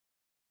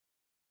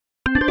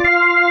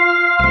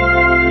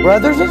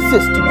brothers and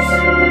sisters,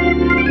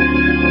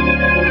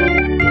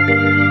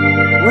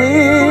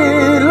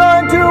 we'd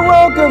like to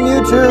welcome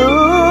you to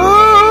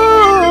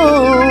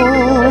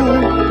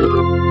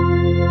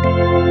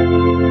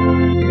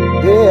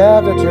the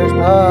After Church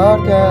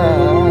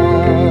Podcast.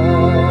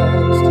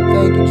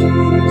 Thank you,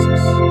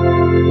 Jesus.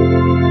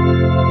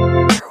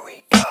 Here we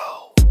go.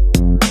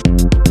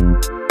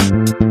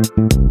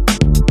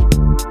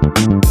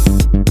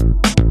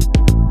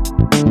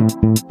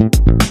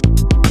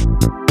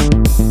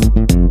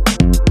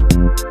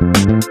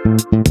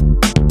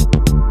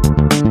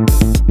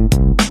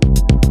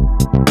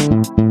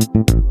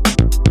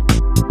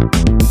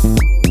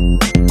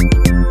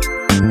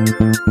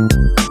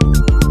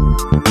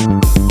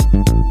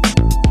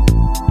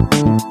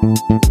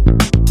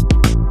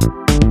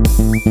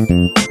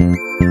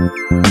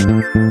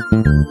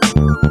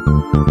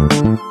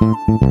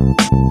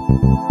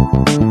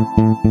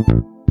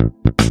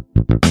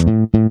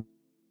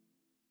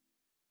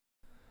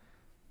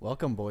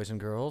 Welcome, boys and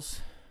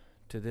girls,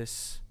 to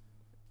this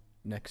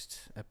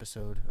next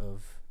episode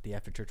of the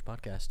After Church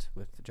Podcast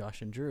with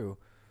Josh and Drew.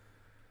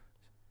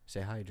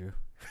 Say hi, Drew.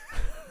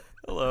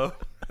 Hello.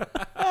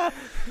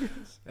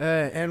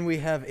 And we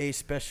have a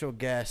special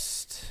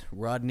guest,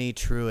 Rodney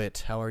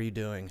Truitt. How are you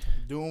doing?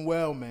 Doing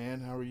well,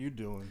 man. How are you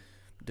doing?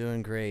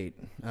 Doing great.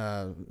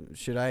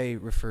 Should I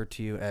refer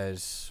to you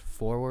as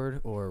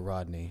Forward or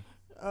Rodney?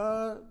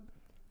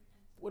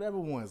 Whatever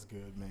one's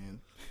good,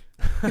 man.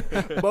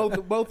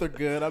 both are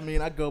good. I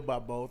mean, I go by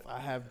both. I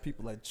have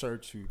people at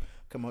church who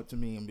come up to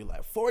me and be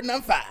like,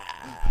 495.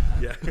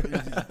 Yeah.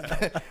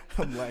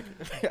 I'm like,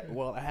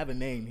 well, I have a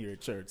name here at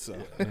church, so.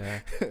 Yeah.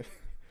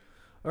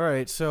 All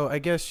right, so I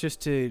guess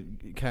just to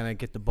kind of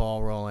get the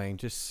ball rolling,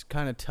 just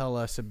kind of tell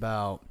us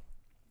about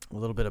a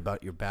little bit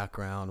about your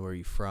background, where are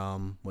you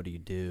from, what do you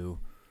do,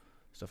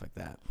 stuff like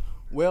that.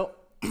 Well,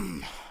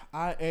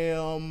 I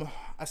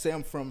say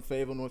I'm from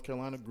Fayetteville, North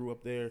Carolina, grew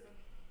up there.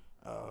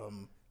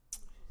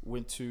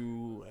 Went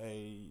to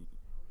a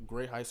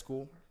great high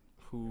school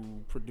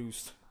who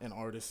produced an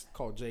artist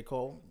called J.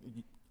 Cole.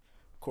 Of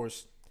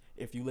course,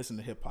 if you listen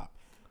to hip-hop,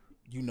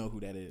 you know who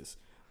that is.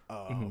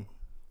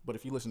 But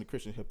if you listen to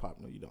Christian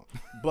hip-hop, no, you don't.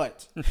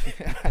 But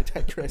I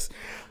digress.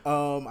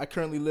 I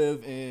currently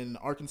live in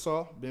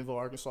Arkansas, Bentonville,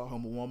 Arkansas,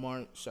 home of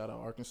Walmart. Shout out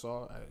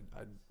Arkansas.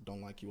 I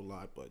don't like you a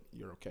lot, but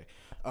you're okay.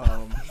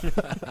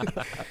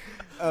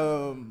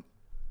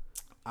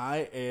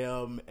 I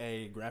am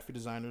a graphic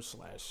designer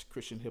 /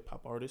 Christian hip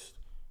hop artist,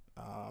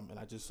 and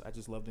I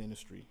just love the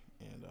industry,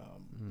 and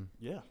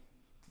yeah,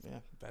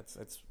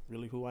 that's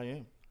really who I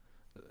am.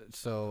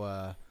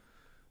 So,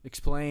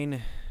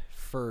 explain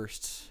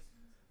first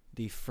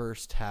the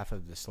first half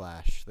of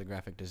the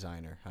graphic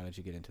designer. How did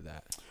you get into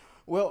that?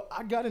 Well,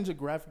 I got into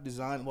graphic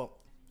design. Well,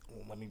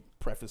 let me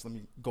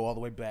go all the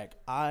way back.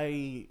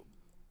 I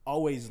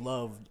always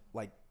loved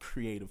like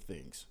creative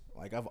things.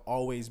 Like I've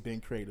always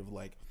been creative.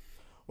 Like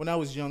when I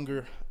was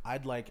younger,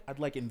 I'd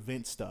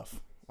invent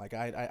stuff. Like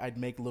I'd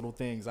make little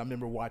things. I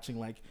remember watching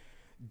like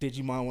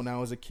Digimon when I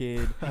was a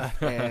kid,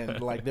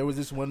 and like there was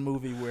this one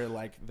movie where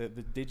like the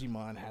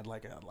Digimon had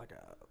like a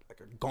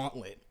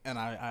gauntlet, and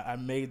I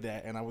made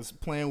that, and I was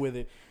playing with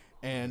it,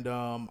 and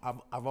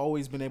I've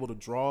always been able to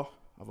draw.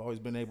 I've always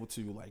been able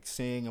to like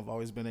sing. I've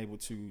always been able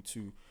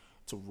to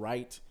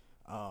write.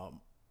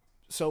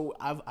 So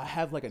I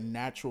have like a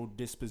natural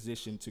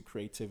disposition to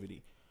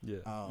creativity.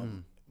 Yeah.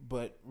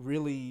 But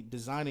really,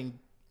 designing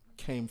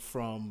came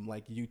from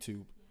like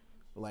YouTube.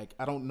 Like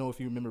I don't know if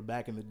you remember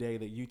back in the day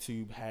that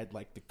YouTube had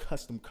like the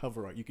custom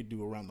cover art you could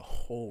do around the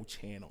whole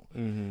channel.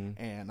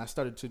 And I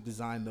started to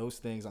design those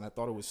things, and I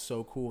thought it was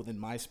so cool. Then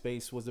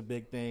MySpace was a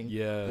big thing.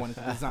 Yeah. Wanted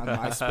to design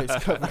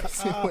MySpace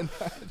covers and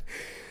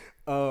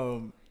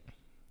whatnot.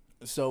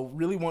 So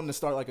really wanting to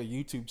start like a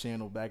YouTube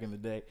channel back in the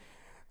day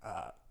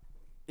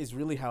is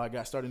really how I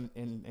got started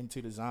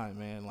into design,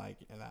 man. Like,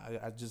 and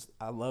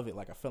I love it.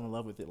 Like I fell in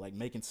love with it, like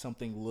making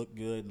something look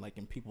good and like,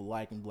 and people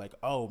like, and be like,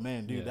 oh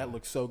man, dude, that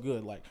looks so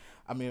good. Like,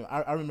 I mean,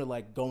 I remember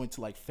like going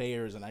to like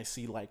fairs, and I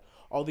see like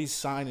all these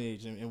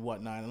signage and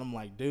whatnot, and I'm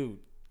like, dude,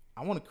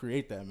 I want to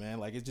create that, man.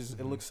 Like it just,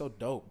 it looks so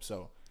dope.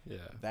 So Yeah.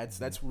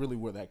 that's really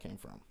where that came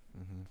from.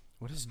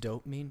 What does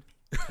dope mean?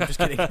 I'm just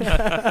kidding.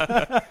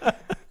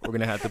 We're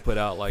going to have to put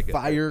out like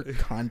Fire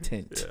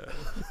content.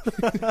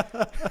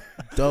 Yeah.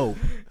 Dope.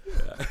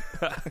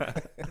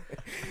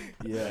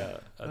 Yeah.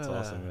 That's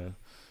awesome, man.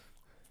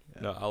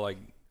 No, I like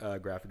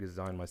graphic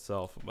design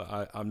myself,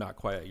 but I'm not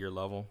quite at your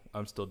level.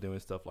 I'm still doing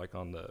stuff like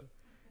on the,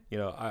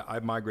 I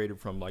migrated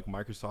from like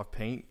Microsoft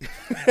Paint.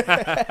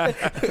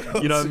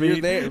 You know what I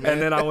mean? There, and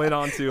then I went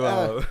on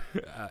to,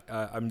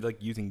 I'm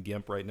like using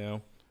GIMP right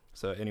now.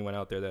 So anyone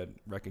out there that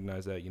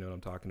recognize that, you know what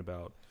I'm talking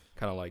about.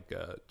 Kind of like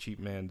cheap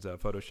man's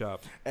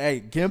Photoshop. Hey,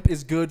 GIMP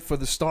is good for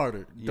the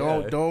starter.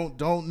 Yeah.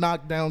 Don't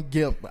knock down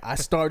GIMP. I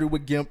started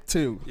with GIMP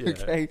too. Yeah.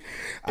 Okay,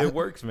 It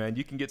works, man.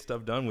 You can get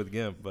stuff done with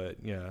GIMP, but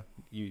yeah,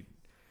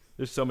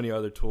 there's so many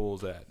other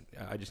tools that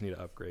I just need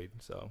to upgrade.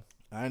 So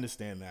I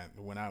understand that.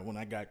 When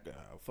I got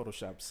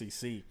Photoshop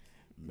CC,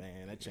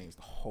 man, that changed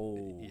the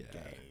whole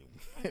game.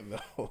 the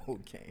whole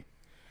game.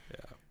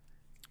 Yeah.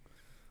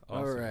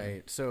 All Awesome.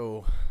 right.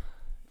 So,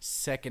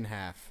 second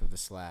half of the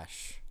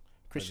Slash.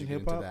 Christian How'd you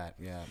hip get into hop.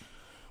 that, yeah.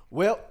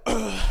 Well,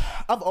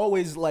 I've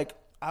always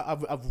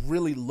I've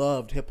really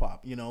loved hip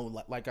hop. You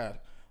know,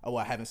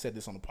 I haven't said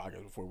this on the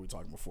podcast before. We were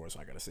talking before, so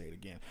I got to say it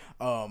again.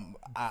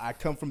 I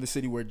come from the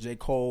city where J.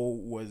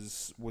 Cole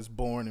was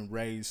born and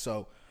raised,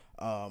 so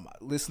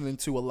listening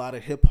to a lot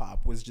of hip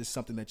hop was just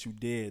something that you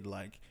did.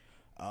 Like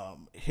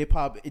hip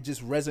hop, it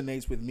just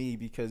resonates with me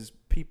because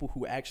people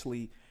who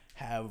actually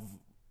have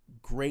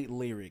great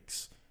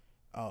lyrics.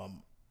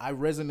 I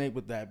resonate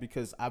with that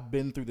because I've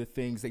been through the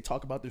things. They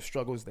talk about their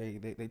struggles.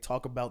 They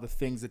talk about the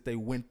things that they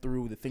went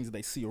through, the things that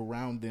they see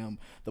around them,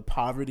 the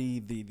poverty,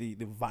 the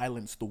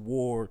violence, the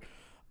war.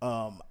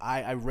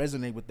 I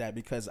resonate with that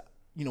because,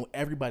 you know,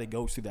 everybody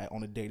goes through that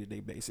on a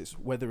day-to-day basis,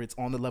 whether it's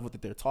on the level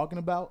that they're talking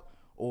about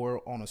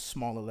or on a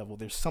smaller level.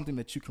 There's something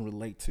that you can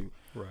relate to.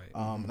 Right.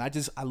 And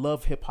I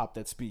love hip hop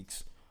that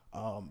speaks.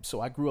 So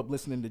I grew up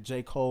listening to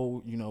J.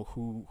 Cole, you know,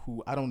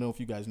 who I don't know if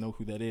you guys know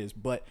who that is,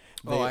 but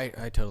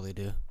I totally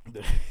do.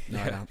 No,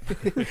 I don't.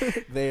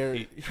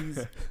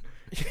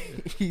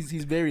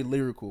 he's very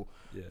lyrical.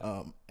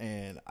 Yeah.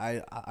 And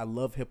I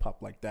love hip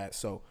hop like that.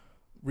 So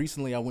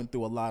recently I went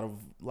through a lot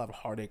of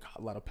heartache,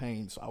 a lot of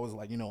pain. So I was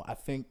like, you know, I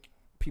think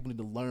people need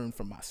to learn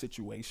from my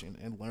situation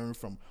and learn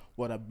from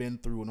what I've been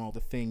through and all the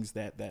things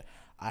that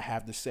I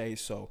have to say.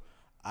 So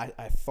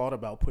I thought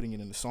about putting it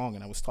in the song,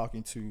 and I was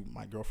talking to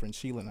my girlfriend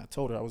Sheila, and I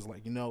told her, I was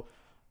like, you know,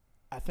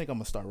 I think I'm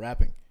gonna start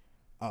rapping.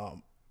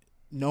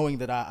 Knowing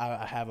that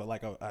I have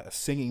a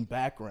singing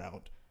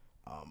background,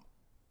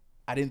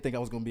 I didn't think I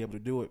was gonna be able to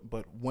do it.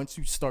 But once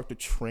you start to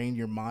train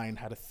your mind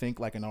how to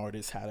think like an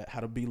artist, how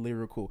to be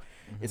lyrical,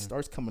 it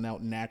starts coming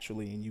out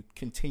naturally, and you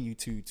continue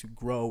to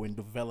grow and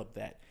develop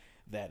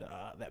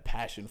that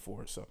passion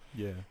for it. So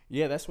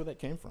yeah, that's where that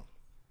came from.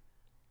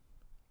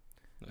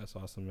 That's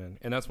awesome, man.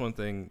 And that's one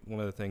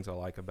of the things I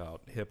like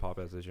about hip hop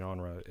as a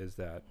genre is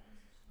that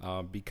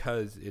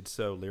because it's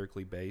so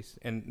lyrically based,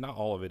 and not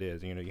all of it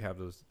is, you know, you have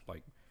those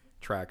like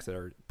tracks that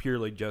are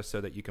purely just so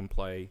that you can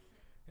play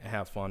and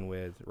have fun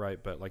with, right?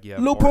 But like you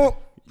have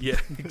yeah,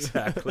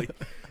 exactly.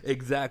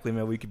 Exactly,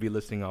 man. We could be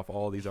listing off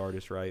all these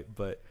artists, right?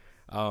 But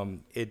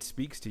it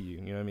speaks to you,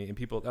 you know what I mean?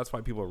 And that's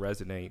why people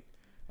resonate.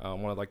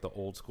 One of like the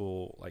old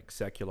school like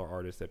secular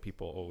artists that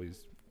people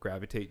always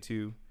gravitate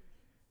to.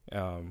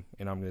 And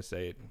I'm gonna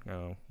say it,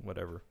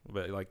 whatever.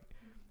 But like,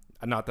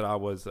 not that I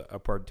was a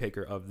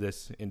partaker of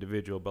this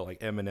individual, but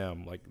like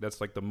Eminem, like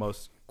that's like the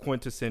most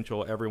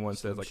quintessential. Everyone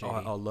says like, oh,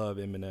 I love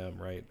Eminem,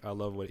 right? I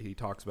love what he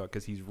talks about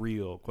because he's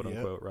real, quote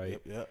unquote, right?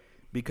 Yep.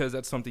 Because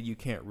that's something you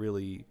can't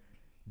really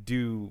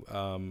do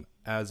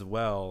as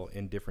well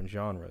in different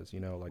genres, you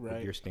know, like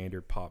with your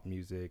standard pop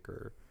music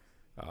or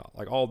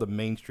like all the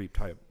mainstream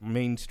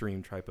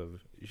type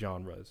of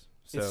genres.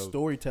 So, it's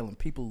storytelling.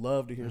 People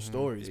love to hear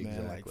stories,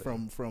 man. Like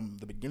from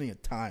the beginning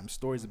of time,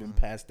 stories have been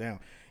passed down.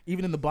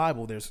 Even in the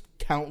Bible, there's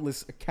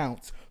countless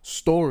accounts,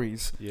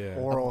 stories,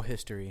 oral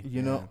history,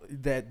 you know,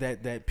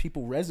 that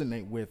people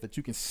resonate with, that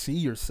you can see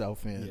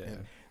yourself in. Yeah.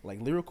 And like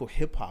lyrical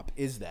hip hop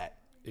is that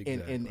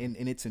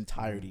in its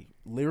entirety.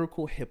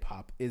 Lyrical hip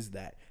hop is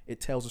that.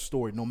 It tells a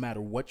story no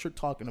matter what you're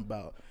talking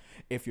about.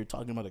 If you're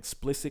talking about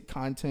explicit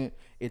content,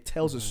 it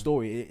tells a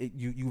story.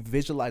 You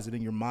visualize it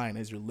in your mind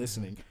as you're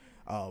listening.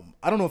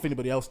 I don't know if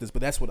anybody else does,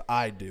 but that's what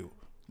I do.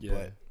 Yeah.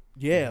 But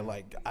yeah,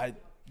 like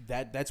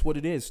that's what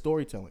it is,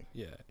 storytelling.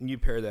 Yeah. And you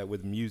pair that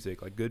with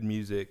music, like good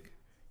music,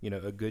 you know,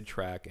 a good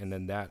track, and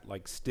then that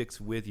like sticks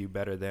with you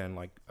better than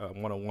like a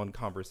one-on-one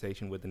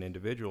conversation with an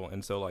individual.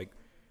 And so like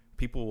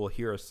people will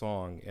hear a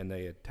song and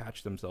they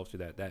attach themselves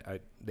to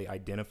they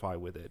identify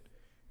with it,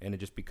 and it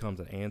just becomes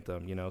an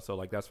anthem, you know? So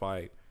like that's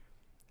why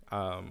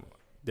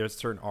there's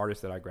certain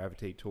artists that I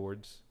gravitate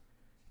towards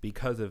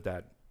because of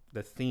that,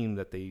 the theme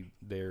that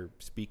they're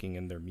speaking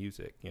in their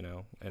music, you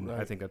know? And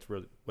I think that's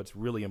really what's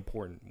really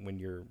important when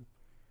you're,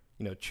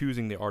 you know,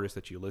 choosing the artist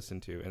that you listen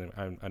to.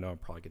 And I know I'm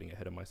probably getting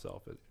ahead of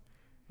myself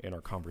in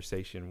our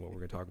conversation, what we're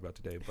going to talk about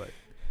today, but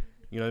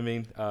you know what I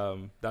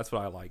mean? That's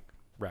what I like,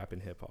 rap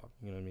and hip hop,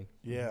 you know what I mean?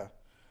 Yeah.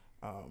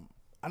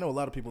 I know a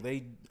lot of people,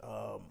 they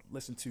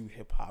listen to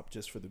hip hop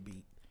just for the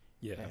beat.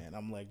 Yeah. And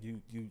I'm like,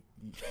 you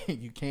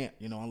can't,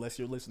 you know, unless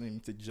you're listening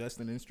to just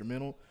an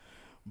instrumental.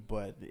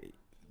 But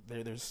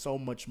there's so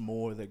much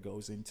more that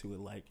goes into it.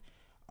 Like,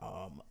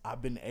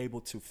 I've been able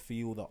to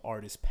feel the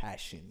artist's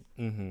passion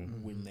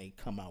when they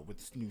come out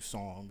with new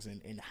songs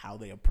and how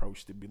they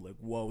approached it. Be like,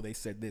 whoa, they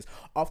said this.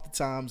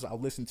 Oftentimes, I'll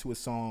listen to a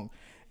song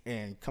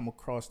and come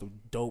across a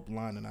dope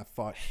line and I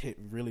thought hit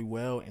really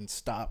well and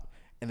stop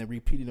and then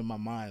repeat it in my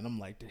mind. And I'm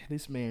like, did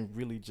this man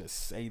really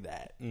just say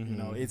that? You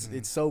know,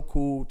 it's so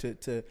cool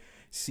to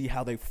see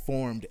how they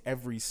formed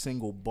every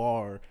single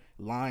bar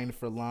line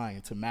for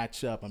line to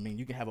match up. I mean,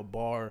 you can have a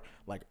bar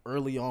like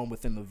early on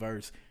within the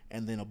verse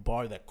and then a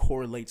bar that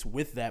correlates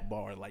with that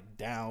bar like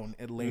down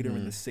and later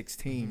in the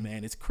 16,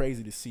 man. It's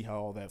crazy to see how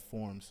all that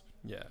forms.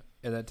 Yeah.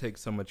 And that takes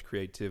so much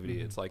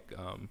creativity. It's like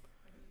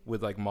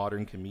with like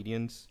modern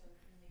comedians,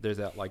 there's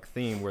that like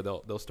theme where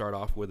they'll start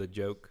off with a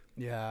joke,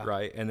 Yeah.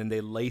 right, and then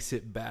they lace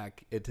it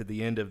back into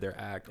the end of their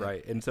act,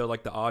 right, and so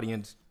like the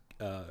audience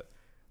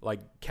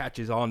like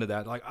catches on to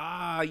that, like,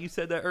 you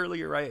said that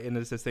earlier, right, and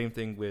it's the same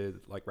thing with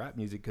like rap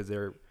music because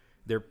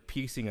they're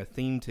piecing a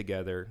theme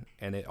together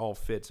and it all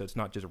fits, so it's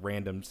not just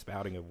random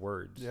spouting of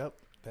words. Yep,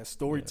 that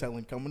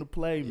storytelling coming to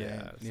play,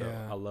 man. So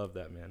I love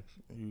that, man.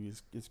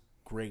 It's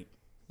great.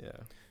 Yeah.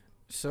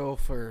 So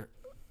for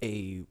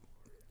a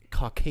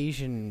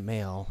Caucasian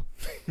male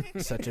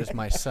such as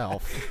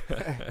myself,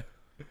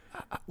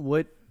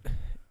 what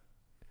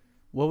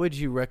would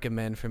you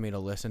recommend for me to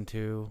listen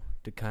to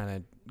kind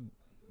of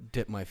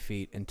dip my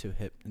feet into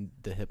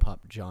the hip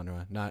hop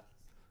genre? Not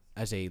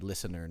as a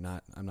listener,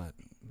 I'm not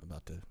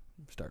about to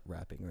start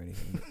rapping or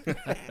anything,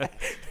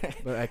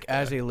 but like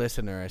as a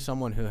listener, as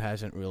someone who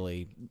hasn't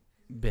really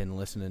been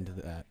listening to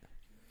that.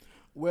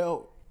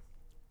 Well,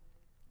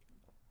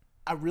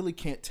 I really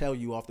can't tell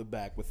you off the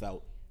back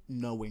without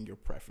knowing your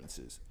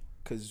preferences,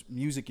 because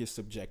music is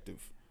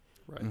subjective.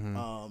 Right.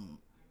 Mm-hmm.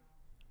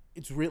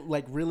 It's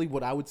really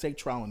what I would say,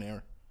 trial and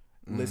error.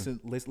 Listen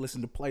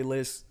to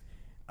playlists.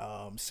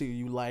 See what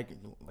you like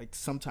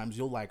sometimes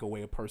you'll like a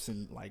way a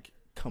person like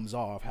comes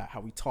off,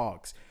 how he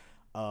talks,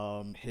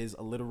 his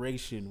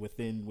alliteration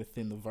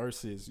within the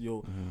verses.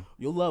 You'll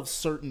love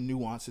certain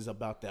nuances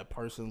about that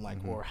person, like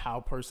or how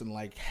a person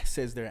like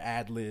says their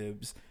ad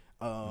libs.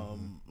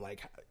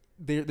 Like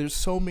there's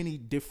so many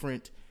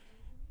different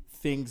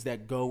things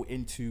that go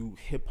into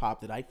hip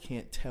hop that I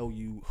can't tell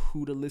you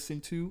who to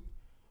listen to,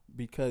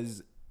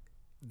 because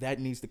that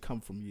needs to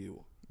come from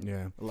you.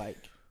 Yeah. Like,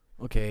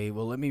 okay,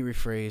 well, let me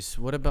rephrase.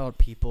 What about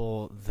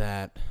people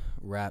that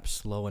rap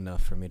slow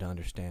enough for me to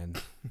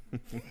understand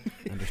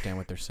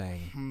what they're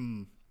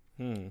saying?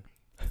 You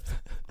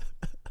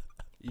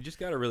just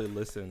gotta really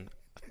listen.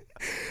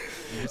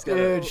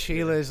 Dude,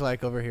 Sheila's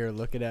like over here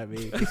looking at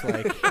me. It's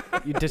like,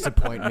 you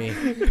disappoint me.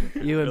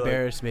 You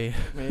embarrass me.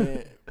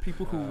 Man,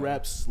 people who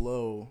rap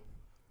slow,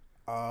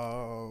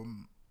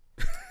 Eshon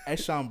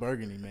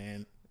Burgundy,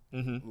 man.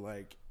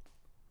 Like,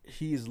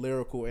 he is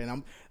lyrical, and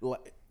I'm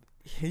like,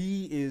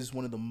 he is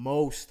one of the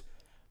most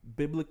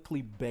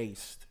biblically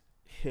based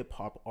hip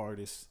hop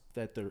artists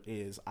that there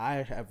is. I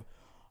have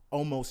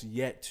almost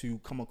yet to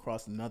come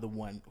across another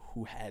one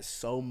who has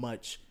so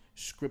much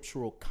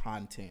scriptural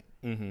content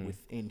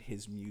within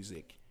his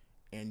music,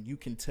 and you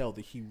can tell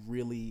that he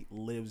really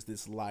lives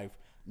this life,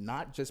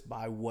 not just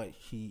by what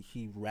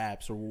he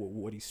raps or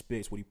what he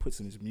spits, what he puts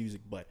in his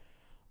music, but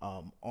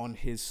on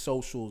his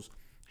socials,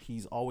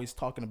 he's always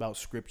talking about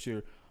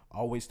scripture,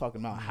 always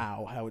talking about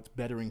how it's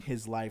bettering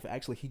his life.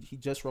 Actually, he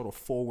just wrote a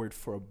foreword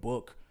for a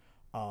book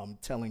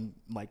telling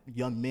like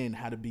young men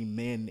how to be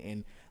men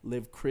and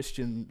live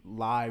Christian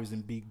lives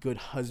and be good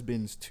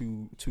husbands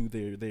to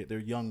their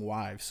young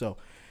wives. So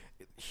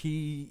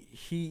he's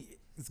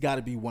got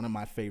to be one of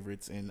my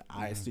favorites, and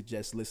I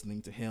suggest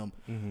listening to him.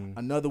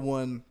 Another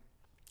one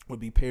would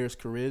be Paris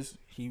Chariz.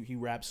 He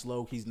raps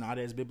slow. He's not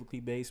as biblically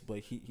based, but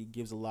he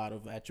gives a lot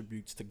of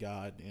attributes to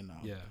God, and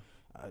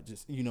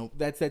just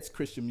that's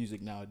Christian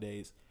music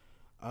nowadays.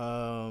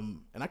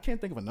 And I can't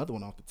think of another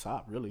one off the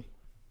top, really.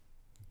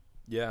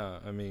 Yeah,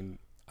 I mean,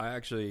 I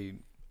actually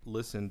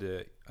listened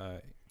to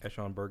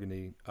Eshon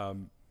Burgundy.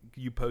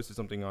 You posted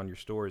something on your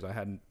stories. I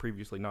hadn't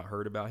previously not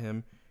heard about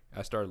him.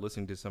 I started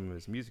listening to some of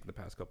his music the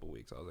past couple of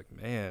weeks. I was like,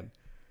 man,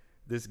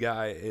 this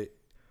guy,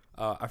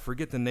 I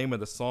forget the name of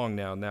the song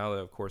now that,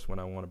 of course, when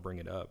I want to bring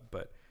it up.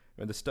 But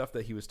the stuff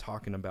that he was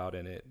talking about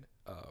in it,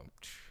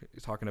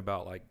 he's talking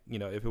about, like,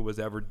 if it was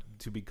ever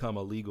to become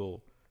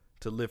illegal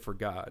to live for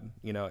God,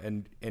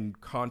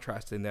 and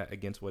contrasting that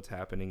against what's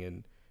happening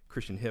in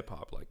Christian hip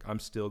hop, like, I'm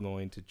still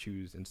going to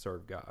choose and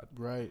serve God.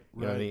 Right.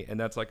 You know what I mean? And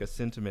that's like a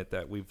sentiment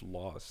that we've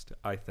lost,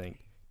 I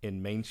think,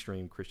 in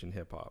mainstream Christian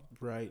hip hop.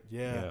 Right.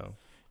 Yeah.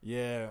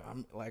 Yeah.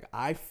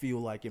 I feel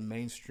like in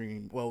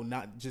mainstream, well,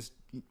 not just,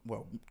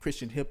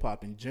 Christian hip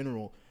hop in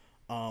general,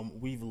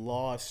 we've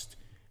lost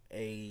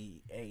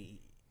a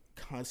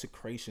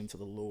consecration to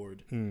the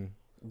Lord.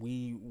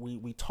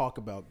 We talk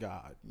about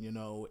God,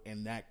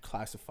 and that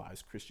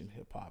classifies Christian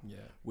hip hop,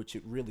 which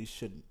it really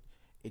shouldn't.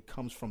 It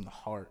comes from the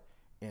heart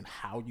and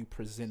how you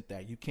present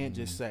that. You can't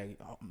just say,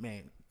 "Oh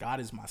man, God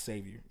is my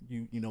savior."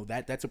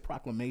 That's a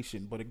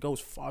proclamation, but it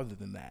goes farther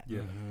than that.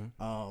 Yeah.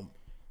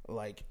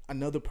 Like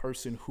another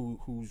person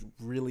who's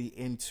really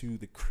into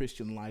the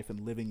Christian life and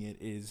living it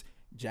is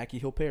Jackie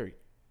Hill Perry.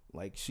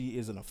 Like, she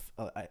is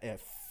a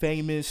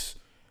famous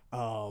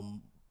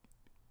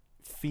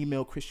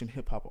female Christian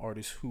hip hop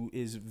artist who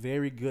is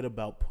very good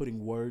about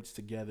putting words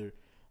together.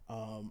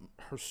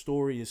 Her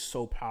story is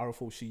so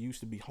powerful. She used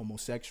to be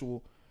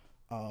homosexual,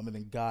 and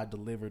then God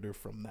delivered her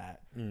from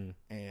that.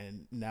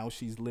 And now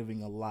she's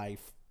living a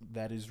life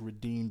that is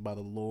redeemed by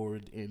the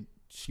Lord, and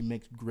she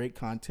makes great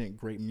content,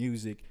 great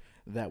music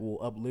that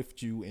will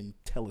uplift you and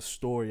tell a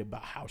story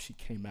about how she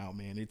came out,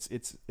 man.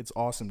 It's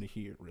awesome to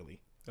hear,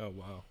 really. Oh,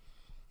 wow.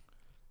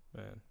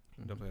 Man,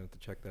 definitely have to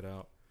check that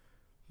out.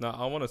 Now,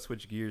 I want to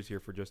switch gears here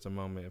for just a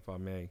moment, if I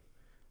may.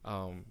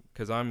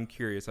 Because I'm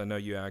curious. I know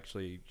you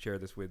actually share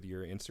this with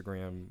your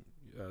Instagram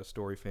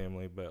story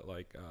family, but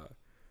like,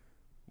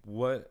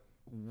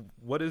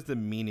 what is the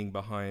meaning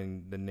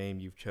behind the name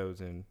you've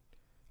chosen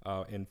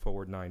in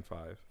Forward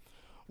 95?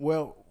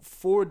 Well,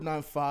 Forward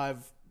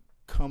 95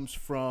 comes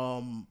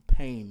from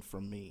pain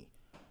from me.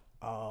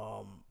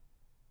 So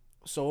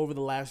over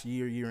the last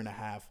year and a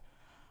half,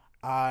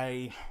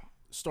 I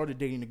started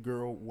dating a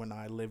girl when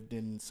I lived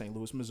in St.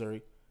 Louis,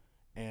 Missouri,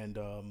 and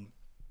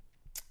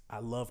I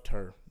loved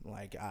her.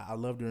 Like I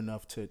loved her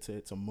enough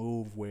to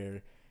move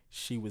where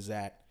she was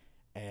at,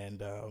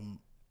 and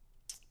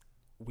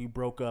we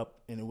broke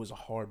up, and it was a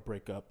hard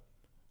breakup.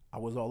 I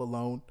was all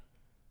alone,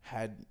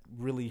 had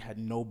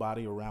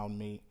nobody around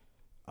me,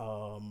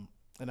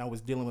 and I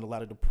was dealing with a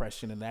lot of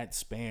depression, and that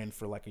spanned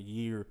for like a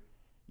year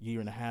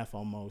and a half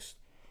almost.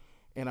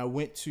 And I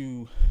went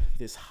to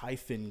this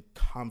hyphen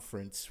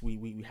conference.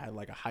 We had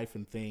like a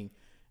hyphen thing,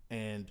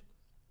 and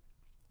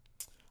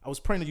I was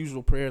praying the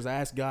usual prayers. I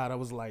asked God, I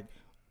was like,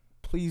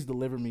 please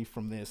deliver me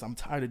from this. I'm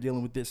tired of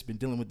dealing with this. Been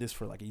dealing with this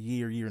for like a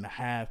year and a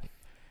half.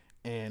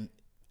 And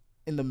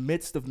in the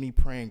midst of me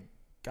praying,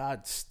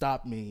 God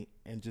stopped me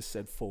and just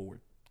said,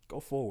 forward, go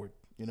forward.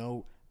 You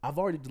know, I've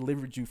already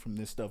delivered you from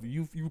this stuff.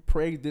 You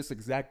prayed this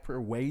exact prayer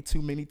way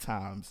too many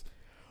times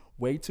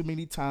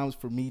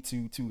for me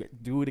to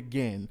do it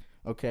again.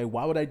 Okay,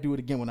 why would I do it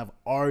again when I've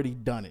already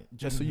done it?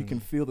 Just so you can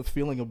feel the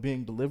feeling of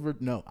being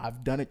delivered? No,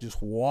 I've done it.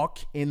 Just walk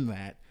in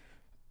that.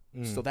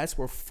 So that's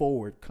where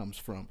forward comes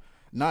from.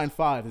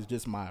 9/5 is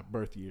just my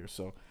birth year,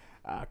 so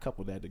I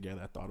coupled that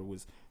together. I thought it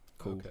was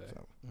cool. Okay.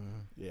 So,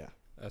 yeah,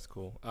 that's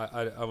cool.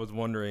 I was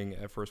wondering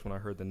at first when I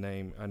heard the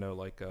name. I know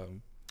like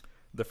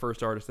the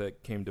first artist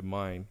that came to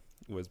mind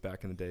was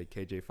back in the day,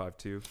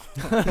 KJ52.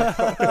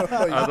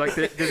 I was like,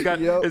 there's got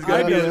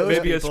to be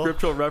maybe a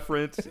scriptural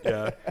reference.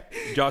 Yeah,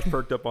 Josh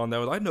perked up on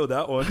that. I know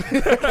that one.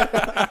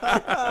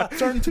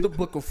 Turn to the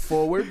book of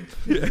Forward,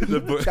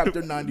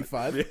 chapter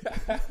 95.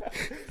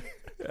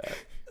 Yeah.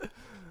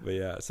 But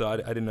yeah, so I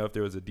didn't know if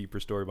there was a deeper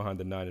story behind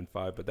the 9 and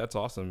 5, but that's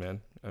awesome,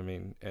 man. I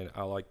mean, and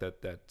I like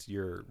that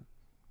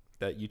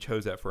you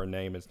chose that for a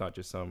name. It's not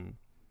just some,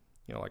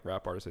 like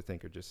rap artists I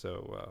think are just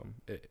so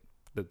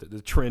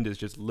the trend is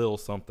just Lil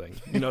something.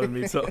 You know what I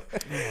mean? So,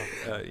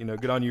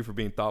 good on you for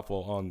being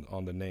thoughtful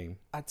on the name.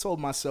 I told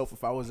myself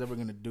if I was ever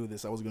going to do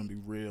this, I was going to be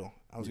real.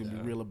 I was going to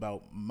be real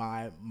about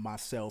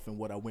myself and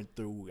what I went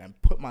through and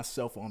put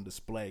myself on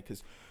display.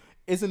 Because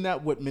isn't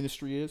that what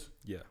ministry is?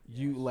 Yeah.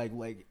 You like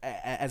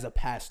as a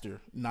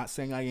pastor, not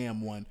saying I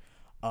am one,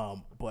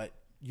 but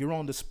you're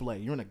on display.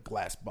 You're in a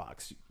glass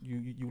box.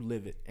 You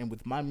live it. And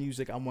with my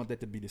music, I want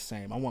that to be the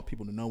same. I want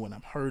people to know when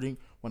I'm hurting,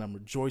 when I'm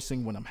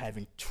rejoicing, when I'm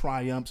having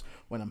triumphs,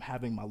 when I'm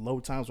having my low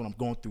times, when I'm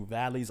going through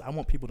valleys. I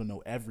want people to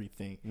know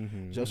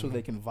everything, just so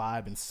they can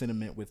vibe and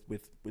sentiment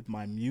with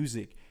my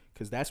music,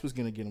 because that's what's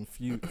gonna get them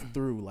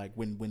through. Like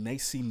when they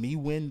see me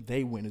win,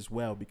 they win as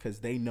well, because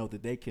they know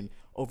that they can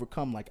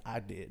overcome like I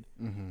did.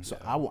 So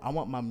I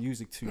want my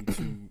music to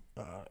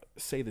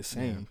say the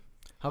same.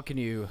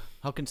 Yeah.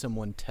 How can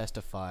someone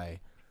testify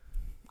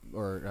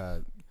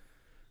or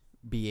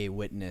be a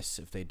witness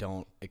if they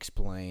don't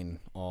explain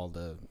all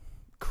the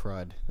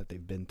crud that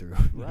they've been through?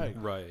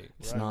 Right.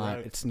 It's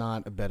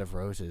not a bed of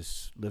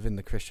roses. Living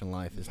the Christian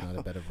life is not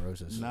a bed of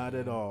roses. Not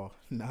at all.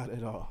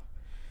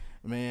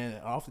 Man,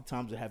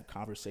 oftentimes I have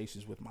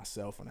conversations with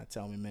myself and I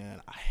tell me,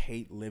 man, I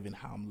hate living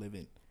how I'm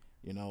living.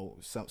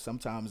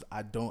 Sometimes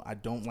I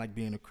don't like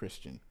being a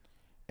Christian,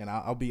 and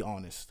I'll be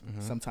honest.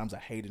 Sometimes I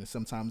hate it, and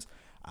sometimes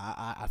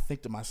I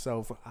think to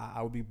myself,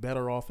 I would be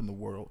better off in the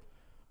world.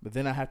 But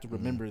then I have to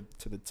remember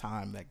to the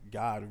time that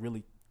God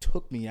really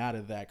took me out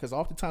of that, because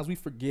oftentimes we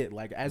forget,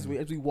 like as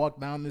we walk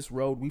down this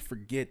road, we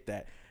forget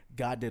that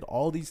God did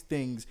all these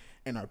things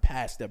in our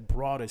past that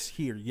brought us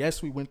here.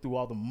 Yes, we went through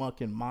all the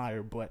muck and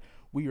mire, but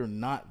we are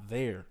not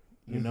there.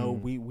 We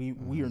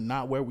are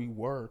not where we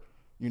were.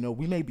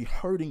 We may be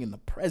hurting in the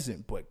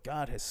present, but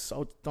God has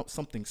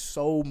something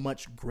so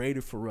much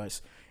greater for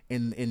us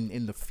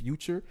in the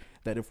future,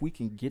 that if we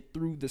can get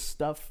through the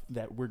stuff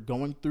that we're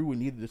going through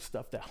and either the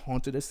stuff that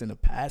haunted us in the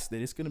past, that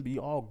it's going to be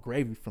all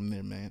gravy from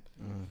there, man.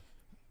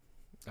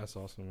 That's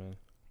awesome, man.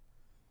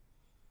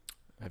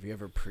 Have you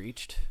ever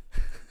preached?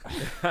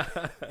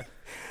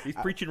 He's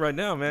preaching right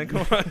now, man.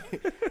 Come on.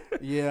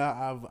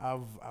 Yeah,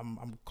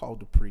 I'm called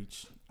to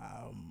preach.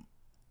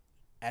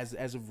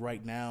 As of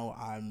right now,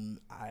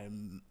 I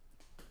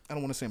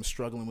don't want to say I'm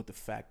struggling with the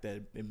fact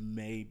that it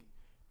may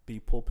be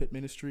pulpit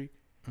ministry,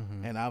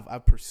 and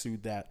I've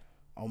pursued that,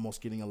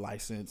 almost getting a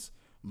license,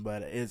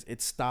 but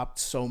it's stopped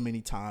so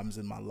many times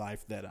in my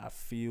life that I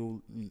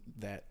feel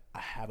that I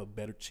have a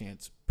better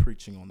chance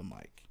preaching on the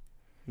mic.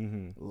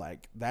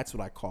 Like that's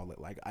what I call it.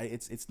 Like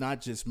it's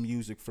not just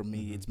music for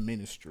me; it's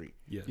ministry.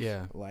 Yes.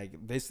 Yeah.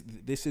 Like this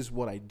is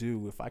what I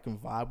do. If I can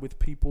vibe with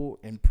people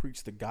and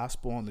preach the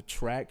gospel on the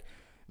track,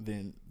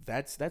 then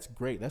that's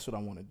great. That's what I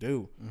want to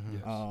do.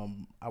 Yes.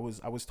 I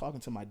was talking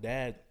to my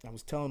dad. I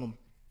was telling him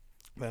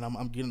that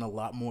I'm getting a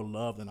lot more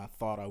love than I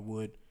thought I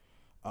would.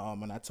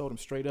 And I told him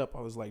straight up,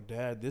 I was like,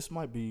 Dad, this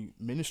might be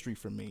ministry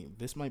for me.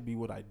 This might be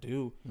what I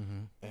do.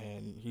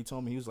 And he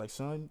told me, he was like,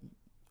 son,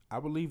 I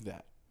believe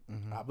that.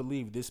 I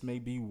believe this may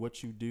be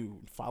what you do.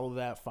 Follow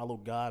that, follow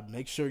God.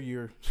 Make sure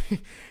you're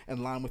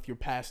in line with your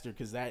pastor,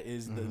 because that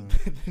is the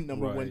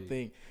number one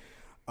thing.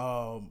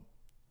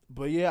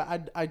 But yeah,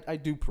 I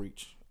do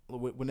preach.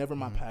 Whenever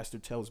my pastor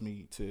tells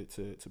me to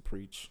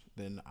preach,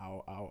 then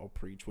I'll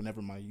preach.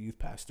 Whenever my youth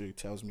pastor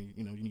tells me,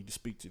 you need to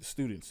speak to the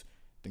students,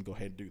 then go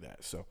ahead and do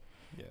that. So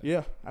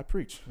yeah, I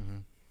preach.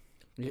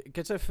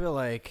 Because I feel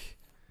like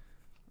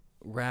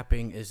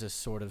rapping is a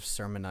sort of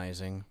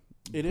sermonizing.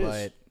 It is.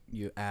 But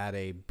you add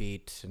a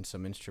beat and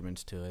some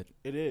instruments to it.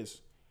 It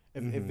is.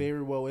 It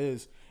very well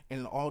is.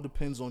 And it all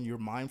depends on your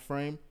mind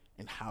frame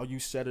and how you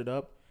set it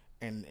up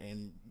and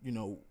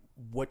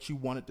what you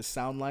want it to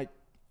sound like.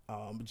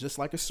 Just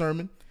like a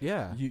sermon.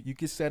 Yeah. You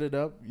can set it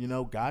up.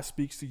 God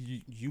speaks to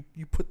you.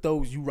 You put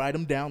those, you write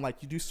them down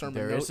like you do sermon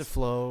notes. There is a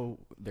flow.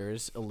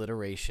 There's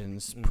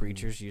alliterations.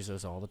 Preachers use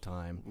those all the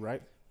time.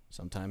 Right.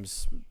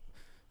 Sometimes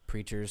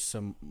preachers,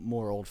 some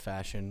more old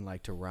fashioned,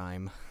 like to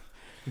rhyme.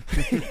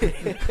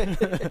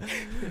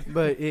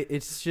 But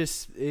it's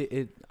just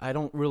I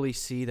don't really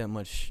see that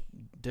much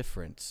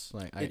difference.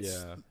 Like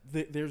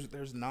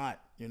there's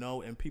not,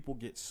 and people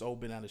get so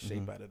bent out of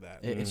shape out of that.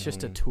 It's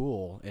just a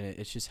tool, and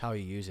it's just how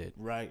you use it.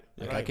 Right.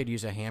 Like I could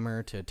use a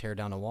hammer to tear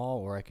down a wall,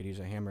 or I could use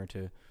a hammer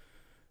to,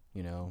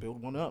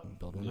 build one up.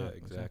 Yeah,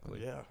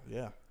 exactly.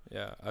 Yeah.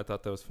 I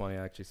thought that was funny.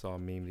 I actually saw a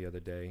meme the other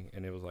day,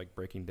 and it was like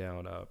breaking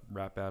down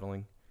rap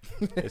battling.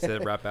 It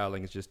said rap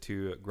battling is just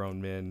two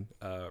grown men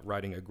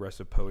writing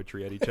aggressive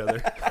poetry at each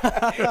other.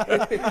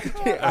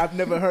 I've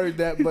never heard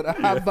that, but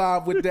I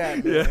vibe with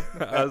that, man. Yeah,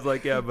 I was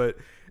like, yeah, but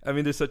I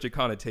mean, there's such a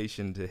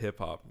connotation to hip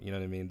hop. You know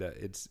what I mean? That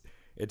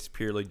it's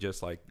purely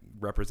just like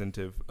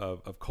representative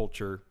of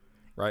culture,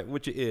 right?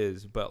 Which it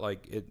is, but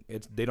like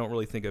it's they don't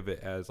really think of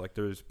it as like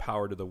there's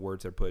power to the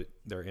words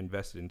they're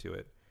invested into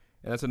it,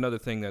 and that's another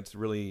thing that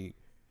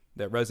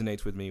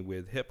resonates with me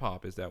with hip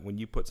hop is that when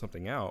you put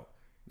something out.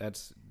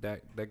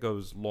 That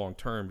goes long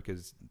term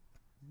because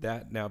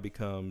that now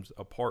becomes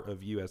a part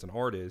of you as an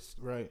artist,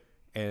 right?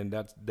 And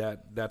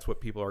that's what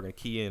people are going to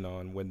key in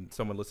on when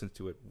someone listens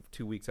to it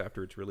 2 weeks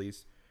after it's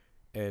released,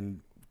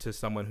 and to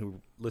someone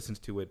who listens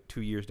to it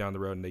 2 years down the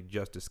road and they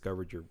just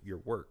discovered your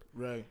work,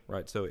 right?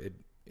 So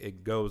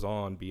it goes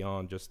on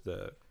beyond just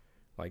the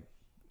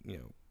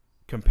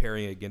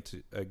comparing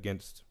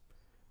against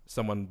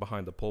someone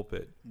behind the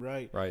pulpit,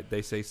 right?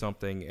 They say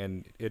something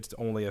and it's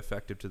only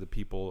effective to the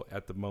people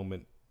at the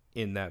moment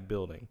in that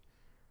building,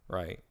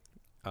 right?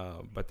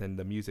 But then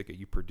the music that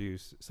you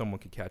produce, someone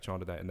can catch on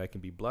to that and they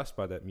can be blessed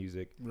by that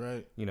music,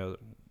 right?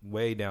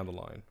 Way down the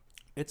line.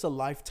 It's a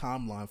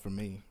lifetime line for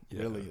me,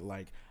 really.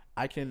 Like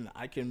I can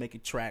make a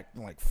track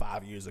like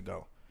 5 years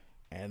ago,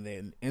 and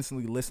then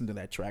instantly listen to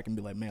that track and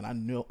be like, man, I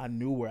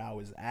knew where I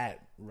was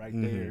at right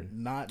there.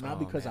 Not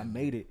because I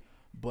made it,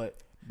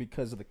 but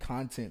because of the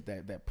content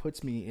that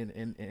puts me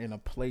in a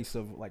place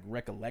of like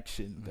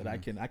recollection that I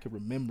can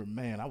remember,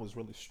 man, I was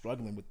really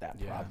struggling with that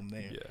problem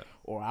there,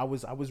 or I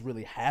was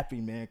really happy,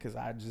 man, because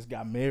I just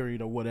got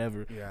married or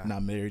whatever.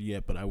 Not married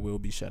yet, but I will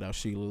be. Shout out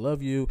Sheila,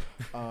 love you.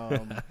 Oh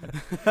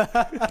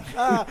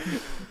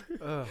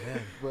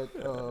man, but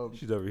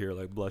she's over here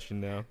like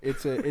blushing now.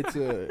 It's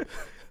a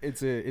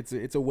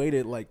way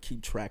to like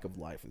keep track of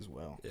life as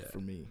well for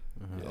me.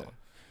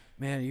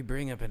 Man, you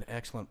bring up an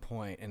excellent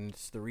point, and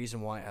it's the reason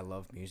why I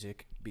love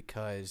music,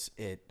 because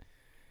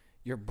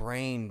your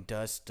brain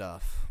does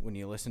stuff when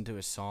you listen to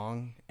a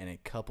song, and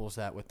it couples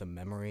that with the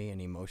memory and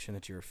emotion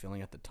that you were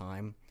feeling at the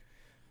time.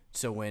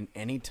 So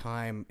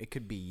anytime, it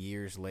could be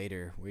years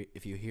later,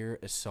 if you hear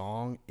a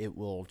song, it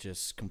will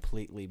just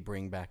completely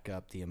bring back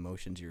up the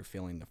emotions you were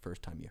feeling the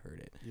first time you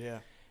heard it. Yeah.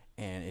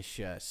 And it's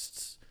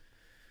just...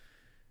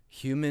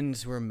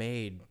 humans were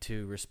made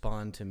to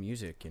respond to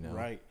music,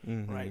 Right,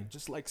 right.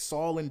 Just like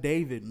Saul and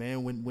David,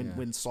 man.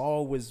 When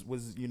Saul was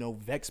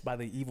vexed by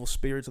the evil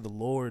spirits of the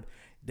Lord,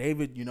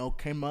 David,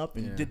 came up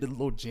and did the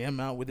little jam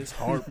out with his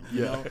harp,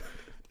 you know,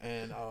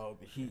 and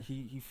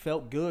he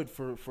felt good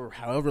for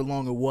however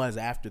long it was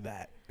after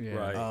that. Yeah.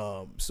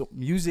 Right. So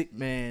music,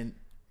 man,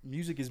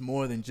 music is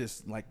more than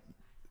just like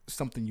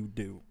something you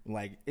do.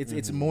 Like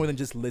it's more than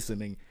just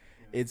listening.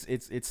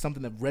 It's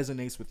something that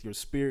resonates with your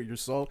spirit, your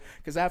soul.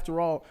 Because after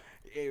all,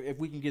 if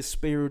we can get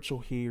spiritual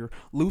here,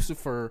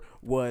 Lucifer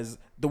was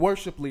the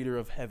worship leader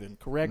of heaven,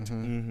 correct?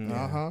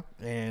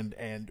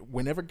 And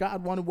whenever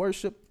God wanted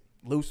worship,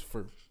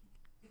 Lucifer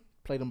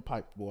play them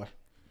pipe, boy.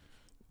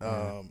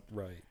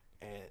 Right.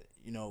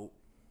 And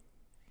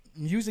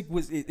music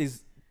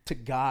is to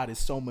God is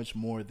so much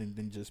more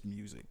than just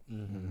music.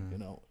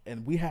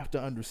 And we have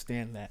to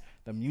understand that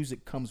the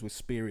music comes with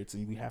spirits,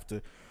 and we have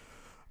to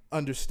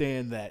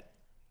understand that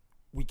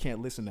we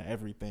can't listen to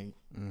everything.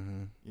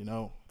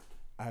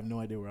 I have no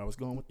idea where I was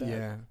going with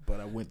that, but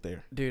I went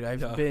there. Dude,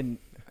 I've been,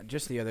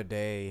 just the other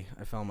day,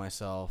 I found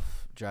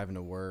myself driving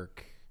to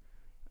work,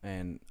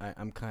 and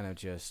I'm kind of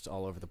just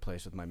all over the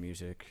place with my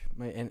music.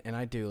 And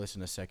I do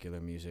listen to secular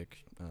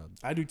music.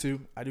 I do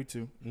too.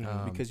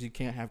 Because you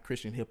can't have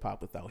Christian hip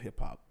hop without hip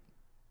hop.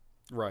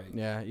 Right.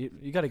 Yeah,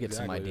 you got to get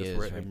some ideas. That's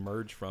where it right?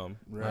 emerged from.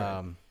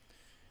 Right.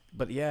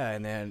 But yeah,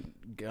 and then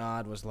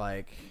God was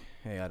like,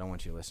 "Hey, I don't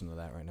want you to listen to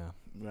that right now."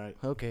 Right.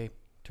 Okay,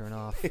 turn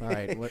off. All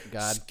right, what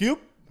God? Skip.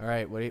 All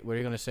right, what are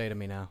you going to say to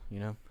me now? You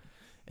know,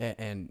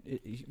 and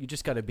you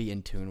just got to be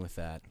in tune with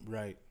that.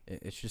 Right.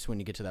 It's just when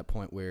you get to that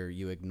point where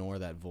you ignore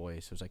that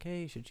voice. It's like,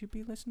 hey, should you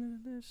be listening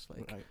to this?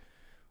 Like, Right.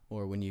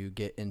 or when you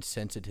get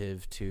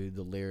insensitive to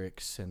the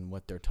lyrics and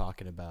what they're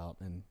talking about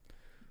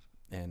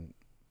and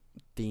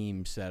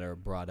themes that are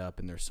brought up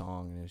in their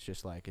song, and it's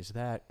just like, is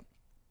that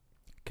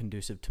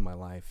conducive to my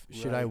life?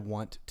 Should I Right.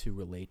 want to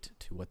relate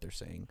to what they're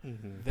saying?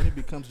 Then it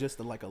becomes just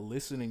like a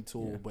listening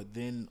tool, Yeah. but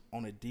then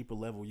on a deeper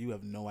level, you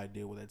have no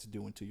idea what that's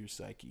doing to your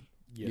psyche.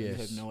 Yes. You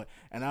have no,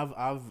 and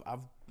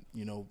I've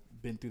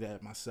been through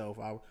that myself.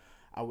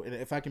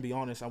 If I can be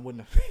honest, I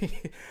wouldn't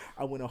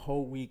I went a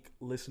whole week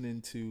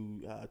listening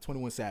to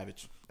 21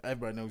 Savage.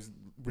 Everybody knows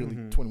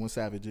really 21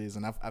 Savage is,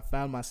 and I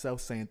found myself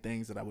saying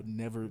things that I would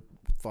never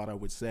thought I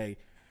would say.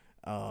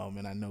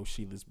 And I know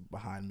Sheila's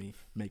behind me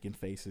making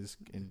faces,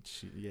 and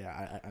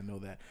I know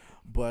that.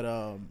 But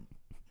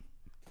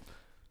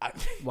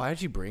Why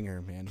did you bring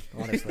her, man?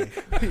 Honestly.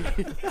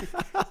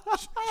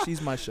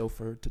 she's my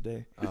chauffeur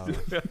today.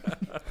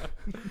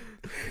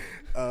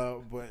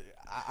 Oh. But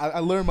I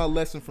learned my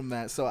lesson from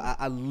that, so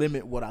I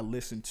limit what I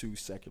listen to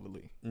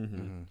secularly.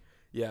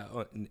 Yeah,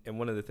 and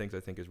one of the things I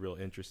think is real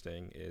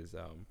interesting is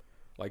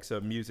so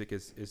music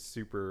is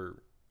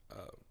super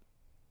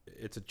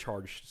it's a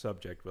charged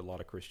subject with a lot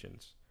of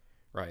Christians,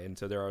 right? And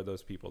so there are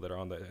those people that are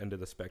on the end of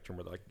the spectrum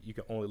where like you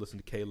can only listen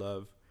to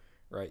K-Love,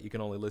 right? You can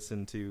only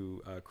listen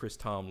to Chris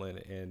Tomlin,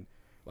 and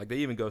like they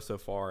even go so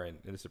far, and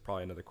this is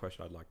probably another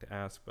question I'd like to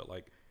ask, but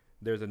like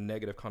there's a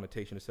negative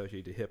connotation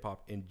associated to hip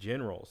hop in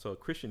general. So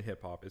Christian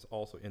hip hop is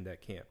also in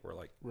that camp where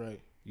like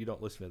you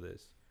don't listen to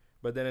this.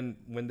 But then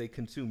when they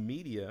consume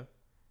media,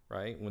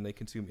 right, when they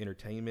consume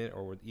entertainment,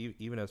 or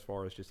even as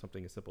far as just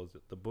something as simple as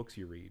the books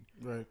you read,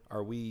 Right.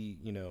 are we,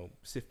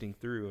 sifting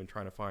through and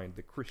trying to find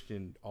the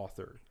Christian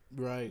author,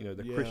 Right.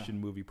 the Christian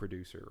movie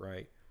producer,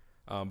 right?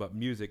 But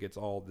music, it's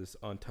all this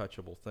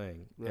untouchable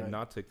thing. Right. And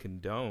not to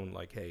condone,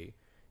 like, hey,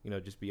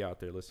 just be out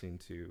there listening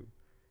to,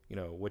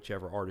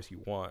 whichever artist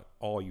you want,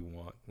 all you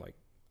want. Like,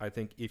 I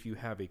think if you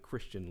have a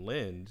Christian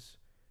lens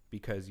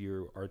because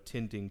you are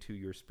tending to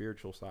your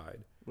spiritual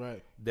side,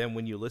 Right. then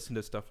when you listen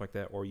to stuff like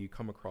that, or you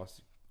come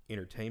across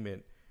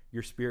entertainment,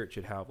 your spirit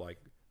should have like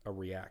a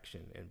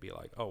reaction and be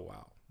like, oh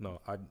wow, no,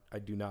 I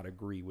do not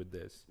agree with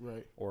this.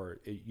 Right. Or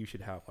you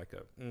should have like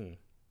a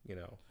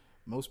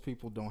Most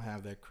people don't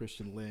have that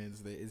Christian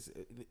lens.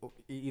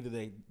 Either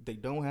they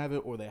don't have it,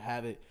 or they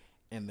have it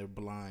and they're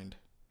blind.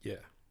 Yeah.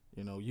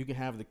 You can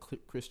have the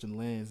Christian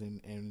lens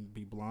and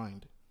be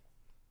blind.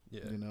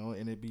 Yeah. And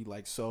it'd be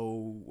like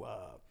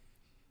so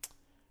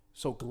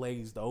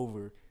glazed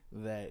over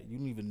that you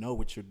don't even know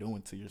what you're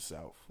doing to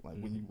yourself. Like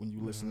when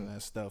you listen to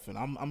that stuff, and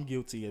I'm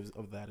guilty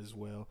of that as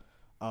well.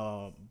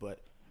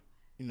 But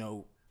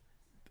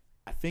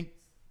I think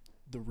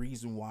the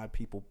reason why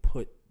people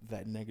put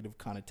that negative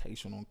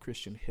connotation on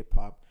Christian hip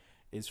hop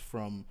is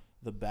from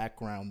the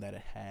background that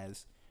it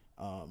has.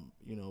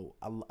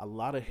 A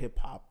lot of hip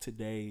hop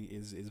today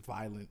is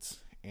violence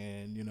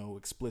and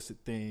explicit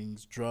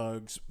things,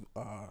 drugs,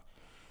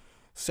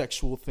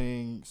 sexual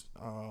things,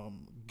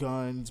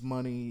 guns,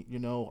 money,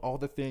 all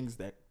the things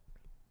that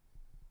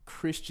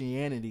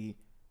Christianity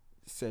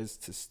says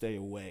to stay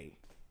away,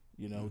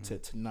 to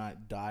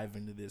not dive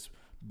into this.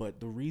 But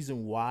the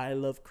reason why I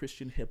love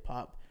Christian hip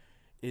hop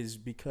is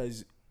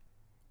because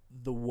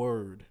the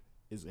word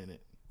is in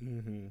it.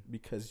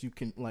 Because you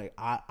can, like,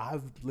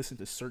 I've listened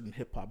to certain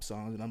hip hop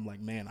songs and I'm like,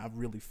 man, I've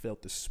really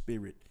felt the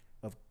spirit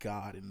of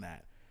God in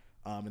that.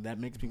 And that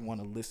makes me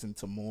want to listen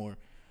to more.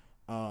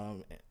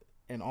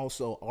 And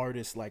also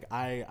artists, like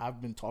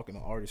I've been talking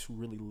to artists who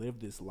really live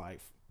this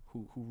life,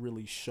 who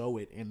really show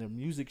it, and their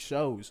music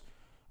shows.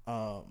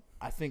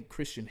 I think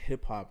Christian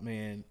hip hop,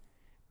 man,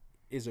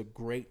 is a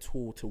great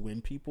tool to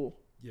win people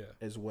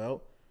as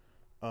well.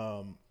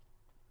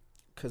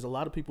 Because a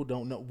lot of people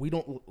don't know. We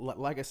don't,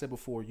 like I said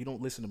before, you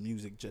don't listen to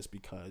music just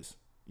because.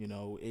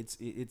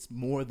 It's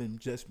more than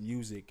just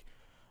music.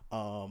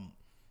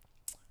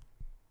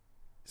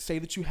 Say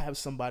that you have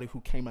somebody who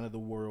came out of the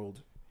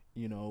world,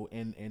 in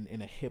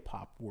a hip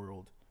hop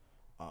world,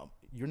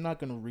 you're not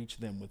going to reach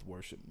them with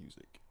worship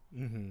music.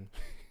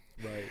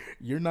 Right.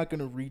 You're not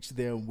going to reach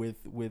them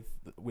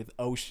with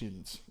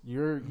Oceans.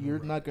 You're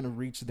not going to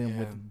reach them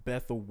with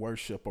Bethel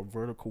worship or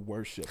vertical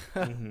worship.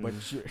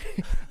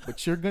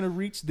 But you're going to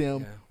reach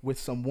them with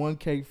some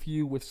 1K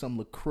Few, with some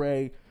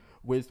Lecrae,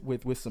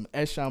 with some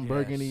Esham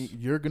Burgundy.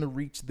 You're going to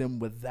reach them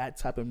with that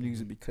type of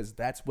music because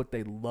that's what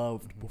they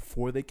loved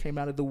before they came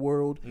out of the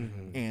world.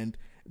 And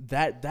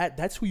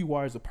that's who you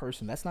are as a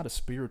person. That's not a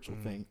spiritual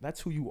thing.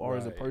 That's who you are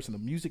as a person. The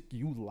music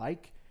you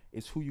like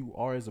is who you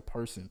are as a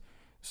person.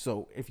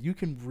 So if you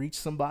can reach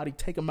somebody,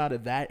 take them out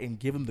of that and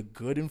give them the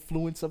good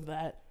influence of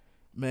that,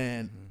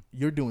 man,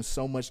 you're doing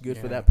so much good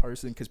for that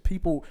person. Because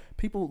people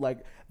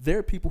like, there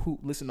are people who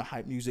listen to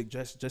hype music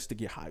just to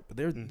get hype,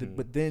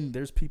 but then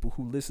there's people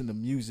who listen to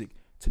music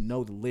to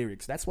know the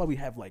lyrics. That's why we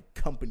have like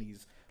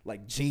companies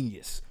like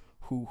Genius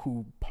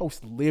who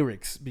post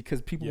lyrics,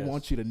 because people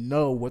want you to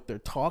know what they're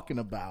talking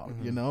about.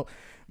 You know,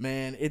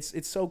 man,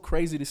 it's so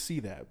crazy to see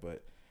that.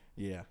 But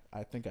yeah,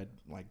 I think I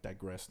like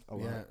digressed a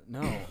lot.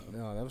 Yeah,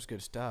 no, that was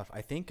good stuff.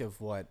 I think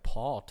of what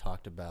Paul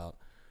talked about,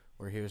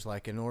 where he was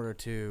like, in order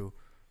to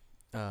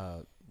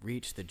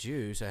reach the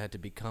Jews, I had to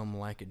become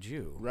like a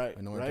Jew. Right.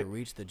 In order to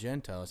reach the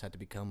Gentiles, I had to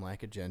become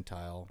like a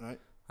Gentile. Right.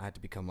 I had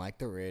to become like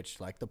the rich,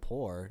 like the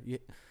poor.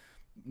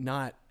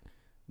 Not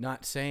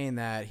saying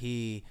that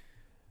he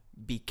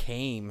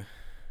became.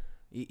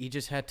 He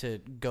just had to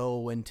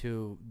go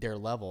into their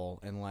level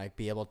and like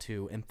be able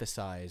to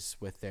emphasize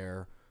with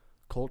their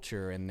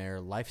culture and their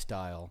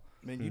lifestyle.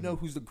 Man, you know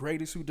who's the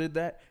greatest who did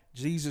that?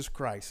 Jesus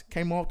Christ.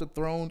 Came off the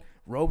throne,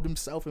 robed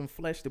himself in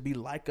flesh to be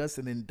like us,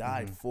 and then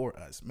died for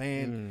us.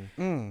 Man,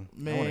 man.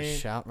 I want to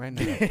shout right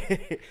now.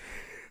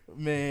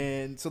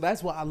 Man, so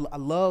that's why I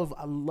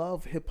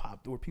love hip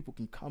hop, where people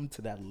can come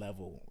to that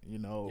level, you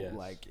know,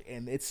 like,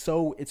 and it's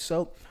so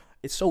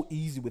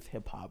easy with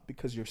hip hop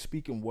because you're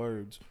speaking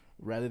words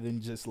rather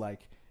than just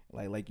like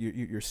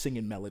you're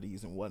singing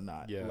melodies and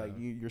whatnot. Yeah. Like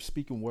you're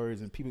speaking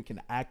words and people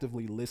can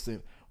actively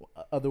listen.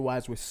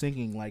 Otherwise, with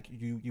singing, like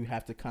you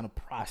have to kind of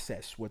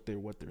process what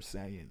they're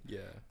saying. Yeah.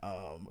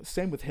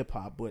 Same with hip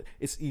hop, but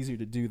it's easier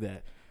to do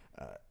that.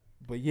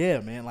 But yeah,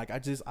 man, like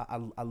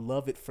I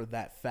love it for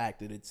that fact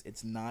that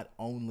it's not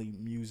only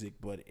music,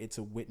 but it's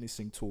a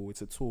witnessing tool.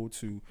 It's a tool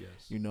to,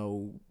 you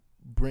know,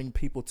 bring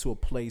people to a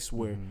place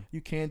where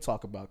you can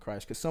talk about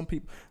Christ. Because some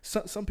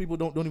people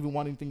don't even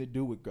want anything to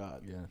do with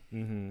God.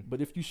 Yeah.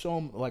 But if you show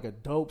them like a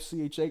dope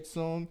CHH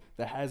song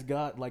that has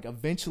God, like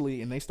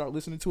eventually, and they start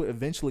listening to it,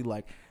 eventually,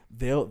 like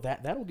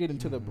that'll get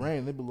into their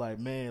brain. They'll be like,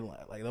 man,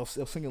 like they'll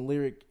sing a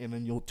lyric, and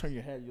then you'll turn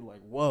your head. You're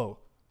like, whoa.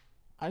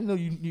 I know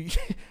you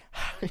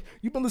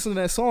you've been listening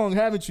to that song,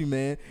 haven't you,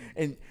 man?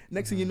 And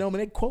next thing you know, man,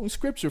 they quoting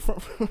scripture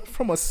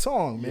from a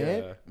song,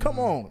 man. Yeah. Come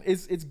on,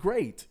 it's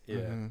great.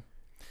 Yeah.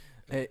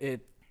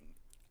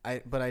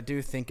 But I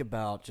do think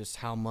about just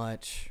how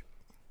much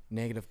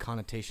negative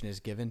connotation is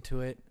given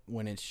to it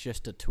when it's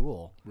just a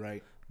tool.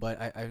 Right.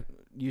 But I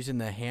using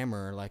the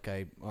hammer, like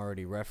I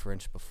already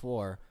referenced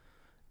before,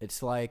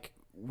 it's like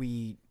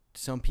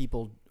some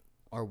people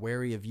are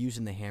wary of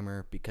using the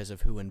hammer because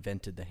of who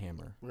invented the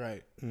hammer.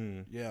 Right.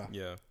 Yeah.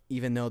 Yeah.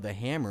 Even though the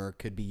hammer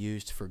could be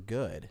used for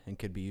good and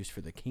could be used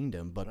for the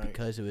kingdom, but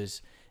because it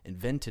was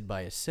invented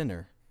by a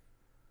sinner,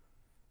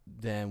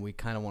 then we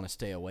kind of want to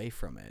stay away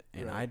from it.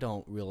 And I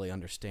don't really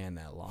understand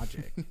that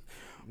logic.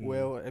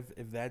 Well,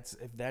 if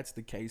that's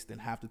the case, then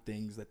half the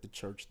things that the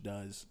church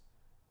does,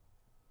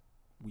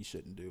 we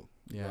shouldn't do.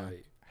 Yeah.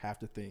 Right. Half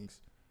the things,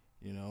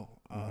 you know.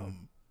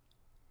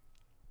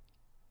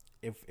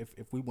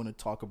 If we want to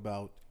talk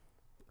about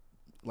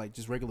like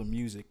just regular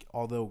music,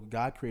 although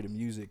God created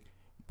music,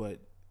 but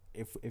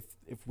if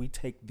we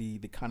take the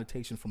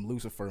connotation from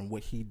Lucifer and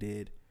what he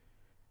did,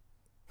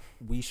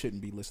 we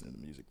shouldn't be listening to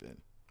music then.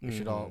 We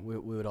should we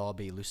would all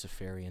be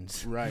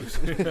Luciferians. Right.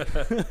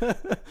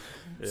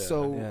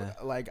 So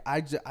like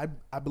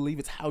I believe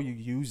it's how you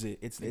use it.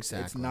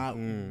 It's not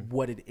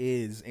what it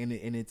is in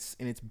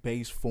its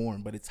base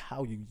form, but it's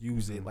how you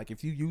use it. Like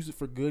if you use it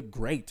for good,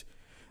 great.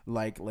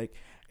 Like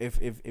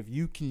if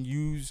you can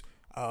use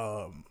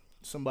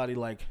somebody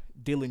like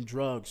dealing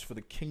drugs for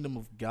the kingdom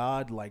of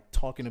God, like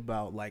talking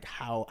about like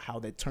how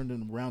they turned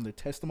them around, their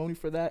testimony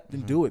for that,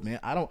 then do it, man.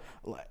 I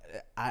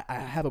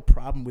have a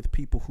problem with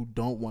people who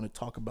don't want to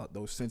talk about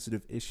those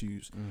sensitive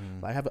issues.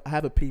 I have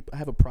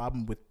a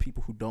problem with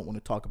people who don't want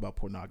to talk about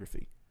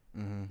pornography,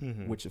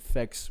 which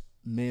affects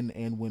men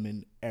and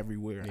women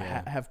everywhere.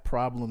 I have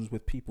problems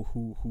with people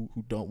who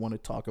don't want to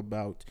talk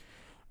about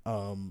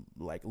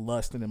like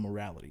lust and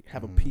immorality.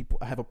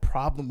 I have a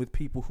problem with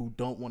people who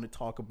don't want to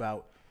talk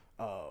about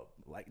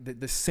like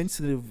the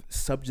sensitive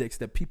subjects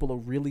that people are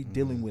really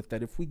dealing with,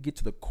 that if we get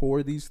to the core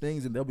of these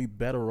things, and they'll be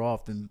better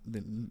off than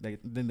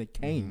they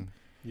came.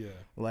 Yeah.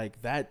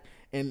 Like that.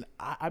 And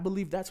I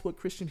believe that's what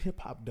Christian hip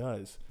hop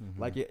does.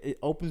 Like it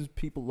opens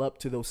people up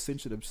to those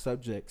sensitive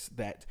subjects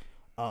that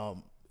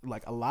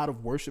like a lot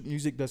of worship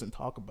music doesn't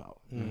talk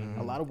about.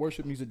 A lot of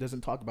worship music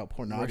doesn't talk about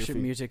pornography. Worship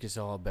music is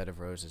all a bed of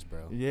roses,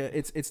 bro. Yeah,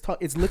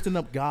 it's lifting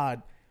up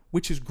God,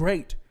 which is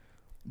great,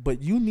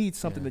 but you need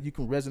something that you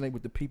can resonate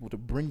with the people to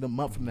bring them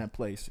up from that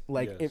place.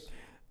 Like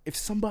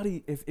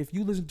if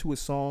you listen to a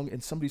song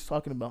and somebody's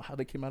talking about how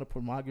they came out of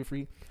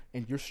pornography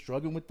and you're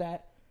struggling with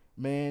that,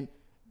 man,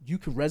 you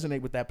can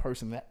resonate with that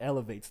person. That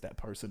elevates that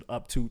person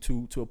up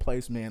to a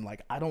place, man.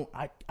 Like I don't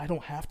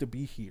have to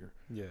be here.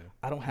 Yeah.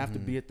 I don't have to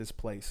be at this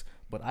place,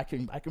 but I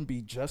can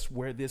be just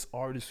where this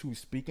artist who's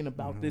speaking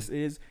about this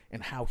is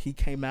and how he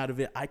came out of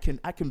it. I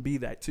can be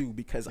that too,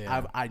 because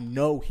I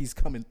know he's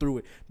coming through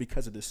it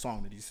because of this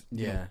song that he's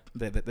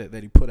that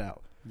he put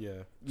out.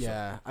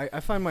 Yeah, I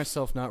find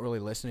myself not really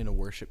listening to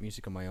worship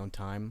music on my own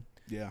time.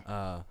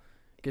 Yeah.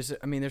 Because,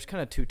 I mean, there's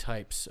kind of two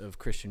types of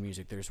Christian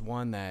music. There's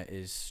one that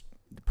is,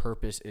 the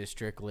purpose is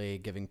strictly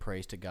giving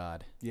praise to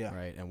God, Yeah.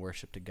 right, and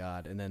worship to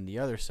God. And then the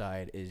other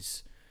side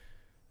is,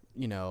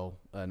 you know,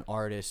 an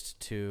artist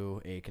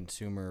to a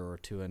consumer or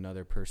to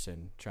another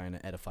person trying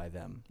to edify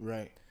them.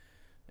 Right.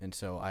 And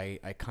so I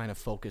kind of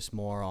focus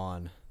more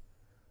on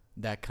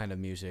that kind of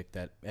music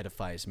that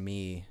edifies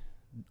me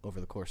over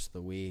the course of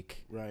the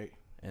week. Right.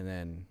 And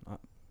then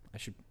I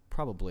should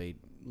probably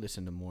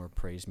listen to more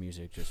praise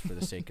music just for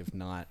the sake of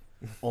not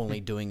only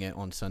doing it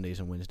on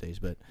Sundays and Wednesdays.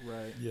 But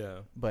Right.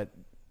 Yeah. but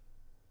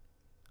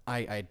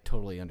I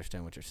totally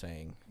understand what you're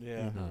saying.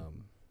 Yeah.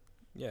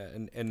 Yeah,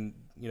 and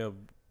you know,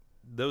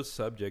 those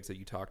subjects that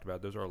you talked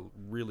about, those are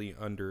really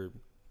under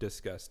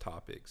discussed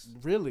topics.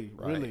 Really.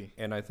 Right? Really.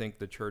 And I think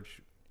the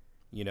church,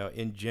 you know,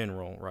 in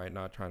general, right,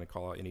 not trying to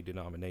call out any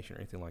denomination or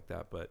anything like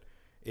that, but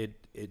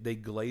they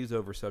glaze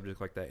over subjects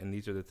like that, and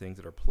these are the things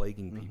that are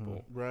plaguing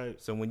people. Right.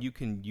 So when you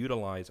can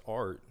utilize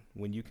art,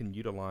 when you can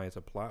utilize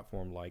a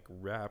platform like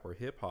rap or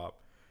hip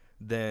hop,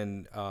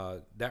 then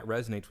that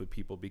resonates with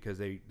people because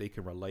they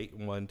can relate,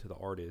 one, to the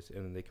artist,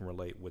 and then they can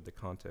relate with the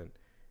content.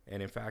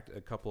 And in fact,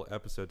 a couple of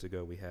episodes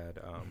ago, we had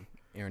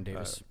Aaron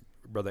Davis.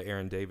 Brother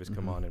Aaron Davis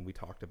come on, and we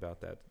talked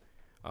about that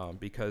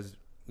because,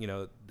 you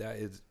know,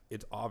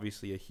 it's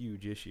obviously a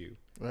huge issue,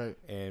 Right.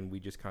 and we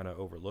just kind of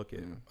overlook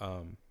it.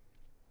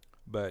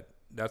 But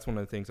that's one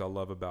of the things I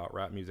love about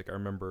rap music. I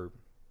remember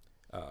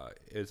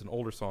it's an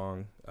older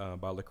song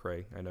by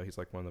Lecrae. I know he's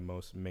like one of the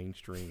most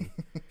mainstream,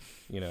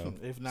 you know,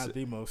 If not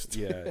the most.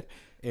 yeah,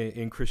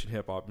 in Christian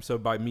hip hop. So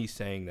by me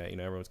saying that, you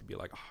know, everyone's gonna be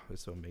like, "Oh,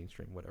 it's so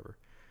mainstream," whatever.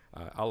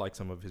 I like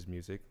some of his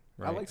music.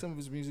 Right? I like some of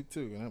his music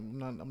too,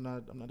 and I'm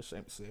not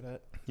ashamed to say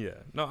that. Yeah,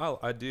 no,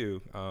 I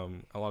do.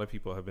 A lot of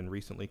people have been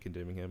recently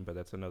condemning him, but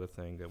that's another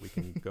thing that we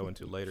can go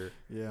into later.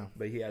 Yeah.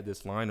 But he had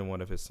this line in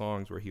one of his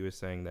songs where he was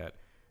saying that,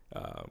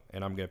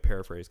 and I'm going to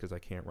paraphrase because I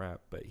can't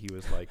rap, but he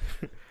was like,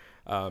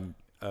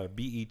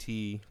 BET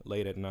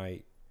late at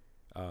night,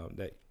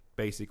 that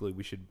basically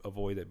we should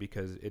avoid it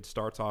because it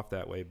starts off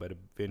that way, but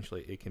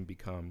eventually it can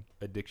become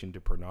addiction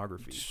to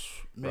pornography.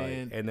 Man.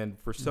 Right? And then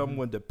for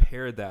someone to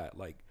pair that,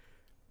 like,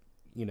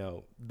 you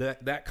know,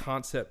 that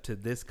concept to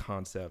this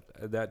concept,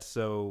 that's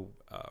so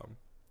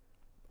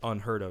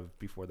unheard of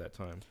before that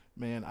time.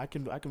 Man, I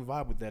can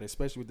vibe with that,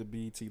 especially with the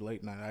BET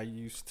late night. I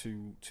used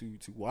to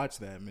watch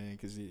that, man,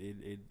 because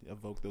it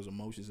evoked those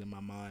emotions in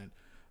my mind.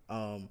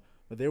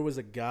 But there was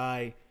a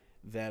guy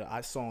that I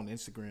saw on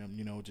Instagram,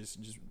 you know, just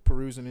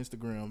perusing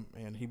Instagram,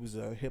 and he was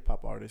a hip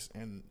hop artist,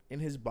 and in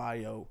his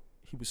bio,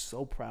 he was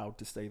so proud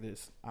to say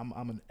this: "I'm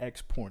an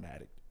ex-porn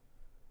addict."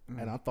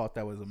 And I thought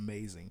that was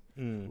amazing.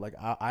 Like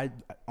I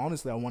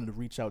honestly, I wanted to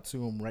reach out to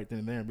him right then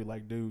and there and be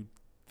like, dude,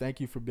 thank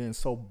you for being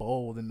so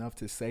bold enough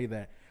to say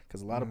that,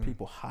 because a lot of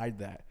people hide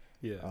that.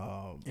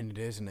 Yeah. And it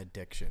is an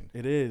addiction.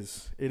 It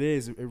is.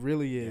 It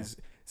really is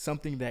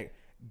something that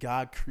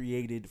God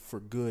created for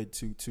good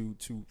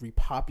to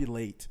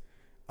repopulate.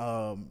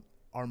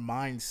 Our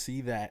minds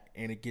see that,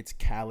 and it gets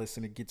callous,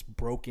 and it gets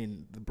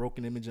broken. The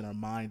broken image in our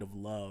mind of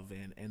love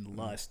and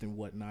lust and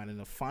whatnot,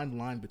 and a fine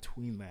line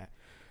between that.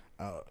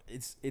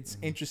 It's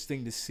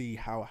interesting to see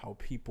how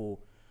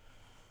people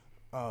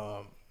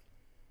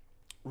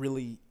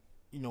really,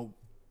 you know,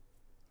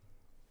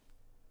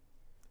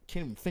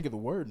 can't even think of the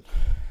word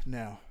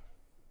now.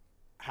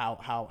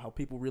 How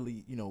people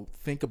really, you know,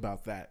 think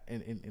about that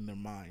in their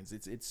minds.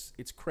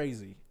 It's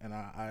crazy, and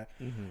I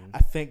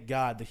thank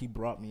God that He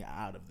brought me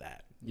out of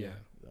that. Yeah.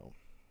 So.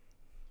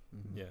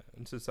 Yeah.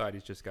 And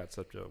society's just got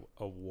such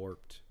a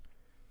warped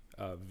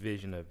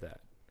vision of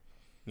that.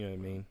 You know what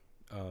I mean?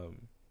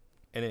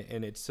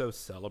 And it's so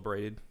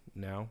celebrated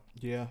now.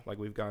 Yeah. Like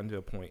we've gotten to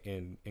a point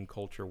in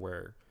culture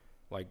where,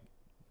 like,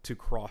 to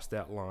cross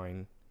that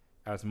line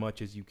as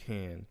much as you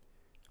can,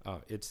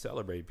 it's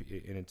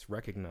celebrated and it's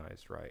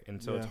recognized, right?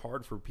 And so it's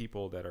hard for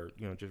people that are,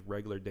 you know, just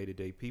regular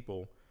day-to-day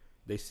people.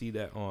 They see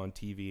that on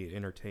TV and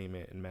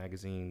entertainment and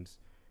magazines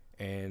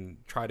and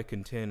try to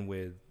contend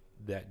with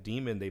that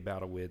demon they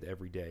battle with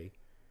every day,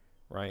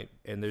 right?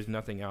 And there's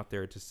nothing out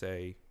there to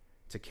say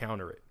to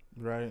counter it.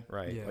 Right.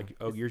 Right. Yeah. Like,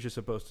 oh, you're just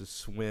supposed to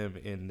swim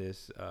in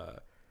this,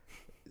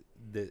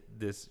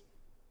 this,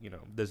 you know,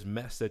 this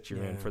mess that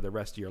you're in for the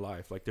rest of your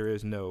life. Like, there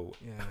is no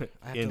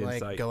I have end to in like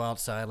sight. go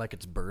outside like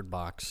it's Bird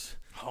Box.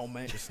 Oh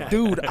man, like,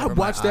 dude, I over my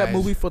watched that eyes.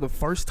 movie for the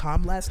first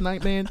time last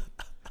night, man.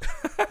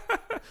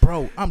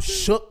 Bro, I'm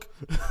shook.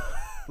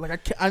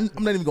 Like I'm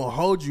not even gonna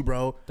hold you,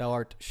 bro. Thou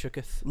art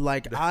shooketh.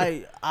 Like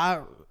I'm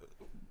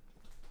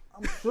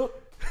shook.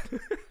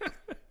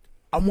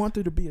 I want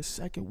there to be a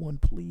second one,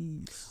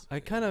 please.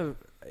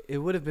 It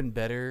would have been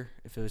better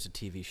if it was a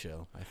TV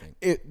show, I think.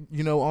 It,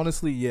 you know,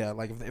 honestly, yeah.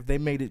 Like if they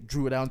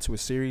drew it out into a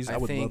series, I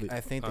would love it.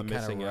 I think I'm they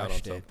kind missing of out on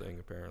rushed it. something,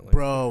 apparently.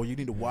 Bro, you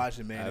need to watch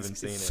it, man. I haven't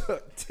seen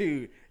it,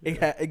 dude.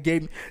 It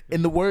gave,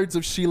 in the words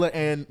of Sheila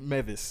Ann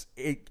Mevis,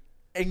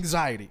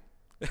 anxiety.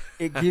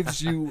 It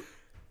gives you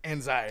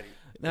anxiety.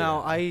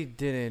 Now, I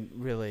didn't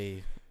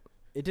really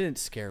it didn't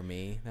scare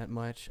me that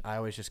much. I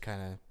was just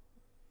kind of,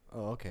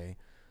 oh, okay.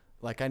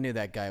 Like, I knew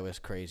that guy was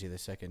crazy. The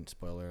second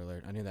spoiler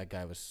alert. I knew that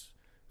guy was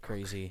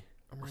crazy.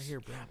 I'm right here,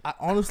 bro.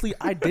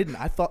 I didn't.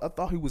 I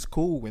thought he was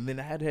cool, and then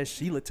I had to have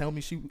Sheila tell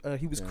me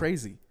he was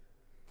crazy.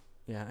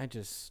 Yeah, I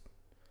just.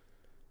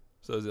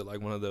 So is it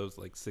like one of those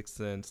like Sixth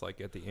Sense,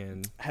 like at the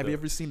end? Have you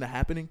ever seen The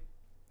Happening?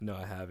 No,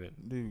 I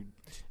haven't. Dude.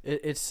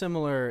 It's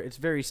similar. It's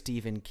very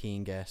Stephen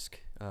King-esque,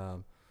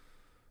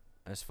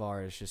 as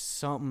far as just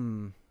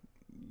something.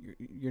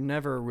 You're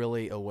never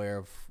really aware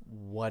of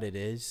what it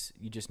is.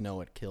 You just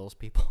know it kills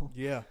people.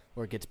 Yeah.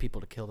 Or it gets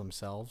people to kill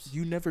themselves.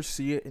 You never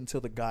see it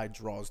until the guy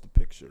draws the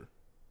picture.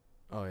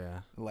 Oh,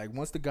 yeah. Like,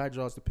 once the guy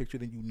draws the picture,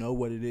 then you know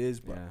what it is.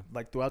 But, Yeah.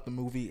 like, throughout the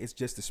movie, it's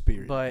just the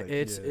spirit. But like,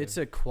 it's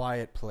a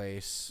quiet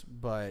place,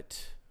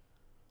 but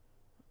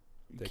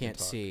you They can't can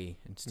talk. see.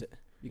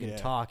 You can Yeah.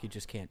 talk, you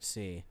just can't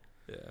see.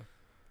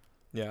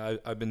 Yeah,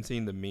 I've been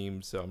seeing the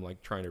memes, so I'm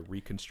like trying to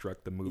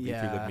reconstruct the movie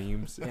Yeah. through the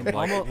memes. And I'm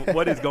like, almo-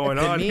 what is going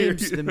The on here?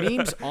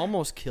 memes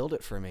almost killed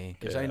it for me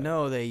because I Yeah.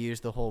 know they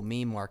used the whole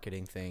meme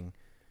marketing thing,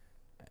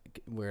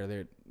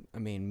 where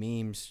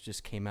memes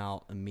just came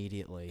out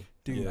immediately.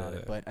 Dude. about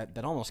it, Yeah. but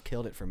that almost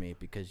killed it for me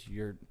because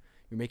you're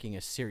making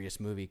a serious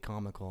movie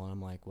comical, and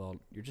I'm like, well,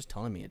 you're just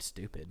telling me it's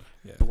stupid.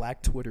 Yeah.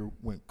 Black Twitter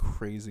went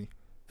crazy.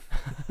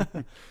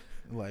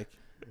 Like,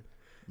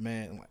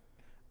 man, like,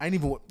 I ain't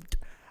even.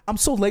 I'm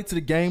so late to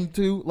the game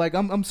too. Like,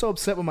 I'm so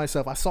upset with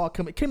myself. I saw it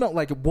come. It came out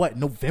like what,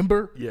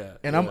 November? Yeah,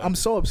 And yeah. I'm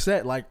so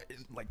upset. Like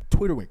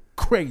Twitter went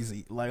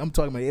crazy. Like, I'm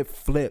talking about it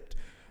flipped.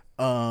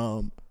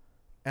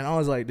 And I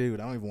was like, dude,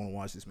 I don't even want to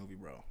watch this movie,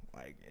 bro.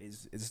 Like,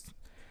 it's.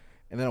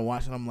 And then I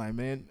watched it. I'm like,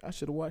 man, I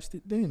should have watched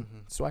it then,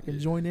 so I can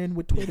join in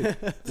with Twitter.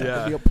 So I Yeah.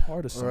 can be a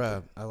part of something.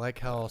 Or I like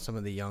how some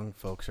of the young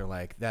folks are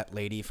like that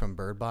lady from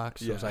Bird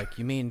Box. I was Yeah. like,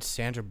 you mean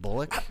Sandra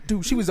Bullock?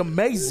 Dude, she was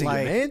amazing,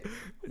 Like- man.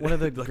 One of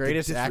the Like the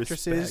greatest disrespect.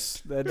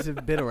 actresses that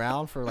have been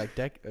around for like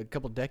a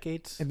couple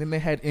decades. And then they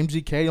had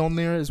MGK on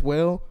there as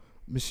well.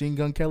 Machine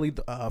Gun Kelly,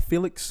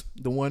 Felix,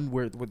 the one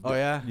with Oh,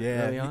 yeah?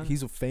 yeah, Early on?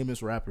 he's a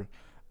famous rapper.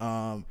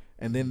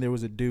 And then there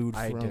was a dude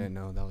I from didn't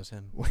know that was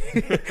him.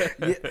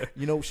 yeah,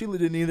 you know, Sheila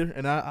didn't either,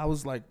 and I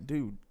was like,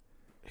 dude,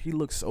 he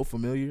looks so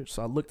familiar.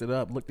 So I looked it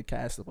up, looked the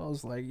cast up. I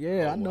was like,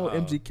 yeah, Oh, I know wow.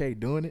 MGK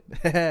doing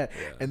it.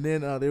 And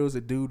then there was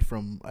a dude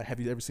from.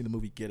 Have you ever seen the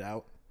movie Get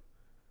Out?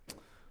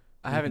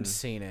 I haven't Mhm.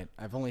 seen it.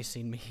 I've only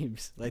seen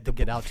memes like the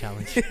Get Out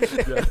challenge.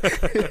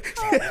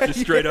 Just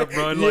straight up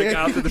run like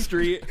Yeah. out to the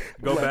street,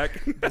 go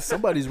Like, back.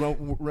 Somebody's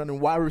running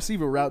wide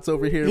receiver routes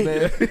over here,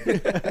 man.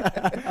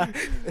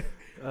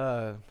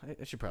 I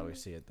should probably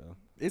see it though.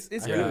 It's I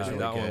heard good. it was Yeah, really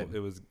that good. one. It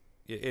was.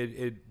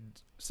 It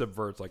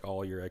subverts like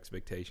all your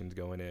expectations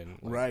going in.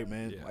 Like, Right,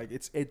 man. yeah. Like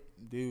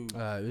dude. It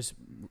was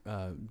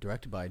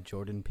directed by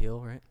Jordan Peele,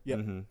 right? Yep.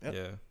 Mhm, Yep.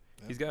 Yeah.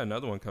 He's got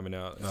another one coming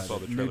out. And I saw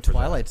the New trailer for that.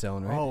 Twilight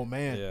Zone, right? Oh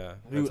man, Yeah,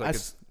 dude, it's like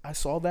I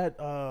saw that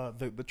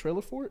the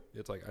trailer for it.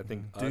 it's like I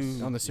think Dude.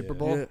 Us. On the Super Yeah.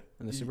 Bowl. Yeah.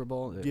 In the Super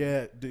Bowl.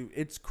 Yeah, dude,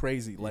 it's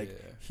crazy. Like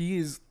Yeah. he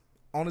is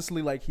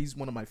honestly like he's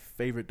one of my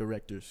favorite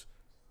directors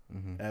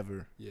Mhm.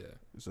 ever. Yeah.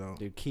 So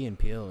Dude, Key and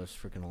Peele is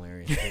freaking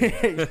hilarious.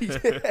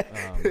 too.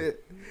 yeah.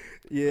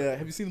 Yeah.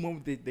 Have you seen the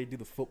one where they do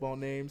the football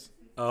names?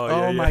 Oh,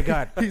 Oh, yeah, my yeah.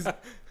 God. He's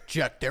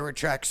Jack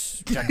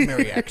Deritrax, Jack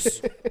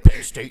Mariax,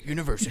 Penn State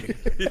University.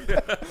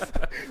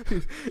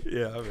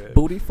 Yeah, man.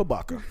 Booty for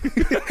Baca.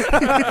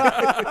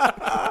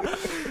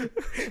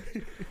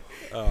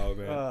 Oh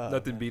man,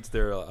 nothing beats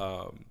their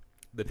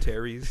the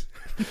Terrys.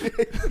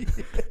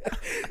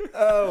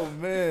 Oh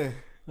man.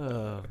 Oh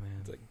man.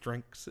 It's like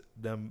drinks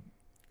them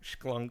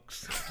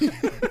sklunks.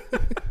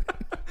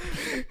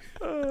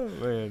 Oh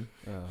man,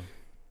 Oh.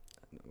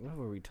 What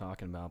were we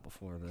talking about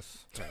before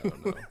this? I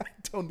don't know. I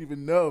don't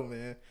even know,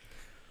 man.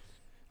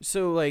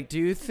 So, like, do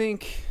you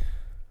think,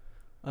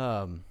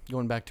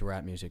 going back to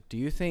rap music, do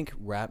you think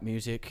rap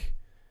music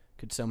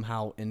could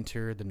somehow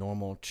enter the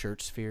normal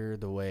church sphere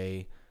the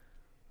way,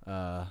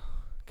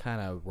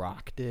 kind of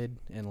rock did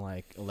and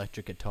like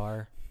electric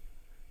guitar?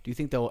 Do you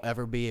think there will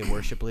ever be a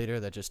worship leader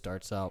that just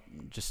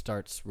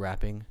starts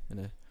rapping in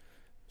a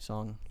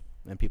song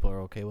and people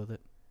are okay with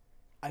it?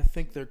 I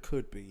think there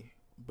could be,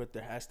 but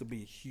there has to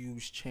be a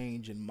huge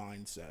change in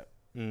mindset.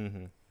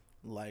 Mm-hmm.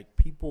 Like,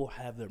 people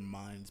have their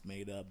minds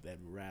made up that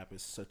rap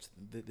is such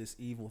this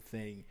evil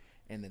thing,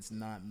 and it's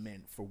not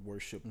meant for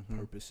worship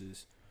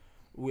purposes.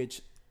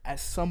 Which, at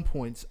some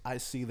points, I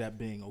see that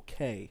being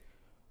okay,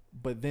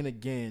 but then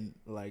again,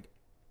 like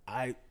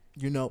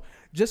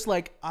just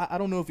like I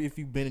don't know if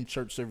you've been in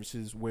church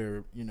services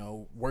where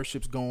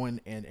worship's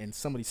going and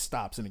somebody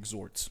stops and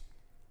exhorts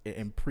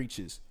and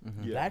preaches.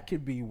 Yeah. That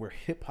could be where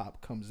hip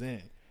hop comes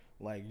in.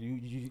 Like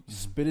you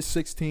spit a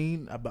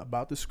 16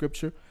 about the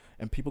scripture,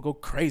 and people go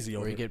crazy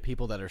over Or you it. get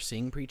people that are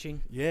sing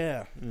preaching?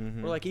 Yeah.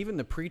 Mm-hmm. Or like even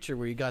the preacher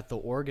where you got the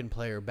organ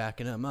player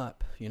backing him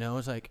up,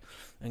 it's like,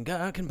 and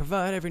God can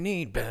provide every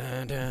need.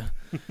 Dun, dun.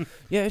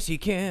 Yes, he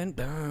can.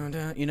 Dun,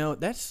 dun.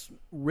 That's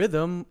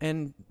rhythm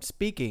and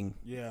speaking.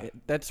 Yeah.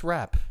 That's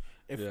rap.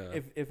 If Yeah.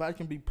 if I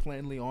can be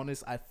plainly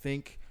honest, I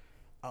think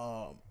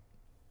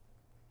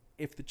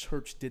if the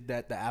church did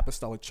that, the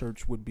apostolic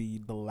church would be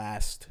the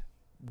last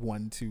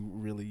one to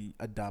really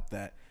adopt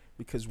that,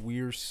 because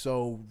we're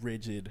so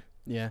rigid.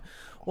 Yeah.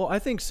 Well, I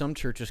think some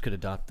churches could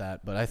adopt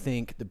that, but I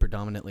think the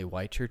predominantly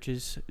white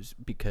churches,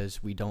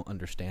 because we don't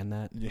understand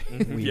that,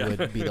 we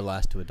would be the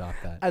last to adopt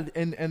that.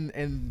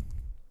 And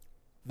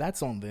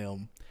that's on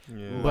them.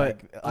 Yeah. But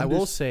I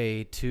will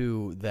say,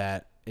 too,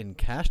 that in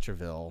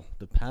Castroville,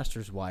 the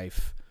pastor's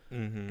wife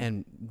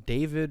and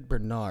David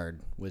Bernard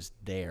was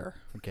there,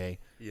 okay?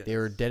 Yes. They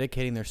were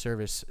dedicating their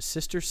service.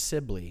 Sister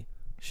Sibley,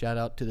 shout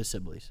out to the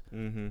Sibleys.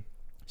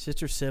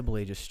 Sister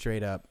Sibley just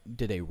straight up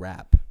did a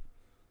rap.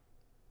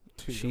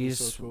 Dude, She's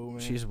so cool, man.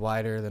 she's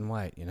whiter than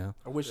white, you know?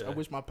 I wish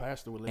my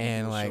pastor would let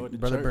And, me show at like, the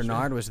Brother church,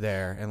 Bernard was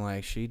there, and,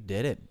 like, she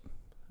did it.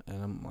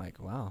 And I'm like,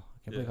 wow, I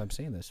can't believe I'm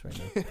saying this right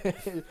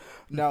now.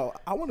 Now,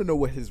 I want to know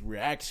what his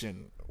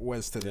reaction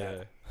was to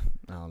that.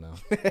 I don't know.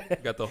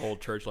 Got the whole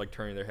church like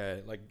turning their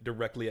head like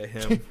directly at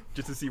him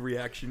just to see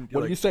reaction.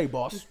 What like, do you say,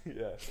 boss?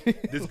 Yeah,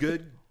 this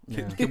good?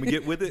 Yeah. Can we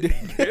get with it?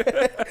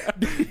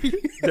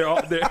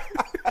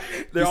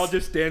 they're all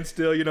just stand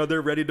still. You know,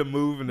 they're ready to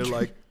move, and they're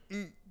like,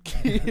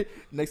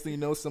 Next thing you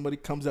know, somebody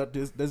comes out.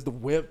 There's the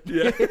whip.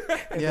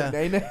 yeah,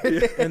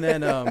 And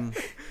then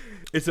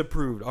it's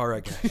approved. All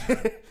right,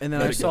 guys. and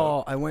then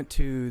I went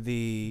to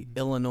the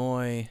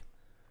Illinois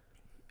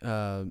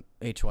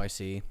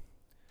HYC,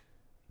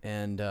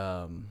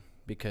 and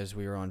because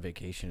we were on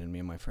vacation, and me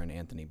and my friend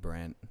Anthony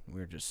Brent, we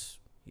were just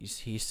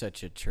he's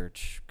such a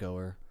church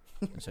goer,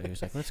 and so he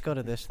was like, let's go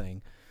to this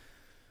thing.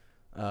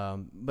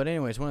 But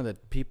anyways, one of the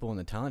people in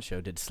the talent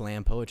show did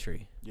slam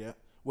poetry. Yeah.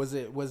 Was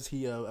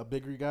he a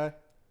bigger guy?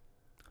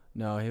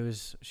 No,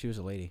 she was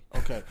a lady.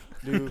 Okay,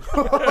 dude.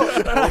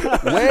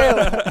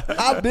 Well,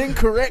 I've been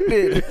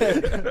corrected.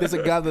 There's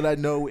a guy that I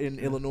know in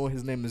Illinois.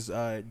 His name is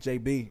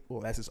JB.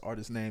 Well, that's his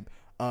artist name.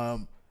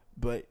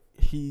 But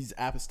he's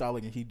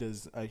apostolic and he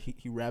does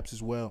he raps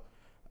as well.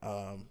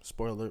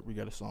 Spoiler alert: we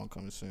got a song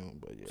coming soon.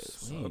 But yeah,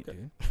 Sweet, okay.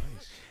 dude.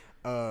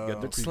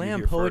 Got the preview Slam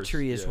here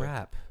poetry first. is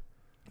rap.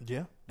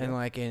 yeah. And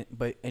like,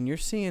 and you're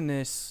seeing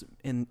this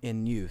in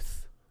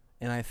youth,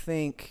 and I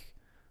think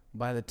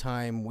by the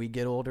time we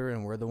get older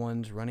and we're the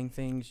ones running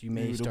things, you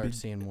may It'll start be-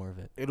 seeing more of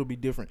it. It'll be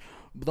different.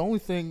 But the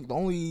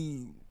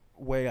only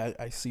way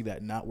I see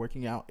that not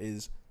working out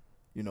is,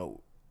 you know,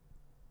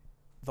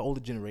 the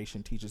older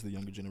generation teaches the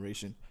younger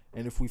generation,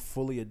 and if we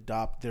fully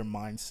adopt their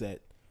mindset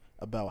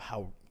about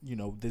how, you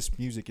know, this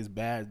music is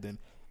bad, then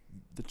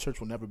the church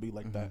will never be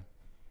like that.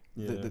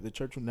 Yeah. The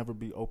church will never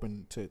be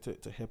open to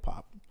hip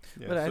hop.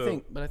 Yeah, But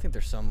so- I think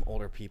there's some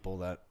older people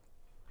that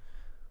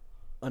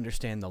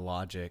understand the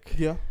logic.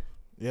 Yeah.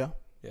 Yeah.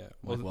 Yeah.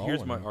 Well, Like, well,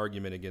 here's I my mean-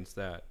 argument against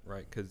that,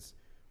 right? Because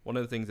one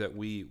of the things that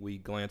we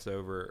glance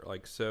over,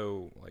 like,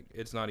 so, like,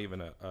 it's not even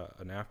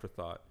an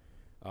afterthought,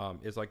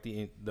 is like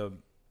the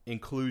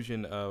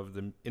inclusion of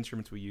the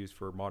instruments we use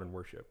for modern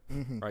worship,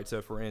 right?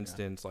 So, for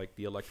instance, like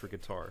the electric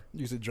guitar,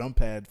 Use a drum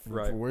pad for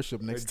Right.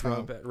 worship next a drum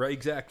time. pad, right?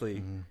 Exactly.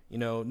 Mm-hmm. You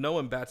know, no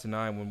one bats an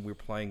eye when we're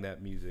playing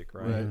that music,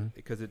 right? Right.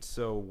 Because it's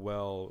so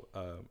well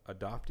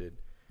adopted.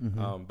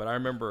 Mm-hmm. But I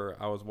remember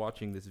I was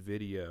watching this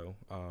video,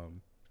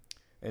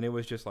 and it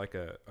was just like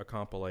a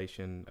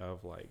compilation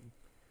of like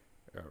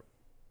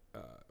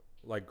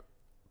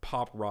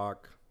pop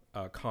rock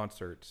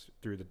concerts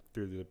through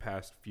the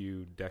past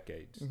few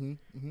decades,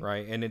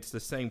 right? And it's the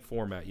same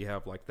format. You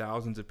have like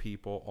thousands of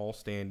people all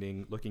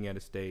standing, looking at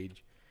a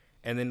stage,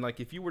 and then like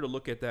if you were to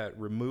look at that,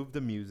 remove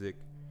the music,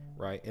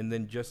 right, and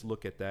then just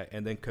look at that,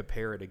 and then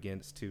compare it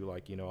against to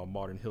like, you know, a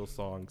modern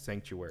Hillsong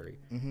Sanctuary,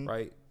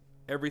 right?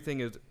 Everything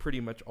is pretty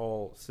much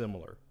all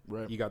similar.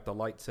 Right. You got the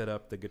light set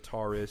up, the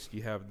guitarist,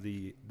 you have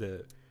the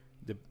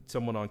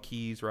someone on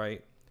keys,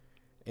 right?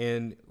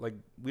 And like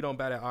we don't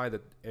bat an eye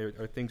that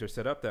or things are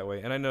set up that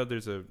way. And I know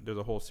there's a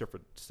whole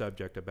separate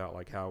subject about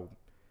like how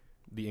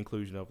the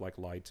inclusion of like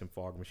lights and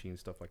fog machines,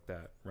 stuff like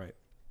that, right?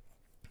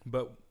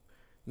 But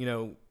you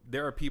know,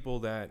 there are people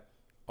that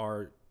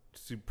are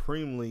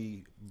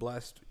supremely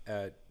blessed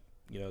at,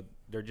 you know,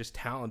 they're just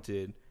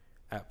talented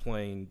at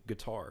playing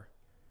guitar,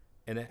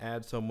 and it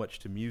adds so much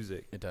to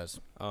music. It does.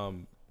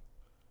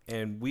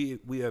 And we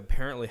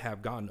apparently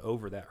have gotten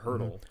over that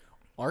hurdle.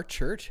 Our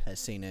church has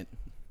seen it.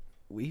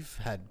 We've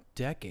had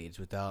decades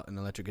without an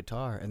electric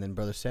guitar, and then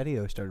Brother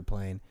Setio started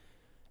playing.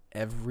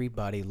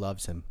 Everybody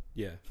loves him.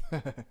 Yeah.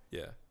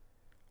 Yeah.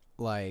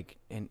 Like,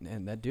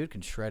 and that dude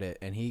can shred it,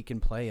 and he can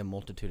play a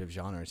multitude of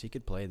genres. He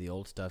could play the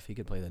old stuff. He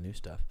could play the new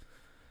stuff.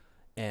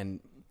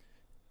 And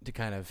to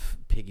kind of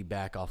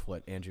piggyback off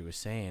what Andrew was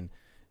saying,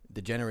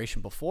 the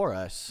generation before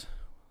us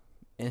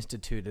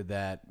instituted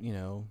that, you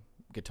know,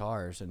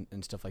 guitars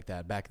and stuff like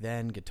that. Back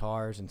then,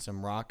 guitars and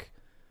some rock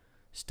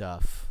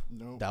stuff,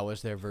 No. that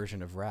was their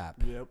version of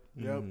rap, Yep.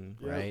 Yep.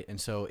 right? And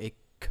so it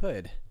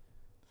could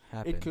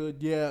happen. It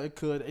could. Yeah. It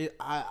could.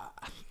 I'm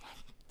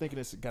thinking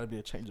it's got to be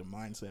a change of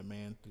mindset,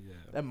 man. Yeah.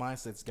 That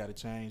mindset's got to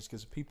change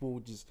because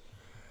people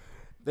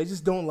they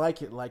just don't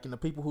like it. Like, and the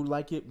people who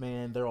like it,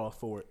 man, they're all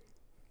for it.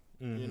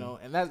 You know,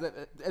 and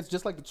that's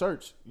just like the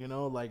church. You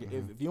know, like if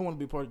you don't want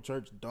to be part of the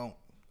church, don't.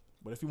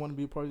 But if you want to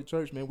be a part of the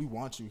church, man, we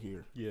want you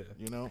here. Yeah.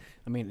 You know?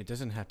 I mean, it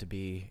doesn't have to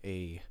be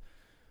a,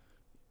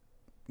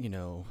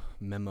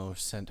 memo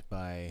sent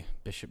by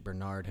Bishop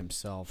Bernard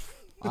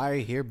himself. I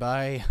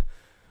hereby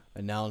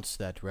announce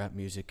that rap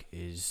music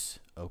is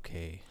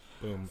okay.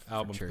 Boom.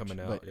 Album church, coming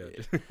out.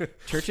 but Yeah.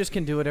 Churches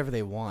can do whatever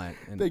they want.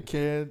 And They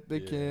can. They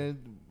Yeah.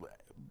 can.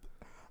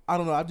 I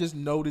don't know. I've just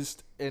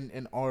noticed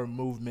in our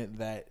movement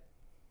that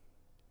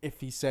if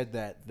he said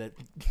that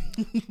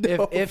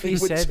if he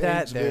said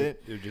that, change, then man.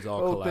 It would just all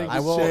Whole collapse. thing I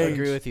will change.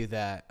 agree with you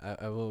that.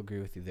 I will agree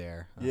with you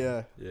there.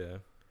 Yeah. Yeah.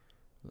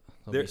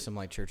 There'll There- be some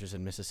like churches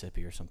in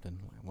Mississippi or something.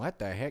 What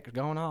the heck is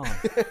going on?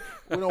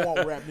 We don't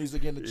want rap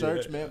music in the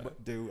church, Yeah. man.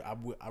 But dude,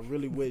 I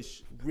really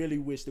wish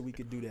that we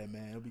could do that,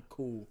 man. It'd be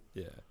cool.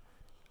 Yeah.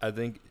 I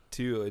think,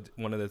 too,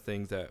 one of the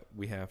things that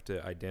we have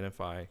to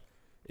identify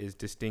is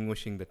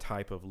distinguishing the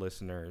type of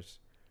listeners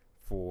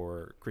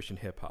for Christian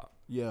hip hop,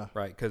 Yeah.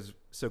 right? Because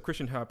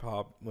Christian hip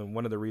hop,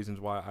 one of the reasons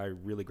why I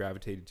really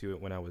gravitated to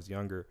it when I was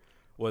younger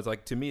was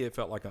like, to me, it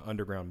felt like an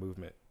underground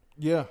movement,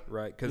 Yeah.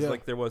 right? Because Yeah.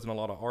 like there wasn't a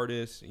lot of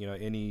artists,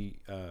 any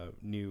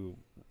new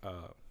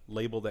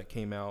label that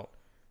came out,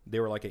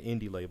 they were like an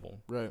indie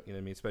label, Right. you know what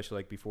I mean? Especially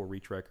like before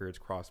Reach Records,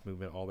 Cross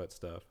Movement, all that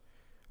stuff.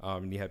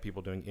 And you had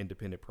people doing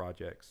independent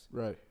projects.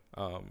 Right.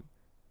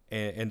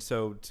 And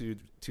so to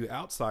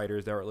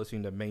outsiders that are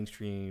listening to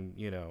mainstream,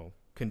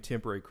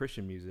 contemporary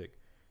Christian music,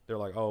 they're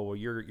like, oh, well,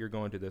 you're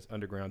going to this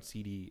underground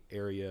seedy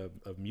area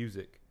of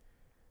music.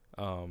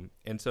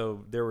 And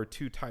so there were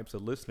two types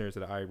of listeners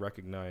that I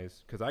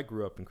recognized because I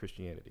grew up in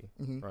Christianity,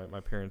 Mhm. right? My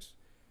parents,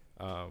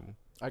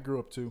 I grew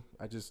up too.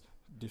 I just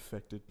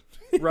defected.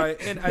 right.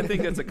 And I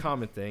think that's a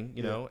common thing,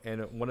 you know,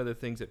 and one of the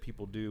things that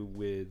people do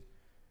with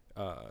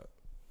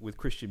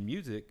Christian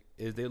music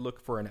is they look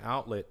for an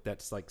outlet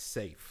that's like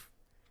safe,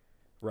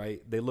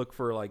 right? They look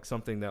for like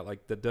something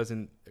that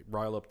doesn't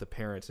rile up the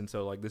parents. And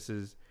so like this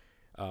is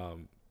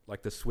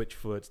like the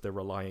Switchfoots, the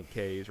Reliant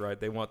K's, right?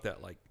 They want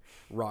that like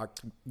rock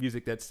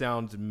music that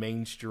sounds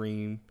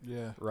mainstream,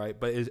 Yeah. right?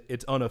 But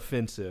it's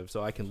unoffensive,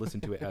 so I can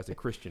listen to it as a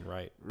Christian,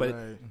 right? But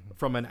Right.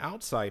 from an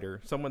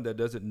outsider, someone that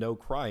doesn't know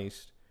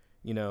Christ,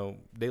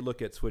 they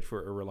look at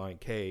Switchfoot or Reliant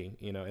K,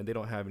 and they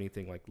don't have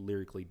anything like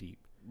lyrically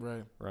deep.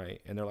 Right.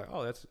 Right. And they're like,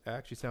 oh, that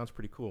actually sounds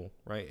pretty cool.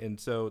 Right. And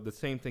so the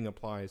same thing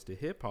applies to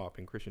hip hop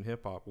and Christian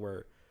hip hop,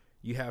 where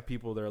you have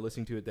people that are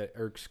listening to it that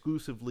are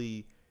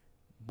exclusively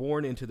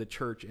born into the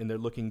church and they're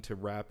looking to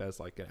rap as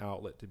like an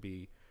outlet to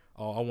be,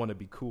 oh, I want to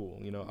be cool.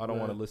 I don't want to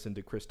Right. listen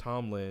to Chris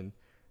Tomlin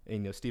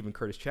and, Stephen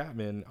Curtis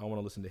Chapman. I want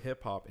to listen to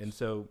hip hop. And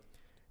so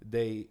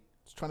they,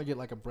 Just trying to get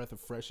like a breath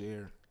of fresh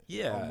air.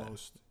 yeah.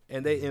 Almost.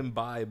 And they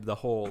imbibe the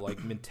whole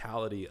like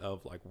mentality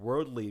of like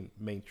worldly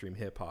mainstream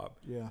hip hop,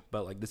 Yeah.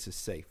 but like this is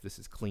safe, this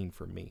is clean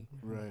for me.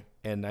 Right.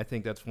 And I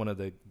think that's one of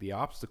the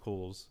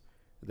obstacles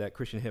that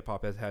Christian hip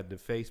hop has had to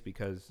face,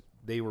 because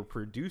they were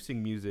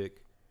producing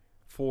music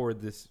for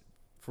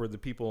the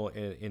people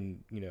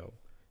in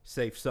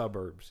safe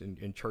suburbs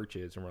and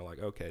churches, and we're like,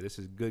 okay, this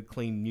is good,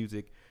 clean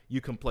music. You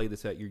can play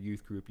this at your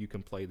youth group. You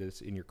can play this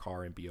in your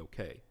car and be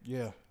okay.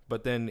 Yeah.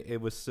 But then it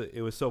was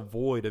so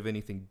void of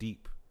anything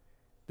deep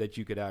that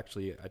you could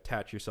actually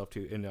attach yourself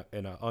to, and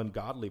an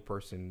ungodly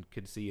person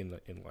could see in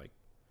like,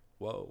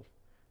 whoa,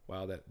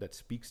 wow, that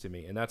speaks to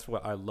me. And that's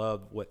what I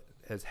love. What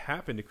has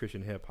happened to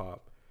Christian hip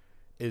hop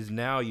is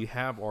now you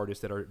have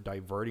artists that are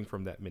diverting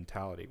from that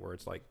mentality, where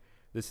it's like,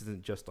 this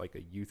isn't just like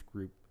a youth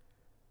group,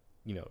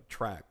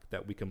 track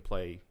that we can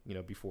play,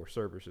 before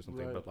service or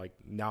something, Right. but like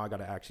now I got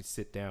to actually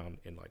sit down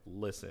and like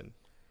listen,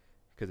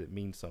 because it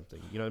means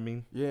something. You know what I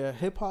mean? Yeah,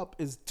 hip hop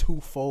is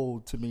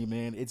twofold to me,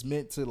 man. It's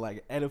meant to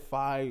like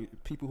edify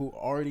people who are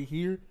already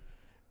here,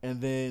 and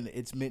then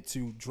it's meant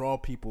to draw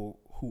people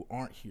who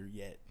aren't here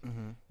yet.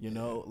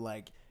 Mm-hmm.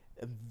 Like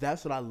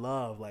that's what I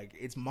love. Like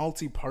it's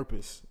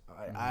multi-purpose.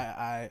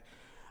 I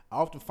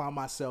often find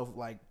myself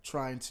like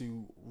trying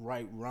to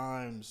write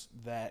rhymes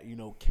that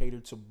cater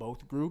to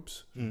both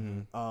groups.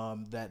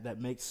 That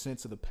makes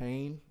sense of the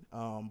pain,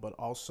 but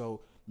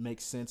also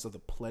makes sense of the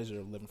pleasure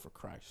of living for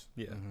Christ.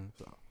 Yeah. Mm-hmm.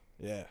 So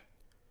yeah.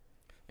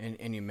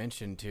 And you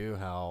mentioned too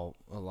how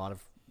a lot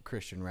of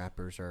Christian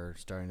rappers are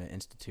starting to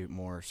institute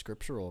more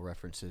scriptural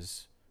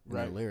references in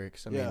their Right.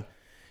 lyrics. I Yeah. mean,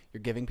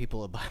 you're giving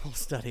people a Bible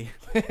study.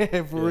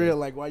 For real,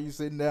 like why you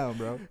sitting down,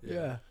 bro?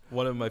 Yeah.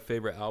 One of my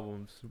favorite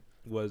albums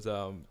was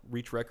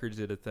Reach Records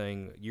did a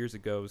thing years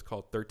ago. It was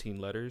called 13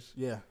 Letters.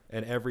 Yeah.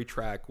 And every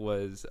track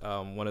was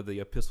one of the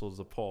epistles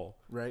of Paul.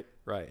 Right.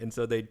 Right. And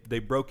so they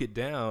broke it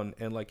down.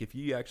 And like if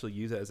you actually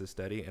use it as a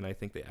study, and I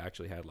think they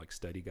actually had like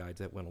study guides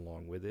that went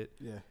along with it.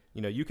 Yeah.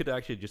 You could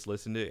actually just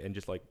listen to it and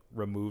just like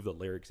remove the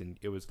lyrics, and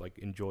it was like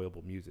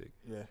enjoyable music.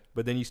 Yeah.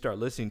 But then you start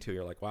listening to it,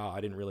 you're like, wow,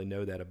 I didn't really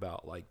know that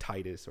about like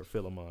Titus or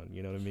Philemon.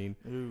 You know what I mean?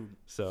 Dude,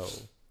 So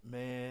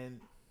man.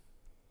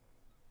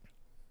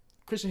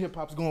 Christian hip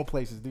hop's going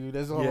places, dude.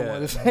 That's all I Yeah.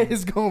 want to say.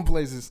 It's going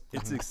places.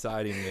 it's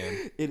exciting,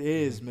 man. It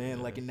is,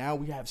 man. Like, and now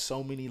we have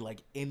so many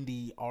like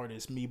indie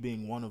artists, me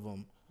being one of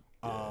them,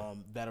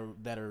 that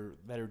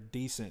are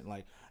decent.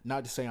 Like,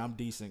 not to say I'm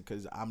decent,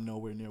 because I'm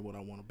nowhere near what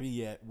I want to be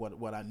yet,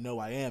 what I know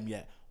I am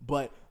yet.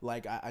 But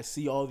like I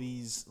see all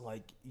these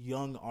like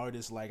young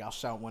artists. Like, I'll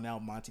shout one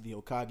out, Monty the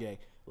Okage.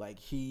 Like,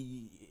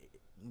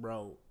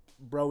 bro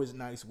is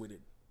nice with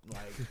it.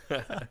 Like,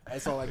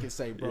 that's all I can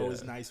say. Bro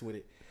is nice with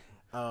it.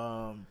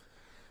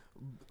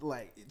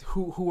 Like,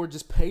 who are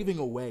just paving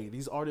a way.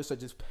 These artists are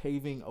just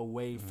paving a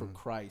way for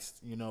Christ,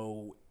 you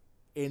know,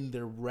 in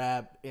their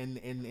rap,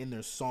 in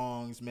their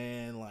songs,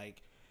 man.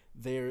 Like,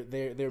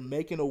 they're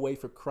making a way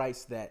for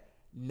Christ that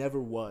never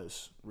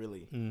was,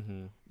 really.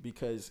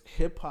 Because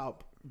hip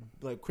hop,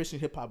 like Christian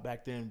hip hop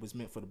back then, was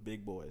meant for the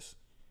big boys.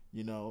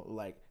 You know,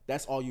 like,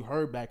 that's all you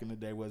heard back in the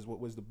day was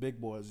the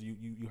big boys.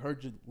 You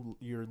heard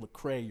your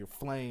Lecrae, your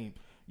Flame.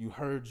 You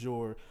heard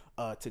your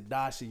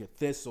Tadashi, your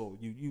Thistle.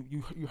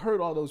 You heard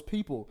all those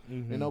people,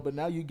 you know. But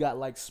now you got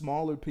like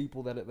smaller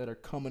people that are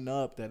coming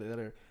up that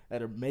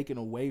are making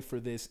a way for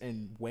this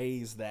in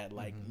ways that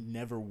like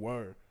never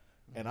were.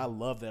 And I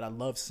love that. I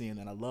love seeing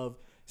that. I love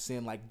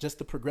seeing like just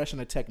the progression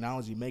of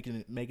technology,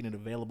 making it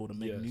available to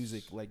make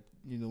music, like,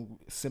 you know,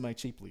 semi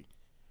cheaply.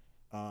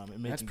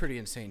 That's pretty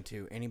insane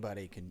too.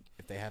 Anybody can,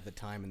 if they have the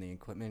time and the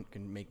equipment,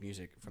 can make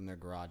music from their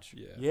garage.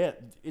 Yeah,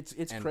 it's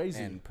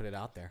crazy, and put it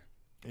out there.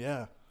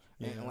 Yeah.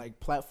 And like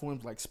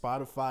platforms like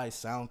Spotify,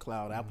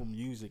 SoundCloud, Apple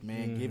Music,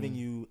 man, giving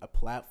you a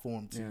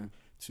platform to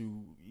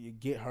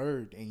get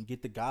heard and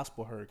get the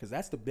gospel heard, because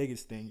that's the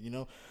biggest thing, you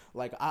know.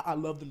 Like, I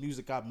love the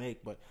music I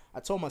make, but I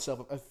told myself,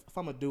 if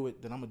I'm gonna do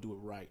it, then I'm gonna do it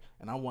right,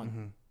 and I want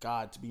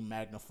God to be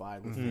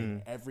magnified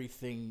within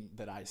everything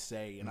that I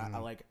say. And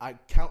I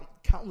count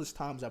countless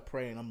times I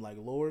pray, and I'm like,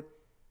 Lord,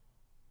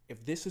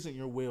 if this isn't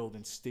your will,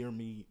 then steer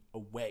me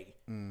away.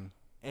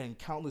 And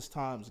countless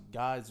times,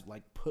 God's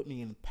like put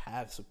me in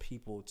paths of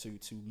people to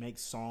make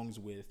songs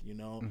with, you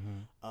know.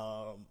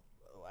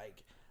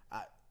 Like,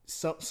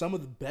 some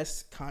of the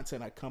best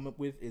content I come up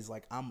with is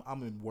like I'm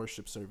in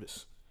worship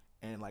service,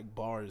 and like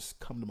bars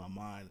come to my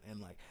mind,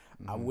 and like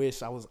I wish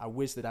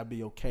that I'd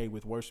be okay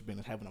with worshiping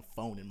and having a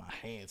phone in my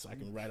hand so I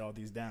can write all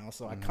these down.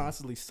 So I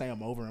constantly say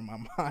them over in my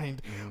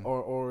mind,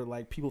 or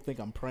like people think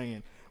I'm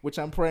praying, which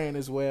I'm praying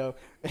as well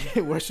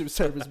in worship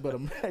service. But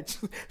I'm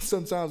actually,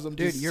 sometimes I'm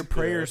dude. Your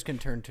prayers can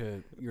turn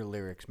to your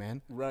lyrics,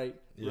 man. Right.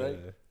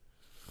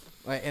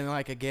 And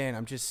like, again,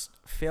 I'm just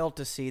failed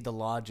to see the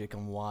logic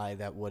on why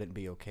that wouldn't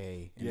be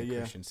okay in a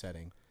Christian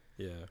setting.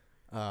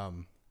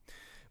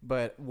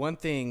 But one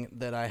thing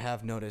that I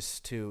have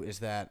noticed too is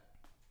that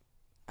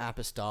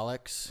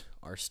apostolics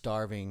are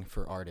starving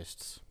for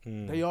artists.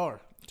 They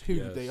are,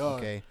 dude. They are.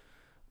 Okay.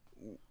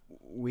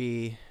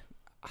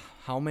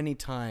 How many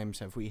times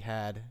have we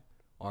had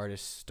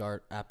artists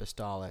start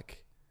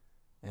apostolic,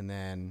 and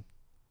then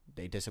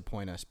they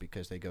disappoint us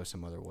because they go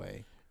some other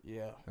way?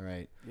 Yeah. All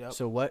right. Yep.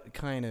 So what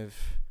kind of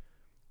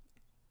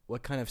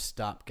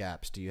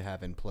stopgaps do you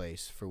have in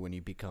place for when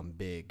you become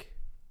big,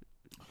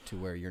 to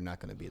where you're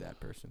not going to be that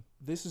person?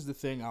 This is the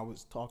thing I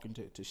was talking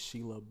to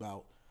Sheila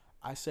about.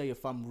 I say,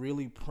 if I'm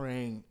really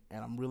praying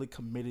and I'm really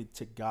committed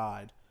to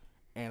God,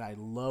 and I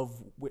love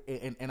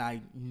and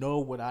I know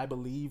what I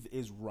believe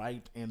is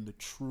right and the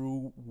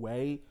true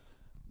way,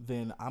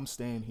 then I'm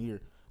staying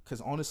here.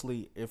 Because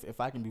honestly, if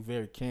I can be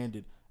very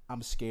candid,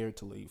 I'm scared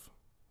to leave.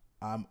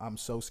 I'm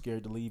so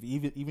scared to leave.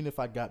 Even if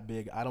I got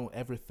big, I don't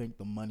ever think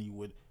the money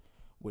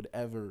would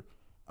ever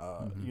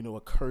you know,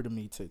 occur to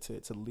me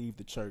to leave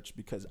the church,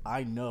 because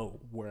I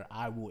know where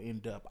I will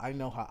end up. I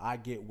know how I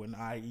get when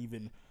I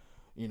even,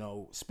 you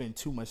know, spend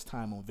too much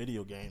time on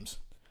video games.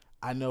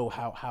 I know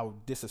how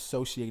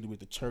disassociated with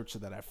the church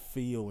that I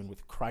feel, and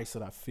with Christ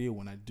that I feel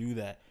when I do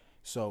that.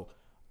 So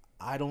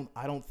I don't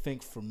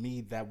think for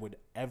me that would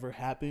ever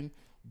happen.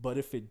 But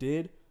if it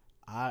did,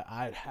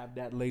 I'd have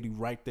that lady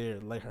right there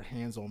lay her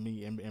hands on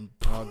me and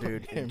oh,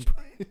 dude,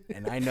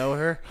 and I know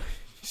her.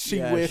 She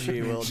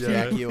will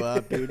jack you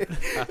up, dude.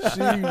 She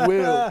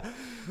will.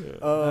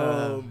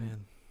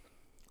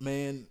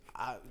 Man,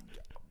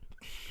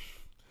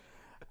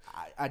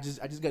 I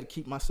just got to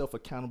keep myself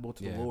accountable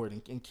to the Lord,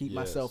 and keep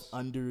myself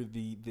under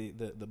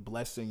the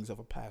blessings of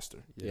a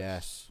pastor.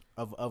 Yes.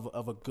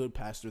 Of a good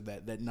pastor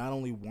that not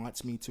only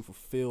wants me to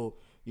fulfill,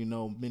 you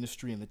know,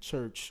 ministry in the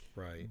church,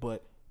 right,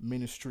 but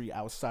ministry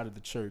outside of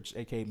the church,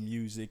 aka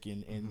music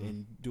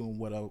and doing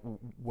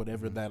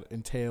whatever that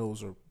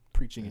entails, or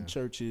preaching in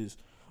churches.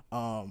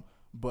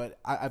 But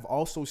I've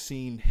also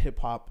seen hip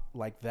hop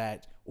like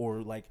that,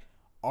 or like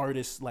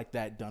artists like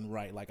that done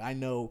right. Like, I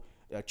know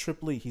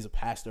Triple E, he's a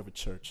pastor of a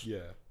church.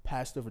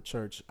 Pastor of a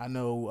church. I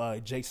know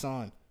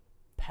Jason,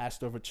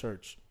 pastor of a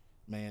church,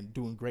 man,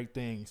 doing great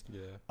things.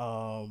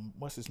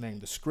 What's his name?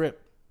 The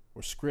Script,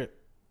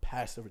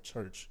 pastor of a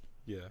church.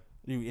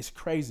 Dude, it's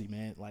crazy,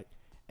 man. Like,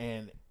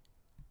 and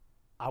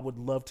I would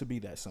love to be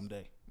that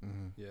someday.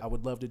 I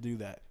would love to do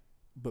that,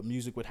 but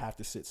music would have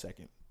to sit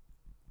second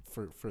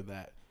for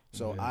that.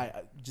 So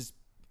I just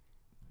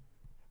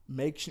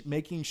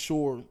making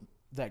sure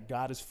that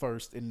God is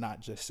first, and not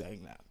just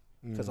saying that.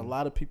 Because a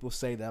lot of people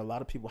say that, a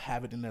lot of people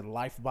have it in their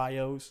life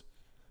bios,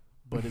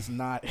 but it's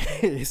not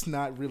it's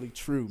not really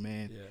true,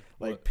 man. Yeah.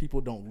 Like people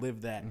don't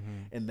live that,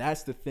 Mhm. and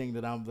that's the thing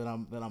that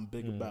I'm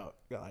big about.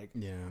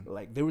 Yeah.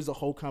 Like there was a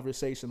whole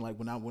conversation like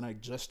when I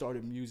just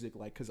started music,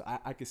 like because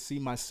I could see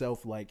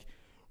myself like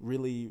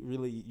really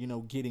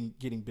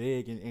getting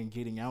big and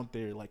getting out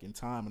there like in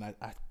time, and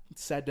I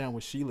sat down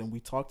with Sheila and we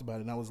talked about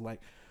it, and I was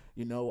like,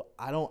 I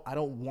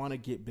don't want to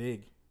get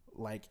big,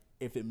 like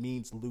if it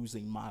means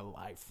losing my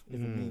life, if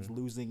it means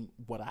losing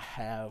what I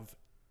have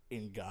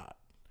in God.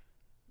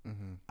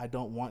 Mm-hmm. I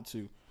don't want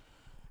to.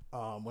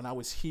 When I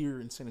was here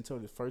in San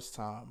Antonio the first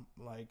time,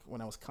 like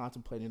when I was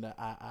contemplating that,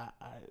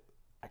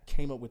 I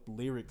came up with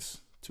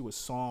lyrics to a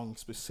song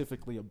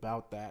specifically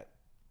about that,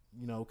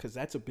 because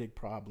that's a big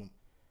problem.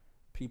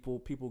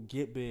 People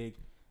get big,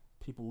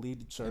 people leave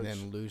the church, And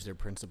then lose their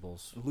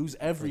principles. lose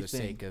everything,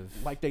 sake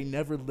of- like they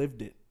never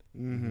lived it.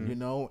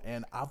 Mm-hmm.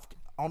 And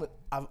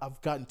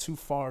I've gotten too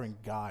far in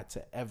God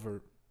to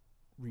ever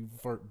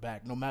revert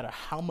back. No matter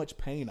how much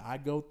pain I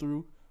go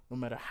through, no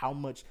matter how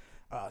much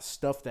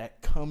stuff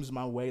that comes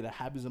my way, that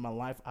happens in my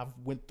life, I've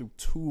went through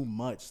too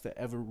much to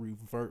ever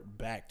revert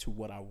back to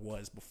what I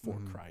was before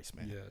Christ,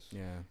 man. Yes.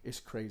 Yeah. It's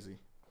crazy.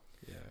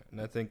 Yeah. And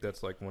I think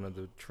that's like one of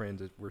the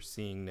trends that we're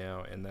seeing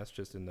now, and that's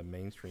just in the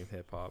mainstream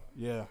hip hop,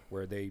 Yeah.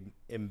 where they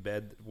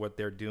embed what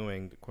they're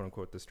doing, quote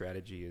unquote, the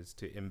strategy is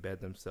to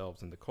embed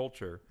themselves in the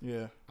culture.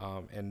 Yeah.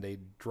 And they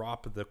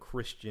drop the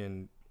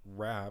Christian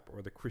rap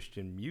or the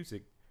Christian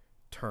music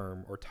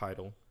term or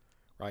title,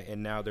 right?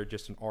 And now they're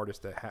just an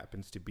artist that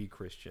happens to be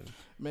Christian,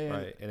 Man,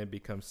 right? And it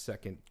becomes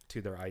second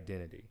to their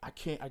identity. I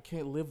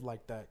can't live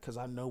like that because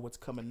I know what's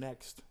coming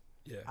next.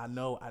 Yeah. I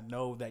know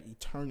that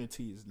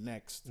eternity is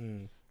next.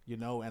 Mm.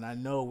 And I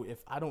know if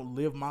I don't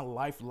live my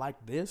life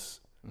like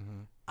this,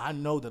 I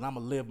know that I'm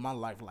gonna live my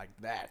life like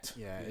that.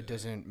 Yeah, it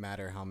doesn't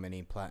matter how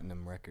many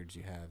platinum records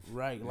you have.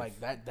 Right, like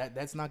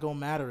that's not gonna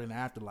matter in the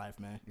afterlife,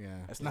 man. Yeah.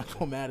 That's not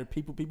gonna matter.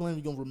 People ain't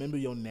even gonna remember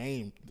your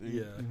name. Dude.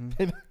 Yeah.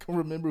 They're not gonna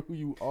remember who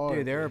you are.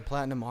 Dude, there are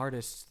platinum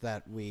artists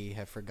that we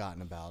have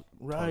forgotten about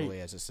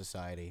totally as a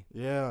society.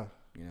 Yeah.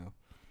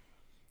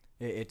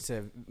 It's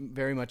a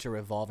very much a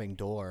revolving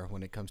door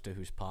when it comes to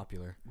who's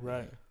popular.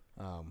 Right.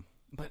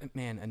 But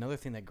man, another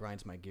thing that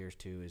grinds my gears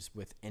too is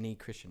with any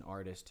Christian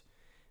artist,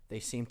 they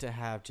seem to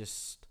have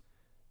just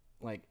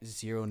like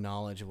zero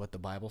knowledge of what the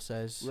Bible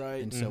says.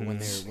 Right. And so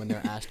when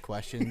they're asked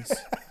questions,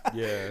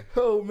 Yeah.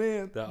 Oh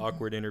man. That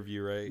awkward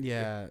interview, right?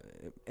 yeah,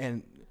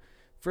 and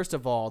first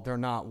of all, they're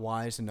not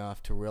wise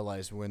enough to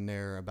realize when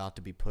they're about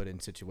to be put in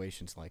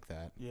situations like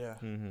that. Yeah.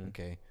 Mm-hmm.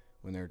 Okay,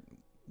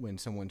 when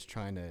someone's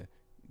trying to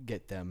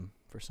get them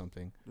for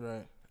something,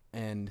 Right.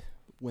 and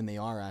when they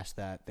are asked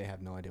that, they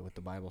have no idea what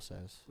the Bible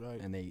says.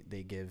 Right. And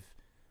they give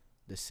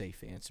the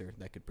safe answer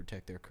that could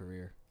protect their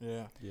career.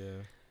 Yeah.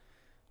 Yeah.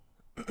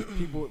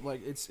 People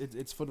like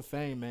it's for the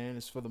fame, man.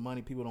 It's for the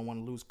money. People don't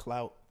want to lose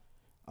clout,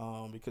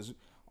 because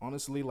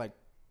honestly, like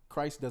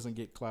Christ doesn't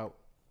get clout.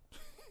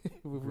 If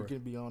we can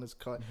be honest,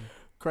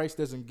 Christ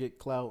doesn't get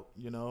clout,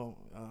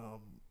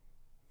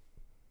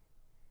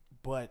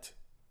 but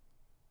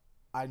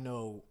I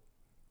know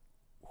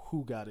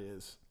who God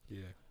is.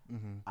 Yeah.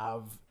 Mm-hmm.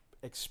 I've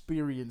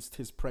experienced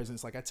his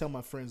presence. Like I tell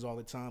my friends all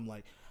the time,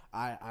 like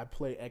I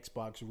play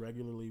Xbox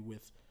regularly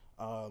with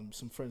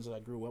some friends that I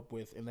grew up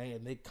with, and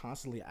they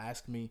constantly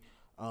ask me,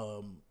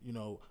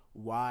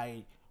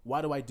 why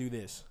do I do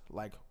this?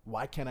 Like,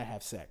 why can't I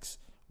have sex?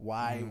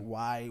 Why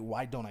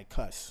don't I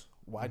cuss?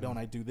 Why don't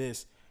I do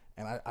this?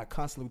 And I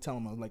constantly tell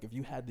them, like, if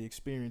you had the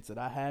experience that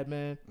I had,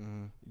 man,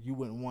 you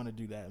wouldn't want to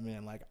do that,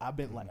 man. Like, I've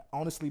been, like,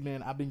 honestly,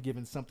 man, I've been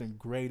given something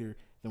greater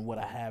than what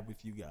I have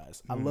with you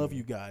guys. I love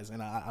you guys,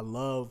 and I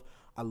love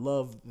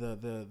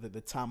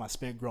the time I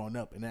spent growing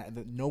up, and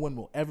that no one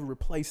will ever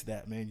replace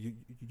that, man.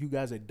 You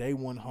guys are day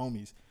one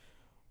homies,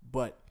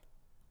 but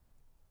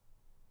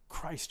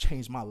Christ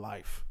changed my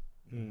life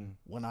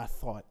when I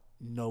thought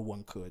no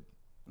one could.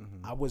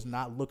 I was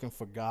not looking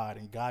for God,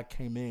 and God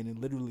came in and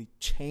literally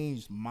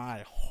changed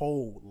my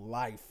whole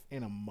life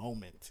in a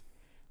moment.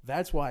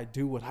 That's why I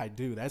do what I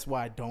do. That's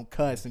why I don't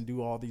cuss and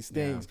do all these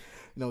things.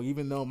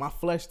 Even though my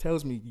flesh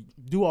tells me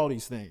do all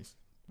these things,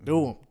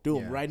 do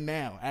them right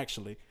now,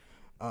 actually.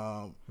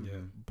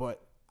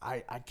 But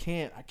I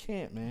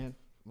can't, man.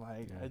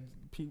 Like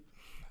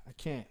I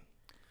can't.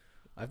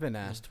 I've been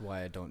asked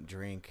why I don't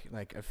drink.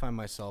 Like, I find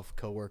myself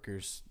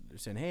coworkers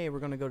saying, "Hey, we're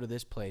gonna go to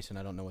this place," and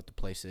I don't know what the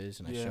place is,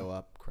 and I show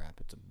up, crap,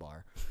 it's a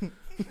bar.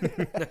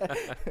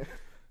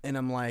 And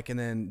I'm like, and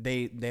then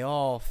they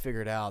all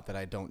figured out that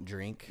I don't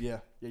drink. Yeah.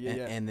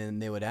 And then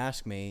they would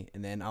ask me,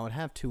 and then I would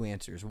have two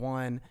answers.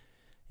 One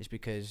is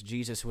because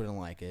Jesus wouldn't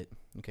like it,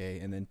 okay,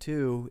 and then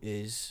two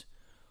is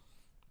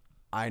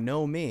I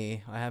know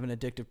me. I have an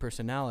addictive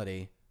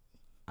personality.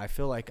 I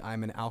feel like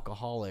I'm an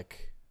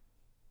alcoholic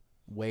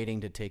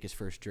waiting to take his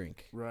first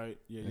drink. Right.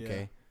 Yeah.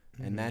 Okay.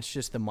 And that's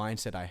just the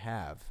mindset I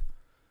have.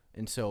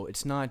 And so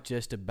it's not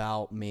just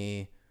about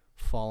me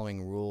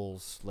following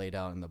rules laid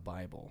out in the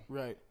Bible.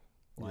 Right.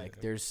 Like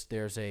there's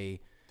a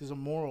there's a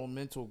moral,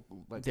 mental,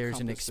 like there's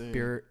an compass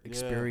thing.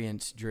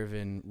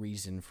 experience-driven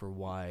reason for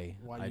why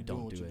I you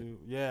don't what do you it. do.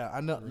 Yeah,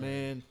 I know,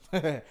 man.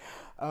 I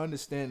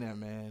understand that,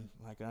 man.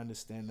 Like, I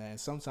understand that. And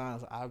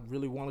sometimes I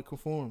really want to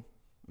conform.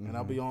 And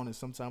I'll be honest,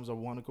 sometimes I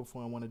want to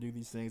conform, I want to do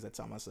these things. I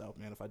tell myself,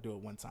 man, if I do it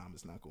one time,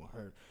 it's not going to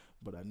hurt.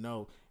 But I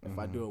know if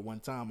I do it one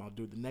time, I'll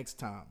do it the next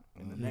time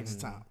and the next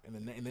time. And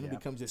then it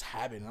becomes this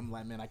habit. And I'm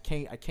like, man, I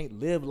can't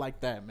live like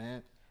that,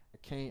 man. I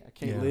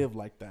can't live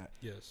like that.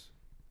 Yes.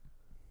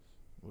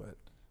 But,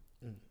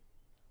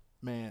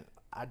 man,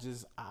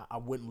 I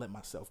wouldn't let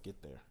myself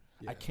get there.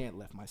 Yeah. I can't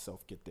let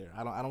myself get there.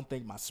 I don't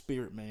think my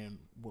spirit man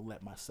will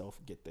let myself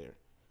get there.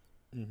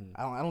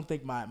 I don't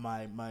think my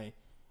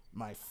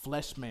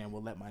flesh man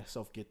will let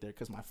myself get there,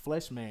 because my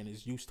flesh man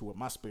is used to what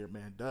my spirit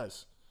man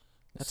does.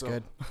 That's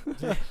good.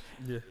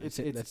 Yeah.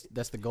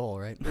 That's the goal,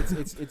 right?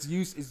 It's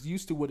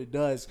used to what it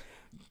does.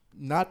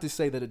 Not to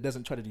say that it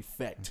doesn't try to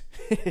defect.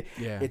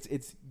 Yeah.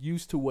 It's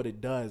used to what it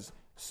does.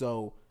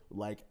 So,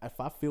 like, if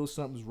I feel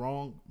something's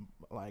wrong,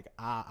 like,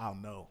 I'll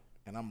know.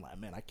 And I'm like,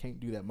 man, I can't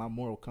do that. My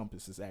moral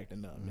compass is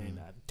acting up, man.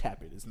 I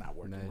tap it. It's not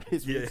working.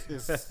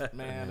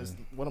 Nice.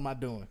 What am I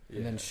doing?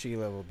 And then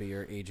Sheila will be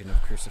your agent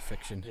of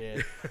crucifixion.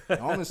 Yeah.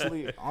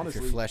 Honestly, If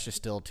your flesh is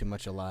still too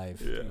much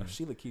alive. Yeah.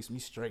 Sheila keeps me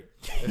straight.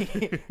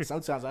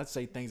 Sometimes I'd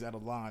say things out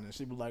of line, and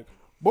she'd be like,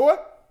 boy,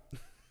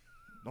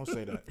 don't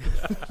say that.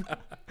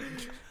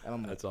 And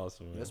I'm like, That's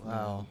awesome, man. Yes,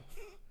 Wow.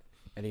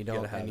 And you gotta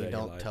don't have that in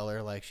your life. tell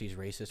her like she's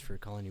racist for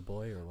calling you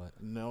boy or what?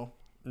 no.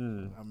 I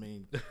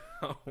mean,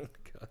 Oh,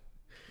 God.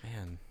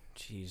 Man,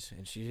 jeez.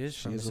 And she is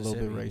from she's a little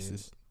bit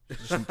Mississippi,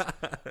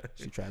 racist.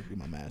 She tries to be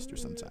my master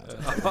sometimes.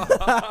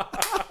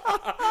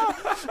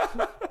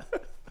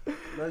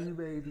 Love you,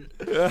 baby.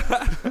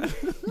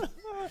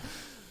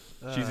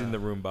 She's in the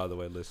room, by the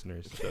way,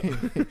 listeners.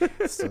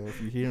 So. So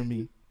if you hear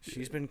me,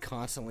 She's been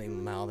constantly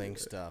mouthing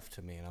stuff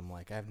to me, and I'm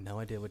like, I have no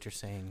idea what you're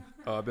saying.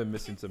 Oh, I've been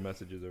missing some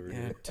messages over And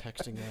here.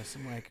 texting us.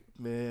 I'm like,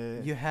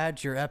 man, you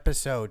had your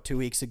episode 2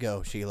 weeks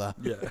ago, Sheila.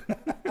 Yeah.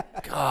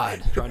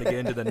 God. Trying to get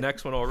into the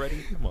next one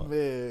already? Come on.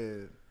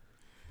 man,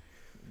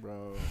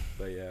 bro.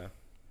 But yeah,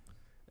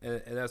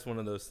 and that's one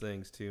of those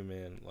things too,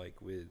 man. Like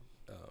with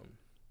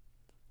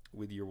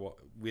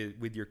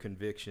your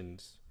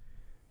convictions,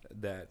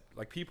 that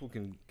like people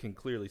can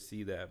clearly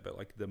see that, but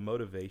like the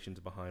motivations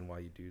behind why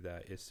you do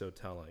that is so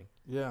telling.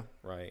 Yeah,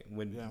 Right?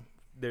 When yeah,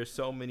 there's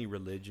so many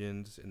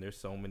religions and there's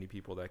so many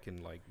people that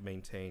can like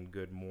maintain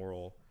good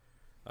moral,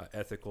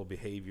 ethical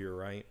behavior,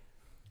 right?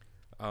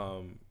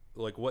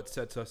 Like what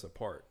sets us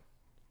apart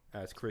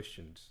as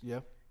Christians?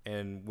 yeah,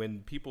 And when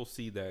people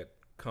see that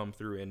come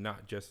through, and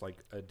not just like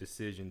a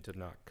decision to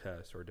not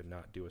cuss or to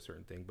not do a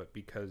certain thing, but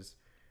because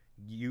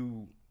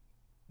you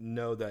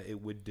know that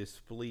it would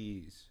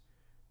displease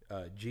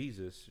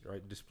Jesus,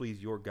 right?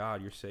 Displease your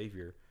God, your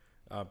Savior.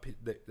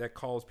 That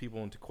calls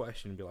people into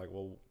question and be like,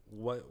 well,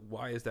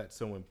 why is that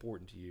so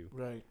important to you?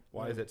 right.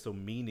 Why right. is that so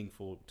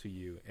meaningful to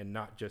you? And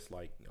not just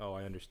like, oh,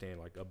 I understand,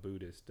 like a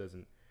Buddhist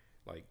doesn't,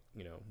 like,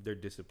 you know, they're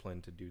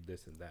disciplined to do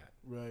this and that.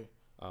 Right,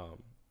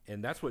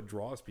 And that's what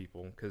draws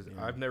people, because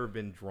I've never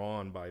been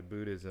drawn by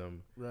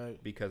Buddhism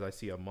right. because I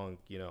see a monk,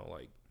 you know,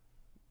 like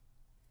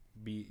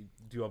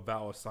do a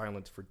vow of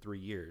silence for 3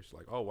 years.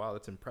 Like, oh wow,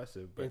 that's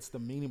impressive. But It's the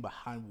meaning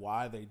behind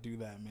why they do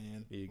that,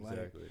 man. Like,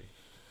 exactly.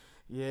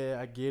 yeah,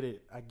 I get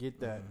it. I get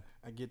that.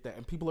 I get that.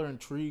 And people are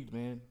intrigued,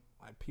 man.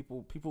 Like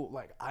people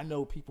like, I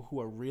know people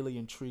who are really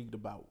intrigued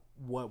about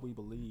what we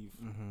believe,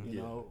 you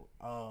Yeah.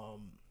 know?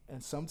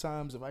 And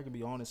sometimes, if I can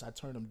be honest, I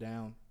turn them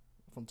down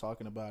from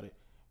talking about it,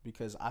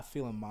 because I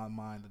feel in my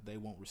mind that they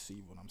won't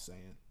receive what I'm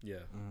saying, Yeah.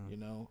 you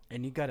know?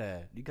 And you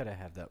gotta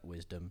have that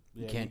wisdom.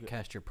 Yeah, You you can't got-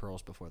 cast your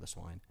pearls before the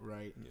swine.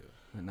 Right. Yeah.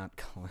 And not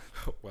calling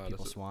Wow,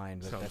 people that's swine,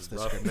 but that's sounds the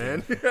rough,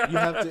 scripture. man. You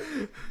have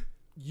to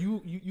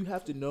you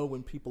have to know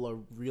when people are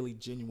really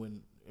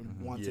genuine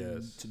and wanting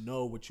Yes. to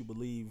know what you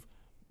believe,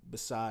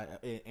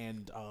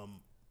 and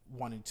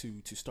wanting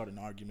to start an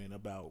argument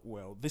about,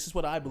 well, this is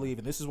what I believe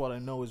and this is what I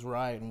know is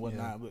right and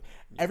whatnot. But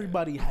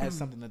everybody has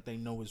something that they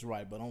know is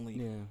right, but only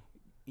Yeah.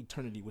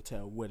 eternity will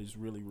tell what is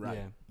really right.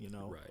 Yeah. You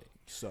know. Right.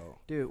 So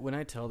Dude, when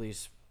I tell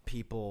these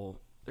people,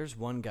 there's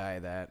one guy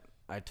that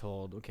I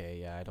told, okay,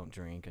 yeah, I don't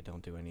drink, I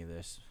don't do any of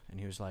this. And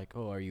he was like,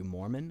 oh, are you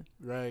Mormon?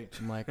 right.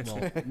 I'm like,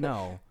 well,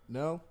 no.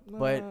 No.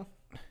 But-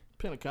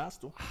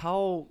 Pentecostal.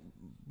 How,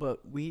 but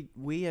we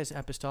as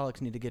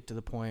apostolics need to get to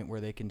the point where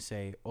they can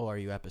say, oh, are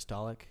you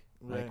apostolic?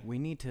 Like, Right. we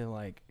need to,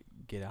 like,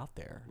 get out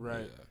there.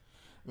 Right. Yeah.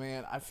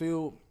 Man, I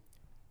feel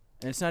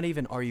And it's not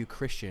even, are you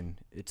Christian?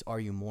 It's, are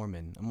you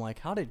Mormon? I'm like,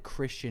 how did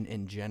Christian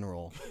in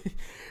general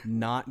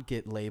not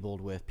get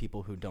labeled with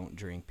people who don't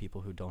drink,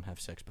 people who don't have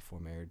sex before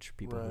marriage,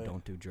 people who Right.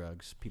 don't do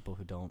drugs, people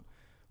who don't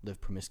live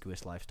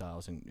promiscuous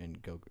lifestyles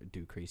and go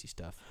do crazy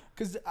stuff?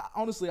 because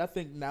honestly, I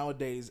think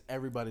nowadays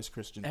everybody's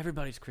Christian.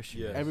 Everybody's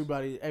Christian. Yeah.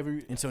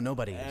 And so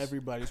nobody is.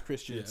 Everybody's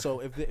Christian. Yeah. So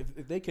if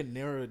they can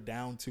narrow it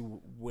down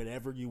to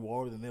whatever you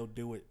are, then they'll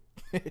do it.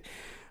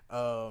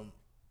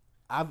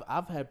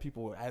 I've had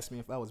people ask me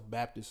if I was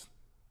Baptist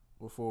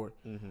before,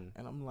 Mm-hmm.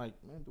 and I'm like,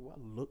 man, do I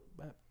look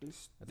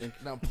Baptist? I think.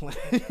 No, I'm playing.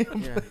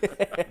 Yeah.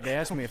 They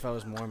asked me if I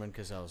was Mormon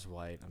because I was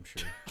white. I'm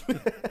sure.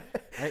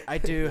 I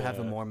do have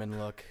a Yeah. Mormon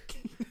look.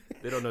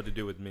 They don't know what to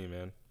do with me,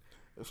 man.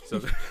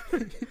 So,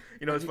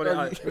 you know, it's funny.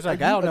 I It's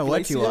like, I don't know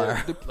what you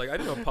are. like I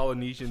didn't know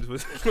Polynesians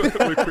was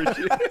were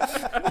Christian.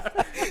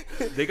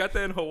 They got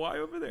that in Hawaii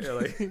over there,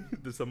 like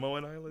the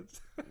Samoan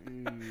Islands.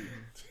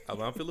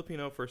 I'm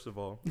Filipino, first of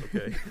all.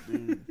 Okay.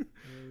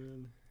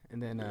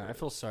 And then I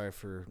feel sorry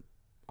for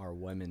our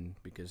women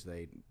because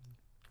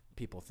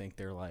people think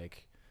they're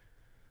like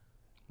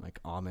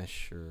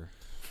Amish or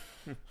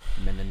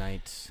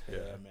Mennonites. Yeah,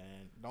 Yeah.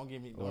 man. Don't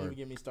Or even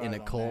get me started in a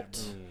on cult.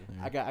 that,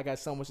 bro. Mm. I got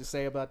so much to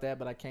say about that,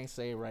 but I can't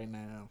say it right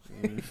now.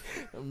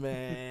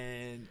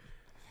 Man.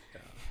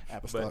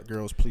 Apostolic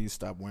girls, please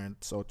stop wearing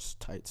such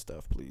tight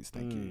stuff, please.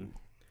 Thank you.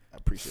 I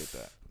appreciate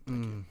that.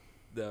 Thank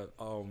you.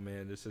 Oh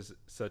man, this is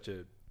such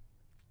a.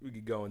 We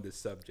could go in this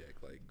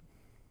subject like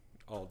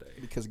all day.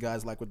 Because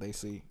guys like what they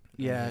see.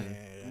 Yeah,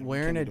 we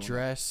wearing can't a be doing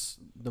dress,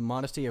 the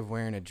modesty of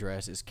wearing a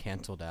dress is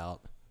canceled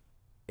out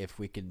if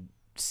we could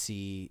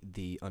see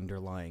the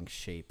underlying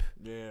shape.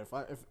 that.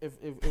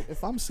 Yeah,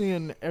 if I'm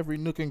seeing every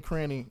nook and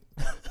cranny,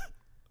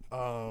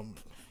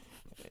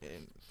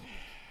 and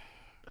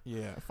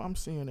yeah, if I'm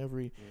seeing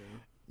every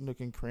nook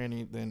and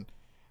cranny, then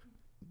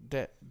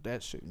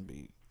that shouldn't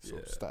be. So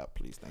Yeah. stop,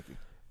 please. Thank you.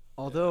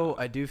 Although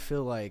I do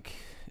feel like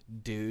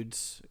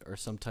dudes are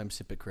sometimes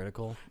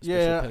hypocritical.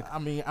 Yeah, especially I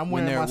mean, I'm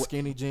when wearing my they're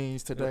skinny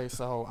jeans today,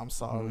 so I'm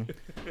sorry.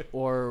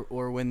 or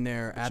when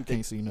they're But you at the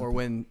can't see or nothing.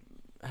 when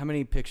how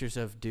many pictures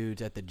of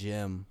dudes at the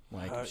gym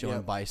like showing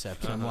yep.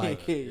 biceps? I'm Uh-huh.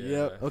 like,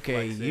 Yep.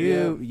 okay, Flexing.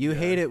 you Yeah.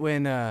 hate it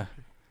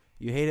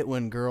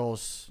when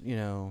girls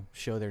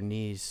show their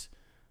knees,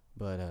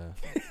 but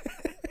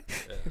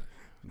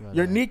but,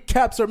 Your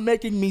kneecaps are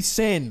making me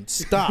sin.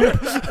 Stop.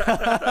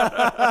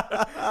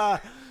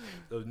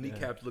 Those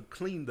kneecaps look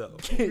clean though.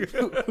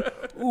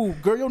 Ooh,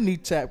 girl, your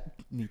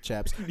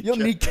kneecaps. Your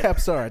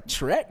kneecaps are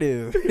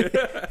attractive.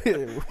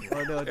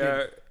 Oh, no, dude.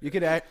 Yeah. You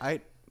could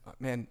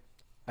man,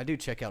 I do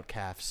check out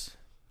calves.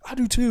 I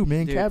do too,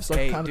 man. Dude, Calves are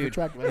hey, kind dude, of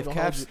attractive. I If ain't gonna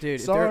hold calves, you. dude,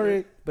 if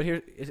Sorry. but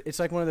here it's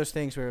like one of those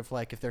things where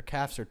if their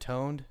calves are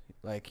toned,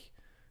 like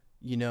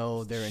they're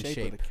in Shape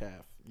shape. of the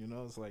calf.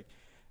 It's like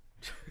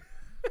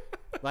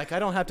Like I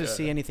don't have to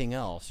see anything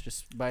else,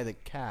 just by the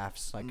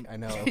calves. Like I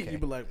know. Okay. you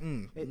be like,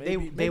 They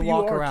maybe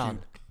walk you are around.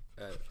 cute.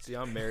 See,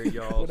 I'm married,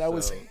 y'all. What I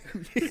was so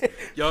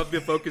y'all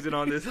been focusing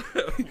on this.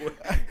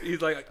 He's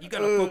like, you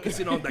gotta focus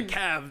in on the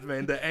calves,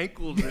 man, the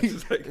ankles. It's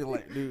just like,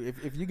 Like, dude,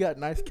 if you got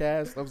nice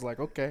calves, I was like,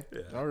 okay,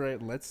 Yeah. all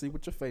right, let's see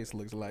what your face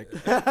looks like.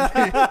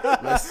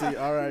 Let's see.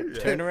 All right,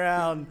 Yeah. Turn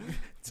around.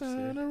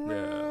 turn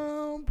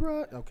around,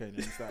 bro. Okay,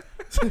 then stop.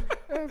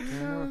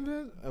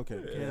 Okay,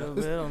 Get a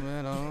little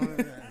bit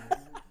on.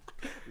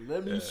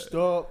 let me Yeah.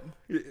 stop.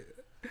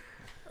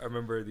 I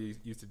remember these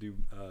used to do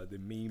the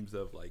memes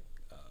of like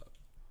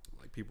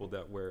people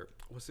that wear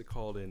what's it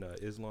called in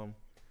Islam?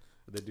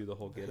 They do the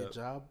whole get up,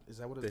 Hijab, is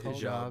that what the it's called?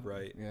 hijab,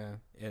 right? Yeah.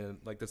 And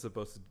like that's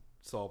supposed to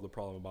solve the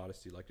problem of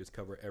modesty, like just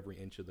cover every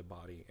inch of the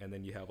body. And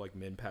then you have like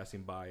men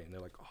passing by and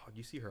they're like, oh,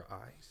 you see her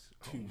eyes?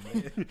 Oh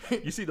man,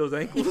 you see those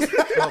ankles?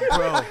 Oh,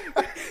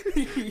 bro.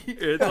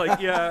 It's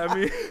like, yeah, I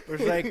mean,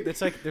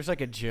 There's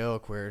like a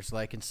joke where it's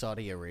like in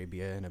Saudi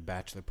Arabia in a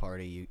bachelor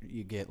party,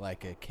 you get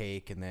like a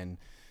cake and then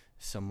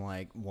some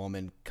like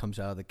woman comes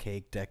out of the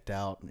cake decked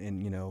out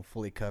and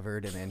fully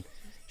covered, and then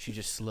she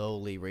just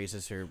slowly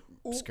raises her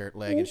skirt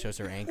leg and shows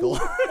her ankle.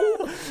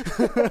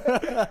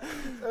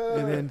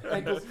 And then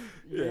Ankles,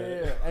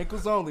 yeah,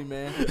 ankles only,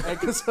 man.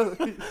 Ankles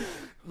only.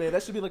 Man,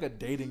 that should be like a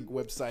dating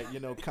website,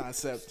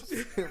 concept.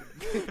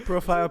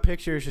 profile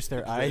picture is just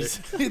their eyes.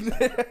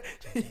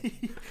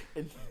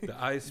 The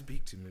eyes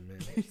speak to me, man.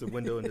 It's the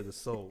window into the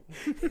soul.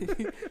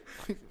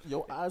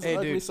 Your eyes Hey, are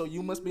ugly, dude. so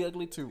you must be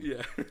ugly too.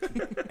 Yeah.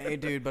 Hey,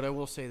 dude, but I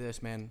will say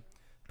this, man.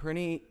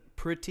 Pretty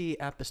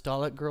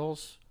apostolic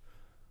girls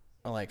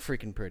are like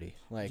freaking pretty.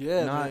 Like,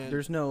 Yeah, not man.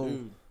 there's no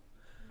Dude.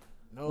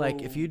 No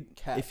like if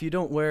you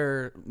don't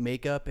wear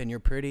makeup and you're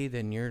pretty,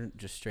 then you're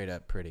just straight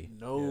up pretty.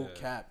 no Yeah.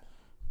 cap.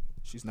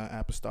 She's not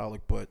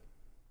apostolic, but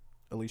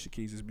Alicia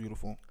Keys is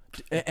beautiful.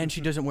 And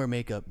she doesn't wear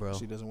makeup, bro.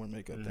 She doesn't wear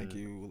makeup. Thank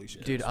you, Alicia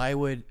Keys. Dude, I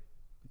would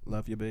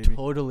Love you, baby.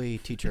 totally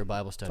teach her a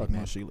Bible study, Talking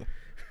man. about Sheila.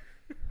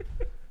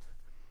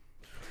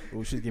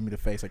 Oh, she's giving me the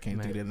face. I can't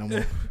Man. do that no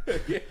more.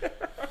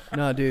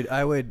 No, dude,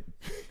 I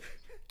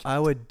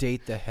would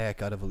date the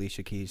heck out of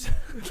Alicia Keys.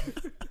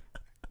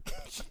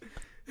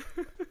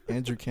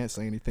 Andrew can't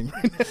say anything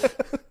right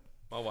now.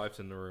 My wife's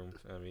in the room.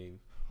 I mean,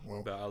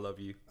 Well, but I love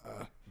you,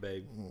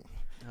 babe.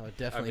 I would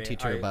definitely I mean,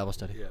 teach her a Bible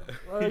study. Yeah.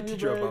 Love you,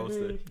 Teach her a Bible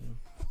baby. study.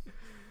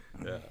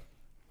 Yeah.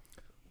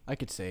 I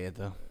could say it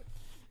though.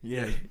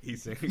 yeah.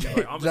 He's saying,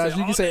 like, I'm Josh,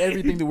 you can say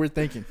everything that we're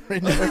thinking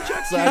right now.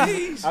 So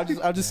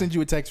I'll just send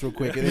you a text real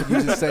quick, and then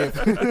you just say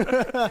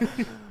it.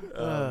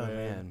 Oh, man.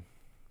 Man.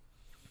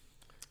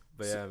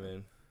 But yeah,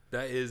 man,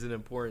 that is an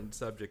important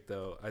subject,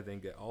 though. I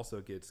think it also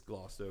gets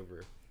glossed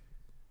over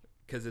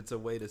because it's a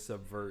way to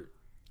subvert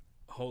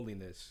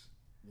holiness,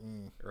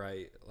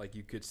 right? Like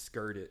you could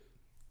skirt it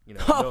You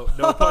know,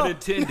 no pun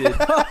intended.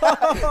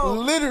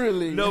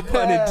 Literally. No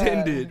pun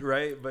intended,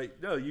 right?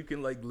 But no, you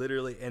can like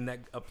literally, and that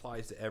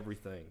applies to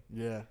everything.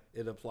 Yeah.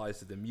 It applies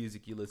to the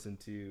music you listen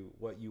to,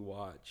 what you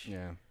watch.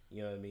 Yeah.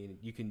 You know what I mean?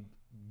 You can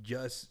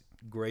just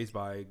graze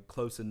by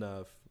close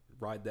enough,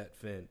 ride that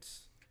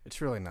fence.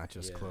 It's really not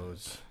just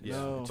clothes. Yeah,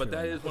 No. but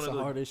that is It's one of a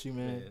the hard issue,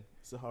 man. Yeah.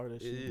 It's a hard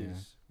issue. It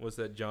is. What's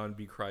that John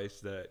B.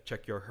 Christ that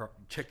check your heart,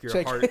 check your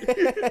Check- heart,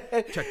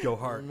 check your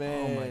heart.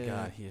 Man. Oh my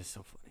God, he is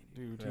so funny.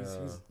 Dude,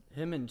 Yeah. he's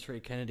Him and Trey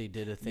Kennedy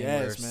did a thing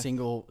Yes, where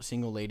man.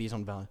 single ladies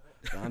on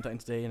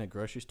Valentine's Day in a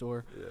grocery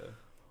store. Yeah.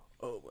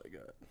 Oh my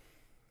God,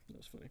 that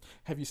was funny.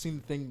 Have you seen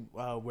the thing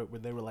where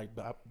they were like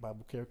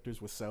Bible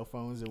characters with cell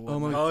phones and Oh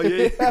my- whatnot? Oh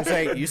yeah. It's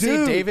like you see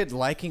Dude. David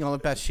liking all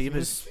of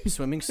Bathsheba's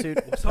swimming suit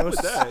What's up with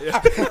posts.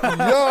 that?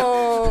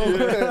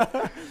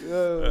 Yeah.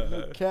 Yo,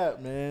 no cap,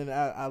 man.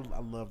 I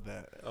love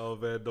that. Oh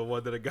man, the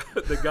one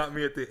that got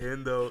me at the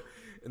end though,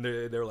 and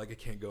they were like, I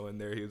can't go in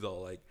there. He was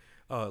all like,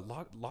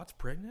 Lot's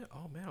pregnant.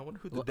 Oh man, I wonder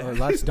who the dad.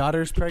 Lot's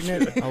daughter's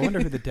pregnant. I wonder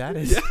who the dad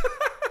is.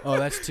 Oh,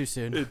 that's too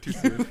soon. Too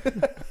soon.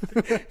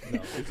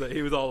 No,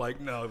 he was all like,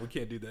 no, we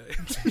can't do that.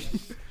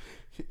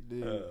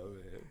 Dude, Oh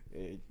man,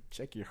 hey,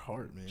 check your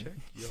heart, man. check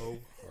your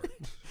heart.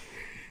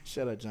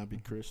 Shout out John B.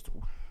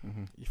 Crystal.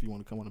 Mhm. If you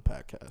want to come on the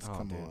podcast, Oh,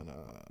 come dude. on.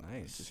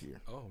 Nice. Just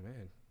here Oh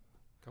man,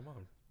 come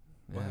on.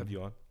 We'll Yeah. have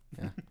you on.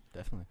 Yeah,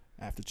 definitely.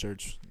 after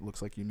church.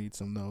 Looks like you need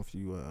some though. If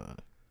you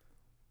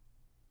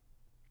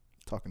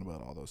talking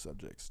about all those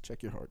subjects,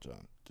 check your heart,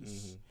 John.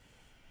 Just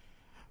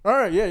all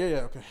right.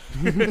 Yeah. Okay.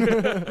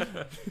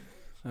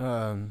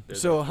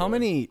 There's So that how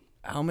boy.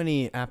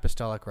 many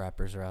apostolic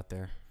rappers are out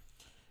there?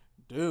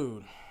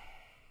 Dude,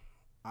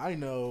 I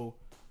know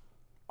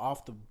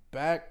off the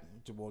back,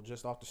 well,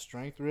 just off the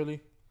strength,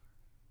 really.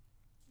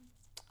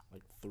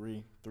 Like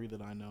three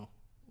that I know,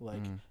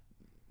 like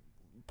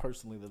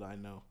personally that I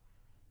know.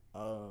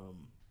 Of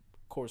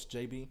course,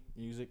 JB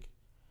Music.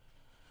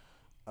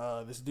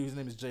 This dude's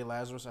name is Jay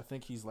Lazarus. I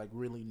think he's like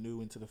really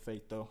new into the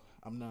faith, though.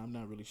 I'm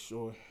not really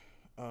sure.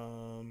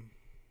 And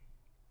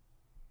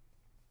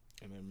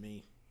then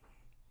me.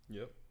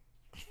 Yep.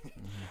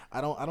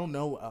 I don't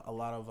know a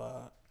lot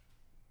of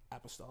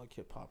apostolic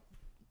hip hop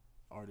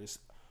artists,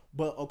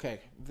 but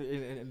okay.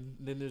 And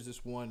then there's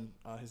this one.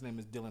 His name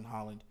is Dylan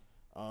Holland.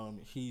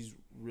 He's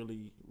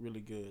really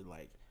good.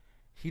 Like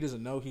he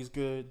doesn't know he's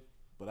good,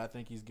 but I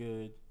think he's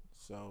good.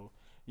 So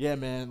yeah,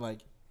 man, like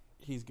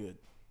he's good.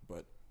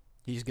 But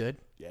He's good.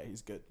 yeah,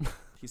 he's good.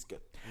 He's good.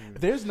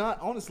 There's not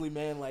honestly,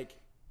 man. Like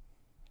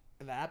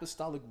in the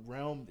apostolic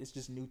realm, it's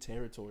just new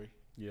territory.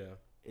 Yeah.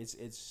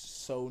 It's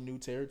so new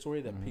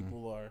territory that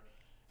people are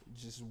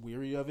just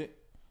weary of it.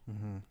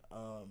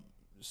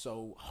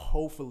 So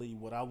hopefully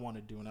what I want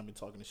to do, and I've been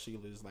talking to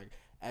Sheila, is like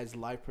as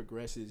life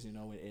progresses, you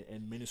know,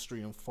 and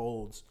ministry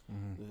unfolds,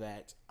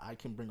 that I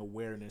can bring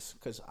awareness,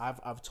 because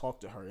I've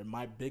talked to her, and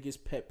my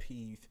biggest pet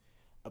peeve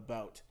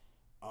about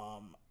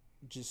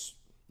just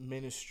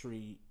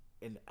ministry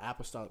and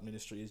apostolic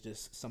ministry is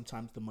just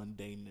sometimes the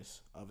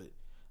mundaneness of it.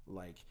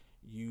 Like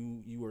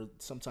you are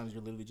sometimes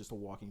you're literally just a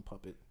walking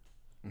puppet.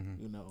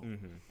 You know,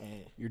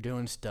 and You're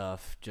doing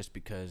stuff just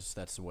because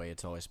that's the way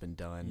it's always been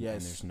done, Yes.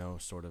 and there's no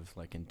sort of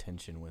like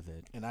intention with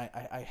it. and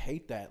I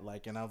hate that.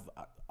 Like, and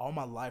all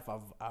my life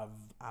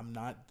I'm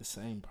not the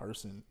same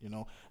person. You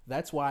know,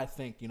 that's why I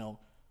think, you know,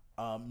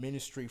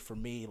 ministry for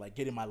me, like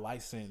getting my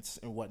license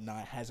and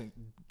whatnot, hasn't,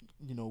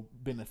 you know,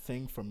 been a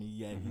thing for me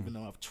yet. Even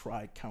though I've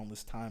tried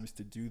countless times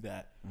to do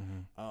that,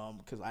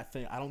 because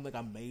I don't think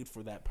I'm made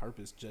for that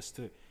purpose. Just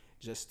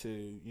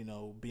to you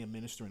know, be a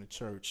minister in a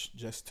church,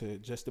 just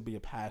to be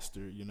a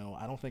pastor. You know,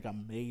 I don't think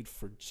I'm made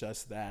for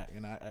just that.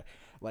 And I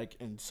like,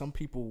 and some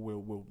people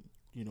will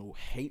you know,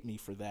 hate me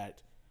for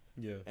that.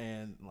 Yeah.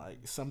 And like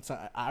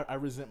sometimes I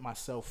resent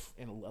myself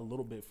in a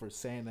little bit for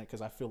saying that,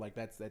 because I feel like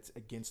that's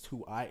against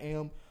who I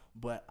am.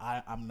 But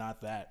I'm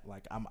not that.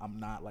 Like I'm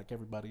not like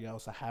everybody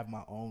else. I have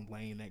my own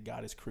lane that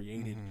God has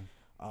created,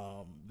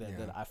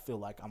 that I feel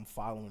like I'm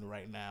following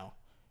right now.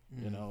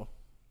 You know.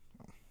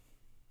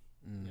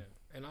 Yeah.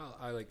 And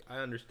I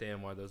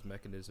understand why those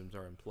mechanisms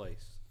are in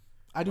place.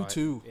 I do right?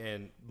 too.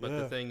 But Yeah.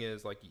 the thing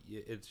is, like,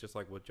 it's just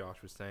like what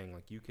Josh was saying.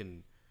 Like, you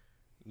can,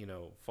 you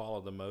know,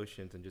 follow the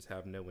motions and just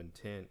have no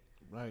intent.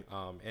 Right.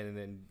 And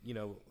then, you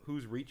know,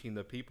 who's reaching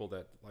the people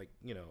that, like,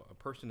 you know, a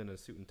person in a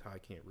suit and tie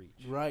can't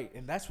reach. Right.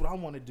 And that's what I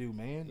want to do,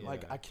 man. Yeah.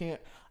 Like I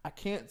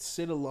can't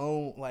sit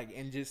alone, like,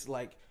 and just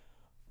like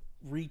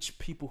reach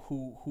people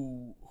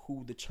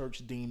who the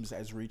church deems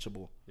as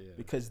reachable. Yeah.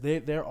 Because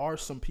there are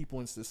some people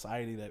in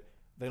society that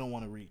they don't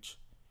want to reach.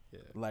 Yeah.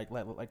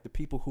 Like the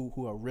people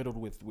who are riddled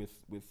with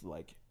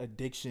like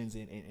addictions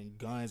and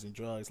guns and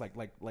drugs, like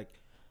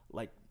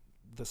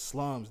the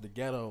slums, the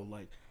ghetto.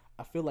 Like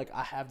I feel like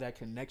I have that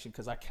connection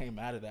because I came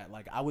out of that.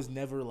 Like I was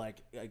never I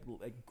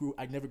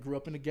never grew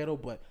up in the ghetto,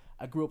 but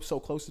I grew up so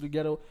close to the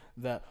ghetto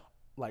that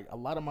like a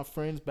lot of my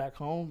friends back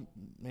home,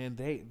 man,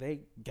 they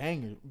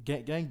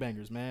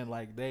gangbangers, man.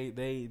 Like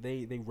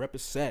they rep a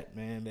set,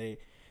 man.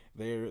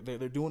 They're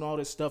doing all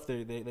this stuff.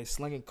 They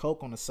slinging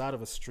coke on the side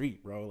of a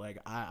street, bro. Like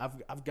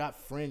I've got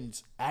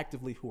friends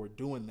actively who are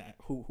doing that,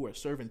 who are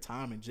serving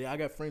time in jail. I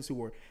got friends who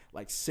were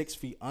like 6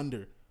 feet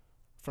under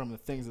from the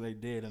things that they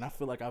did, and I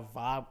feel like I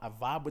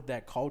vibe with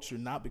that culture,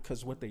 not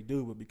because what they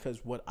do, but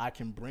because what I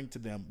can bring to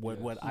them,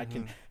 what I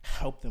can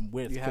help them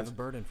with. You have a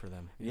burden for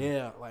them.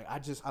 Yeah, like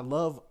I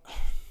love.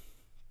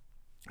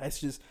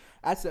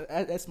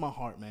 That's my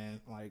heart,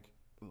 man. Like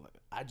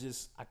I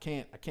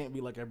can't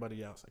be like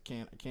everybody else. I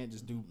can't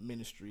just do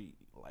ministry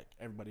like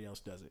everybody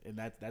else does it,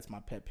 and that's my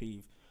pet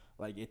peeve.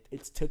 Like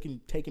it's taken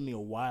me a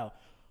while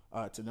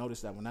to notice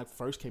that when I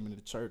first came into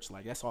the church,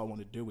 like that's all I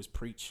wanted to do was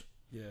preach.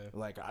 Yeah.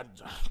 Like I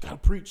gotta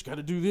preach,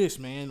 gotta do this,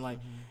 man. Like,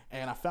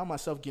 and I found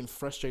myself getting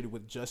frustrated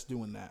with just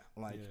doing that,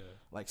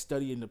 like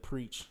studying to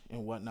preach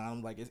and whatnot.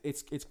 I'm like,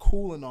 it's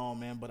cool and all,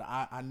 man, but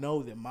I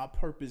know that my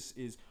purpose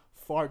is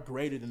far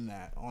greater than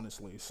that,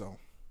 honestly. So,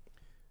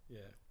 yeah,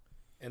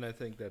 and I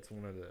think that's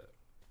one of the.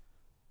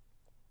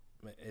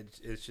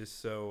 It's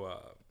just so,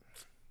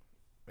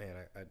 man.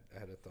 I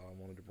had a thought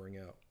I wanted to bring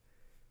out,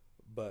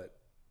 but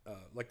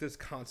like this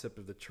concept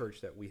of the church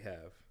that we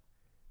have.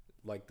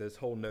 Like this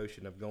whole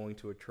notion of going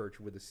to a church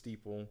with a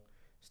steeple,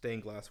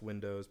 stained glass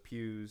windows,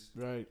 pews.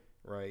 Right.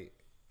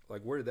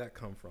 Like where did that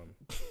come from?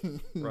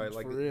 Right.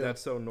 Like that's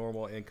so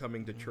normal. And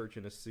coming to church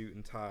in a suit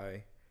and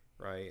tie.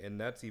 Right. And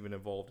that's even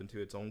evolved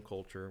into its own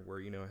culture where,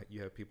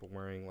 you have people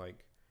wearing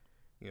like,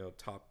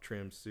 top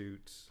trim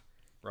suits.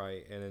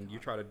 Right. And then you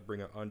try to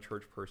bring an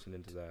unchurched person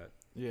into that.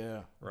 Yeah.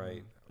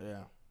 Right.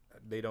 Yeah.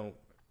 They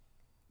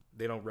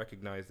don't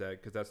recognize that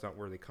because that's not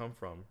where they come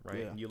from,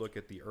 right? Yeah. And you look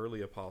at the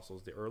early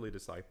apostles, the early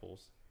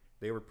disciples,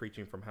 they were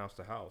preaching from house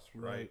to house,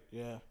 right?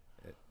 Yeah.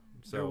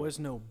 So there was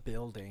no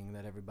building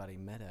that everybody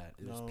met at.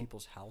 It was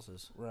people's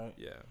houses. Right.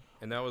 Yeah.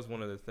 And that was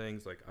one of the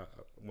things, like,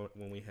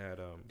 when we had,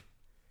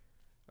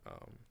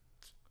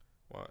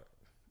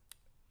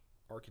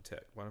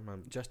 architect,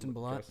 Justin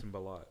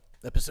Balot.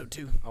 Episode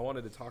 2. I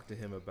wanted to talk to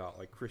him about,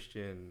 like,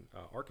 Christian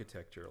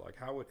architecture. Like,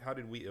 how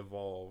did we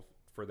evolve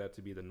for that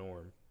to be the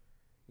norm?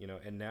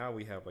 And now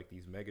we have like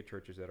these mega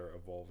churches that are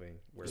evolving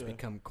where it's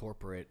become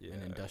corporate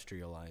and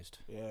industrialized.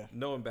 Yeah.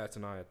 No one bats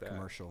an eye at that.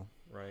 Commercial.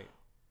 Right.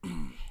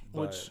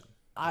 Which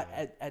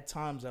at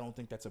times I don't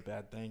think that's a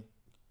bad thing.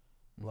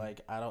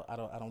 Like I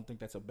don't think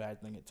that's a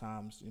bad thing at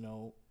times,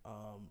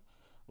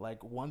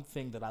 like one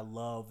thing that I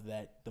love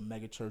that the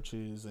mega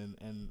churches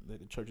and the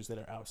churches that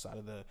are outside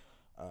of the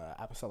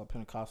Apostolic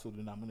Pentecostal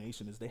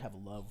denomination is they have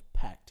love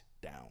packed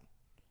down.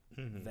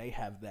 Mm-hmm. They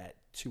have that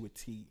to a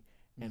T.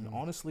 And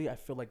honestly, I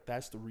feel like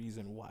that's the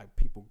reason why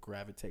people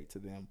gravitate to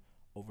them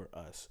over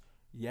us.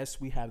 Yes,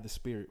 we have the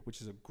Spirit,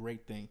 which is a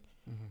great thing.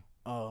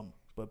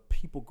 But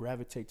people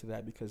gravitate to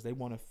that because they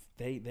want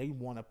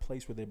a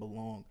place where they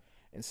belong.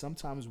 And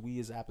sometimes we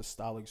as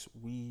apostolics,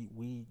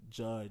 we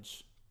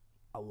judge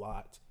a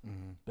lot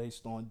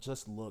based on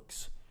just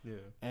looks. Yeah.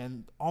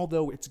 And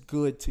although it's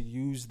good to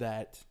use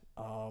that,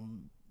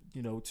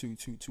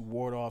 to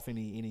ward off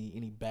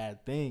any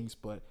bad things,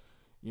 but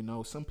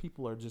some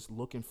people are just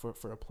looking for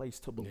a place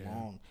to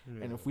belong.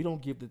 Yeah. And if we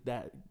don't give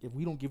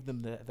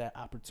them that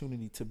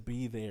opportunity to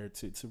be there,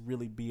 to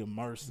really be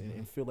immersed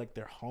and feel like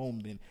they're home,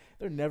 then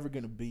they're never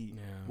going to be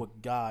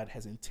what God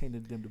has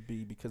intended them to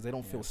be because they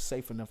don't feel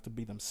safe enough to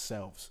be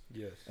themselves.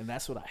 Yes. And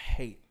that's what I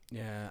hate.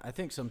 Yeah, I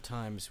think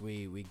sometimes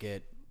we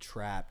get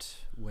trapped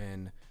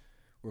when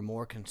we're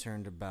more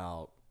concerned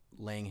about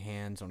laying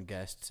hands on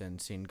guests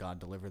and seeing God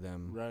deliver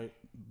them, right?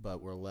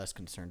 But we're less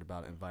concerned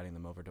about inviting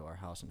them over to our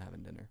house and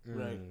having dinner.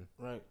 Right.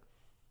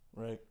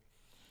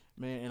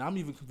 Man, and I'm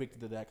even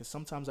convicted of that because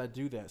sometimes I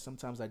do that.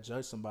 Sometimes I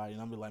judge somebody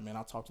and I'm like, man,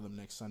 I'll talk to them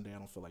next Sunday. I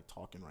don't feel like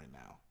talking right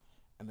now,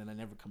 and then I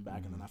never come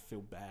back, and then I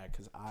feel bad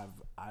because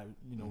I've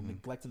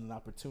neglected an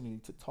opportunity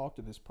to talk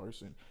to this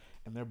person,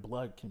 and their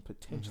blood can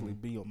potentially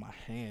be on my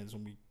hands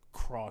when we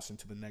cross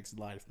into the next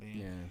life, man.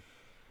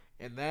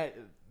 Yeah. And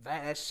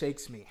that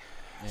shakes me.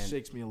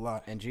 Shakes me a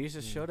lot. And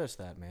Jesus showed us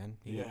that, man.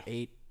 He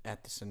ate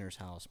at the sinner's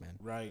house, man.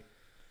 Right.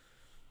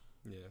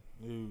 Yeah.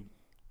 Dude,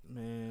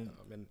 man.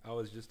 And I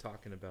was just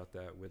talking about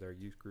that with our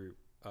youth group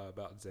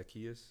about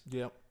Zacchaeus.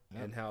 Yep.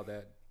 And how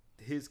that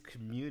his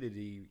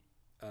community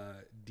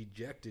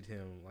dejected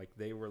him. Like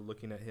they were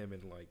looking at him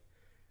and like,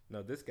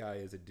 no, this guy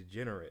is a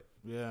degenerate.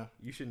 Yeah.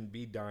 You shouldn't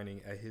be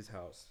dining at his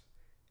house.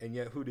 And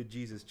yet who did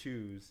Jesus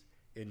choose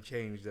and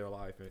change their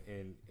life?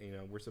 And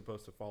we're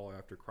supposed to follow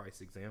after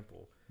Christ's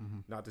example.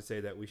 Not to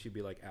say that we should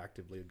be like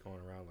actively going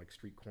around like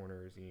street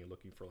corners and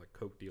looking for like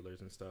coke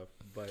dealers and stuff,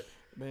 but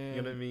man,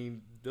 you know what I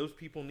mean, those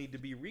people need to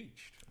be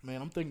reached.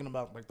 Man, I'm thinking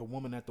about like the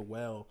woman at the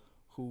well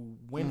who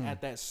went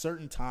at that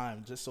certain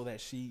time just so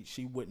that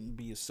she wouldn't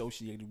be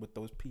associated with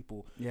those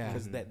people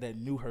because that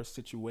knew her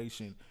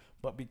situation.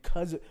 But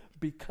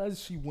because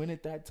she went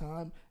at that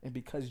time and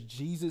because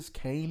Jesus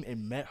came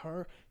and met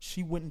her,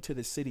 she went into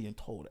the city and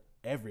told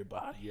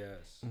everybody.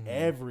 Yes.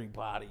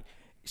 Everybody.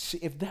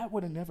 If that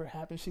would have never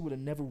happened, she would have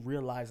never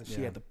realized that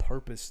she had the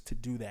purpose to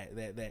do that.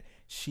 That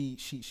she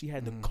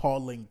had the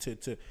calling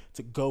to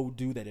go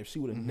do that. If she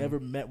would have never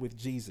met with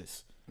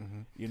Jesus,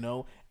 You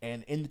know,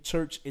 and in the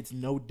church, it's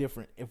no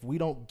different. If we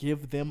don't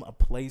give them a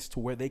place to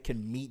where they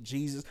can meet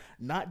Jesus,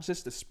 not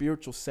just a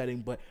spiritual setting,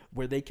 but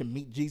where they can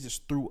meet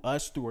Jesus through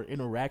us, through our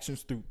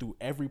interactions, through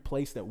every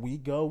place that we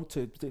go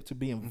to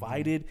be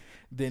invited,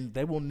 then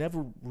they will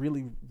never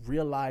really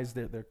realize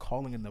their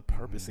calling and the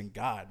purpose in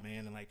God,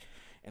 man.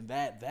 And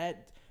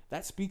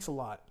that speaks a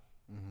lot.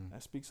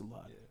 That speaks a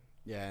lot.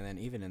 Yeah, and then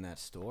even in that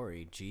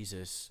story,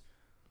 Jesus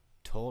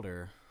told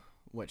her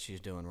what she's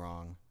doing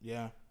wrong.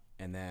 Yeah.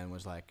 And then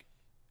was like,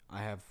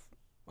 I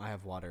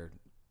have water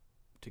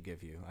to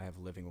give you. I have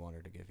living water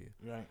to give you.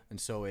 Right.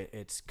 And so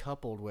it's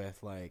coupled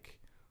with, like,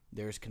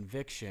 there's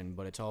conviction,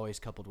 but it's always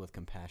coupled with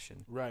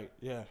compassion. Right.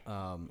 Yeah.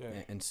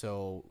 And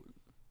so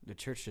the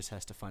church just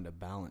has to find a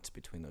balance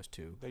between those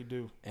two. They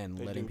do. And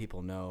They letting do.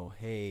 people know,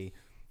 hey,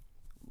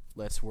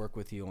 let's work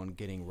with you on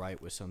getting right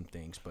with some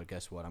things, but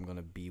guess what? I'm going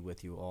to be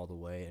with you all the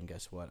way, and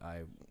guess what?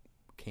 I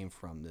came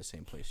from the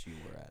same place you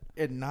were at.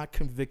 And not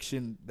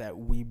conviction that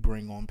we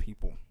bring on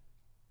people.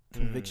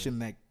 Conviction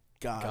that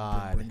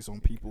God brings on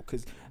people.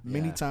 Because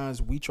many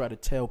times we try to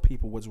tell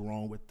people what's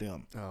wrong with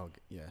them. Oh,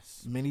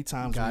 yes. Many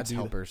times God's we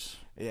do helpers.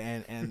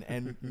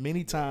 and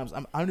many times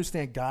I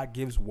understand God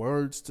gives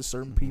words to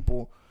certain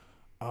people,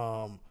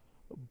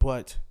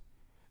 but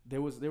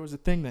there was a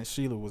thing that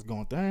Sheila was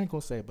going through. I ain't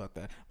gonna say about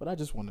that, but I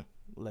just want to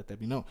let that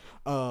be known.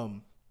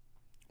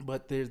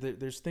 But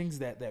there's things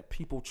that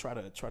people try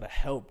to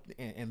help,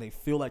 and they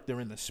feel like they're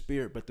in the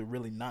spirit, but they're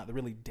really not. They're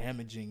really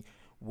damaging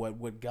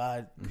what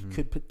God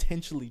could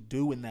potentially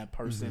do in that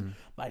person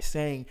by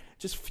saying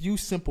just few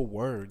simple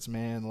words,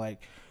 man.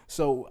 Like,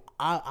 so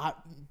I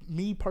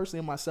me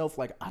personally myself,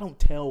 like, I don't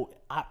tell.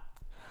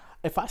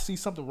 If I see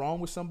something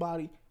wrong with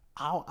somebody,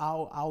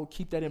 I'll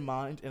keep that in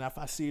mind, and if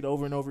I see it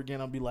over and over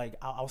again, I'll be like,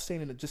 I'll say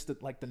it in just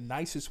the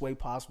nicest way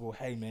possible.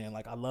 Hey, man,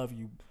 like, I love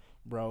you,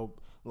 bro.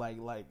 Like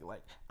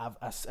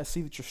I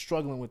see that you're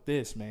struggling with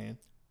this, man.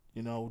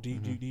 You know, do you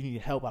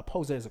need help? I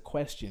pose that as a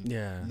question.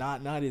 Yeah.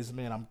 Not as,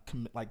 man, I'm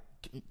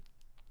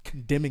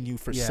condemning you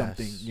for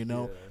something, you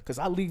know, because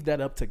I leave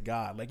that up to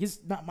God. Like, it's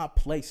not my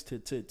place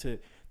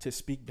to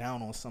speak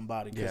down on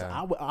somebody, because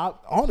I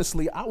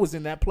honestly, I was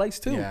in that place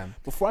too.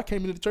 Before I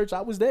came into the church,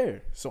 I was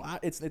there. So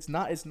it's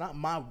not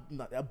my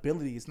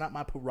ability, it's not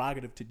my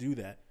prerogative to do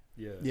that.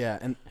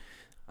 And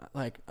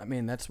like, I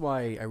mean, that's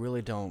why I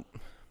really don't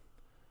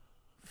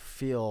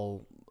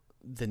feel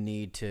the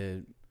need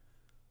to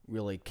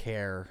really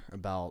care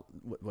about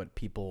what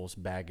people's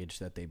baggage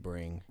that they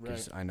bring,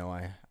 because I know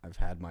I've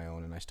had my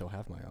own, and I still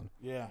have my own.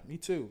 Yeah, me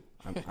too.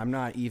 I'm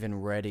not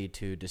even ready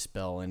to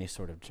dispel any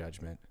sort of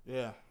judgment.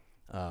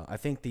 I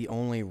think the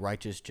only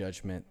righteous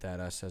judgment that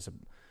us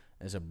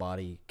as a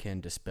body can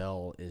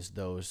dispel is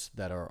those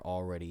that are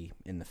already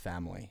in the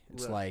family.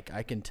 It's like,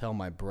 I can tell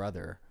my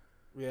brother,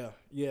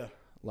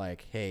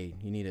 like, hey,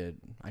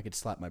 I could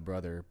slap my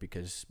brother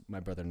because my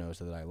brother knows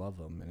that I love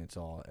him, and it's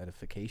all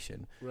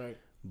edification. Right.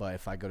 But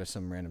if I go to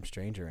some random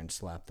stranger and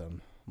slap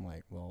them, I'm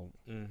like, well,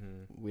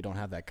 we don't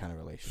have that kind of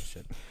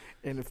relationship.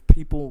 And if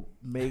people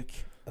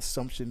make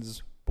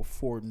assumptions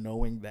before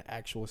knowing the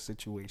actual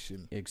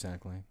situation,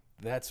 Exactly.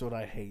 that's what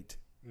I hate.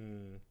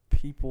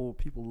 People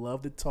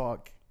love to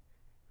talk,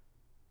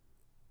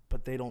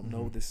 but they don't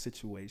know the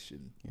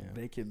situation.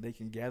 They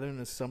can gather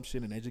an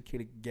assumption, an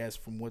educated guess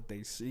from what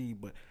they see,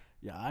 but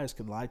your eyes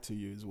can lie to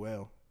you as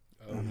well.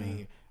 I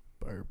mean,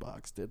 Bird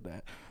Box did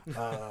that.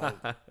 Well,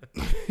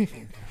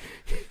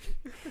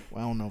 I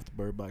don't know if the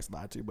Bird Box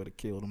lied to you, but it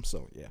killed him.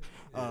 So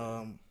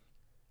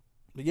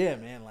but yeah,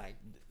 man, like,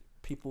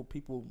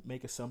 people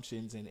make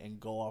assumptions and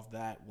go off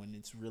that when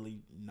it's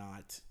really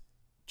not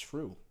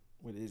true.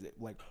 What is it?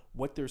 Like,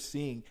 what they're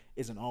seeing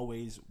isn't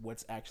always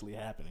what's actually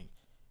happening.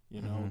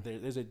 You know,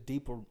 there's a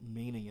deeper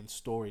meaning and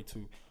story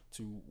to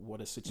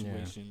what a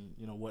situation,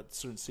 you know, what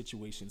certain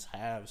situations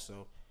have.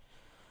 So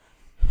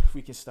if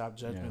we can stop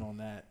judgment on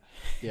that.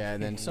 Yeah,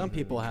 and then some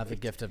people have the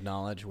gift of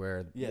knowledge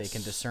where they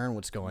can discern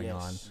what's going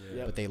on,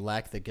 but they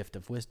lack the gift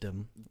of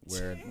wisdom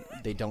where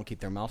they don't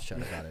keep their mouth shut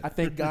about it. I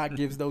think God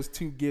gives those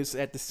two gifts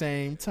at the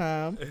same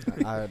time.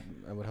 I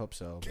would hope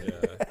so.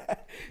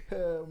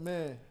 Oh,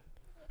 man.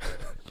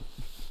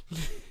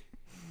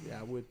 Yeah,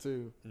 I would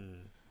too.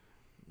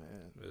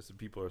 Man, some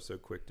people are so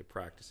quick to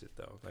practice it,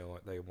 though.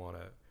 They want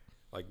to,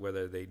 like,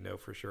 whether they know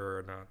for sure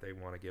or not, they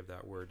want to give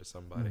that word to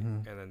somebody,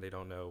 and then they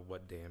don't know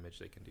what damage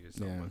they can do to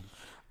someone.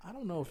 I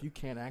don't know if you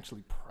can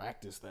actually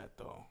practice that,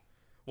 though.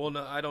 Well,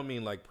 no, I don't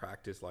mean like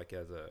practice like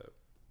as a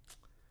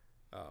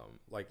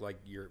like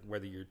you're,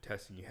 whether you're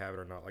testing you have it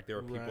or not. Like, there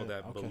are people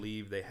that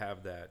believe they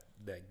have that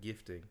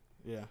gifting.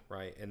 Yeah.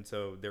 Right. And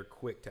so they're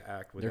quick to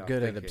act without They're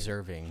good thinking. at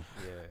observing.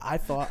 Yeah. I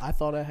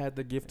thought I had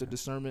the gift of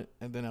discernment,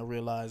 and then I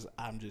realized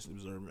I'm just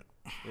observant.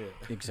 Yeah.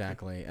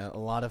 Exactly. A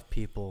lot of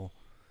people,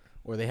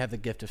 or they have the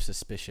gift of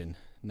suspicion,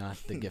 not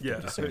the gift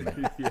of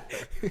discernment.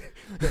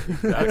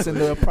 That's in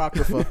the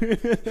Apocrypha.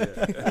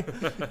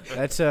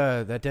 That's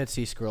that Dead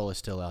Sea Scroll is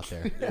still out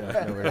there.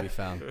 Nowhere to be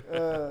found.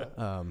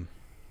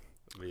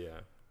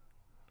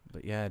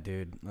 But yeah,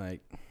 dude,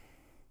 like,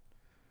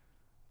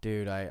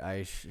 dude,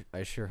 I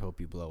sure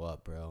hope you blow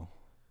up, bro.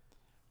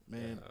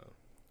 man.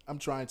 I'm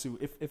trying to.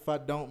 If I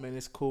don't, man,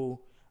 it's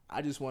cool.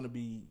 I just want to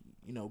be,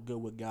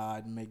 good with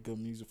God and make good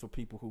music for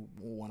people who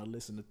want to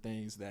listen to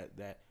things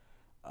that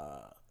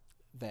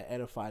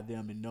edify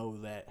them and know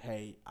that,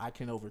 hey, I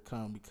can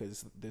overcome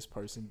because this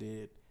person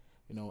did.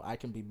 I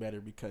can be better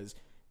because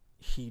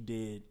he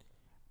did.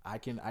 I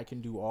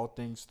can do all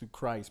things through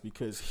Christ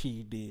because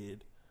he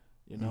did.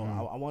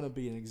 I want to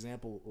be an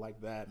example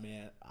like that,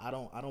 man. I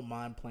don't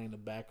mind playing the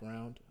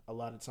background a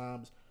lot of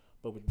times,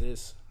 but with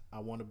this, I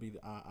want to be.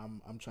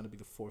 I'm trying to be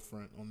the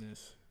forefront on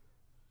this.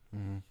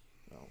 Mm-hmm.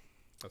 So.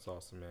 That's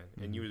awesome, man.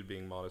 Mm-hmm. And you was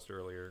being modest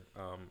earlier.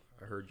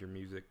 I heard your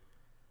music,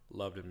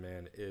 loved it,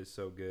 man. It is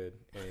so good,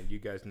 and you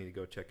guys need to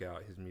go check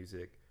out his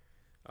music.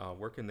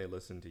 Where can they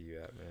listen to you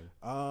at, man?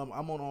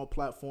 I'm on all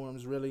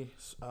platforms, really.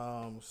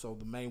 So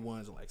the main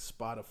ones are like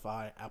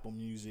Spotify, Apple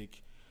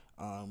Music,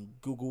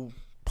 Google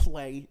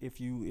Play.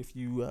 If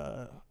you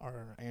are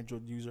an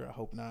Android user, I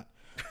hope not.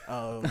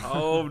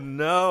 Oh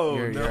no,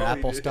 you're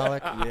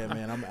apostolic. Yeah,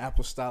 man, I'm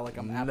apostolic.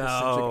 I'm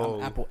Apple-centric.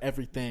 I'm Apple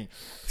everything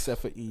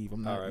except for Eve.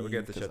 I'm not. All right, we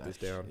got to shut this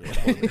down.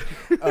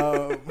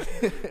 Yeah.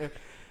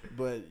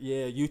 But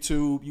yeah,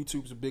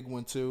 YouTube's a big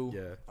one too.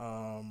 Yeah.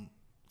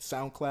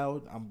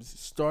 SoundCloud. I'm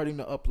starting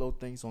to upload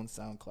things on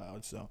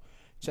SoundCloud, so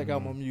check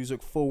out my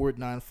music.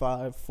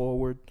 Forward95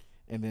 forward,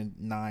 and then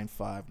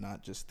 95,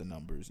 not just the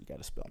numbers. You got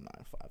to spell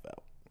 95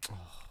 out. Oh,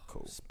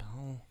 cool.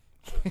 Spell.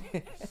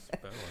 Spelling.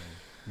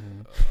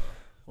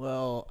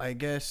 Well, I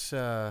guess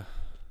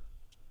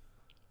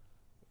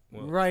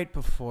right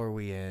before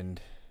we end,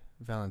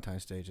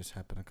 Valentine's Day just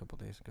happened a couple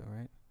days ago,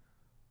 right?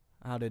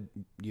 How did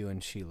you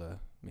and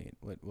Sheila meet?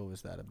 What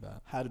was that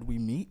about? How did we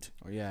meet?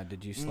 Or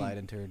did you slide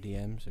into her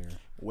DMs or?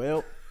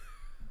 Well,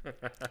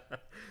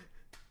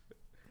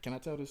 can I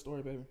tell this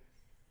story, baby?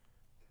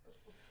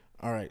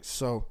 All right,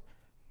 so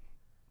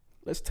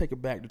let's take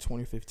it back to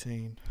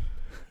 2015.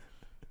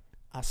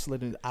 I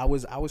slid in. I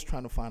was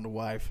trying to find a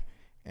wife,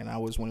 and I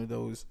was one of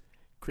those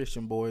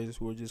Christian boys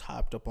who were just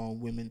hopped up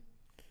on women.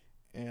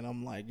 And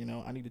I'm like,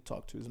 I need to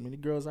talk to as many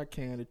girls as I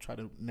can to try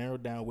to narrow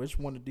down which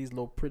one of these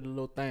little pretty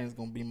little things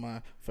gonna be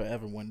mine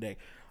forever one day.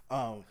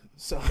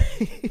 So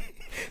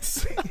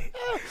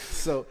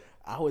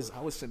I was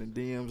sending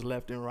DMs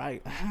left and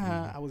right.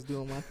 I was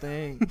doing my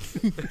thing.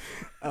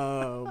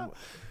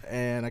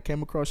 And I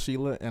came across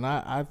Sheila, and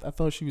I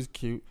thought she was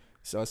cute,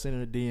 so I sent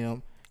her a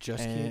DM.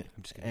 Just kidding.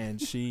 I'm just kidding.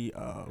 And she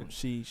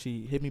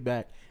hit me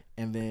back.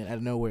 And then out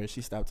of nowhere,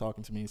 she stopped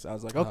talking to me. So I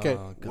was like, okay,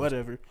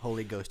 whatever.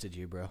 Holy ghosted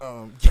you, bro.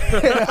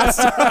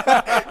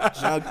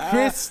 John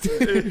Christ.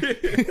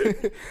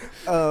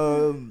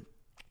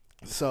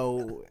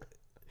 So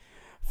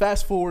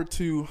fast forward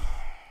to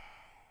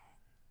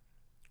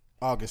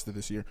August of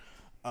this year.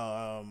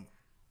 Of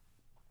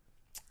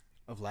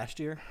last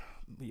year?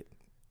 Yeah,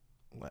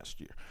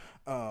 last year.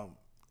 I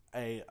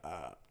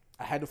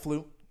had the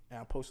flu,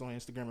 and I posted on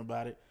Instagram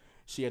about it.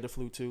 She had the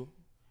flu, too.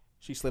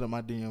 She slid in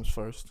my DMs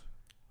first.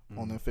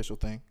 On the official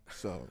thing,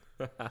 so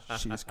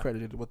she's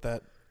credited with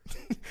that.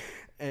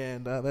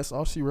 And that's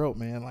all she wrote,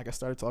 man. Like, I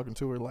started talking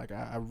to her, like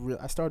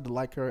I started to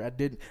like her. I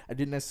didn't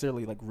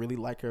necessarily like really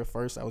like her at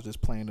first. I was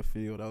just playing the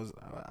field.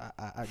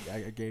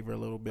 I gave her a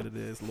little bit of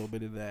this, a little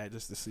bit of that,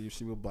 just to see if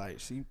she would bite.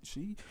 She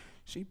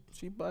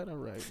bite all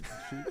right.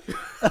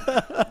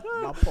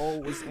 My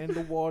pole was in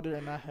the water,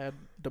 and I had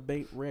the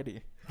bait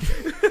ready.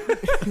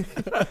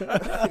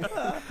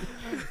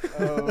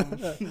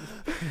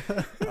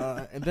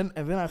 And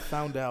then I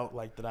found out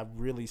like that I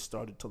really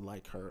started to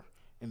like her,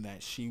 and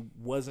that she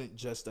wasn't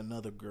just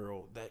another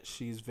girl, that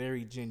she's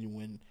very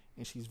genuine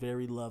and she's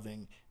very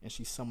loving, and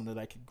she's someone that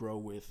I could grow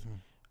with.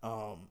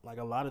 Like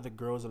a lot of the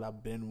girls that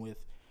I've been with,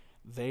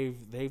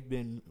 they've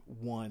been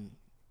one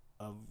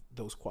of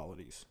those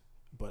qualities.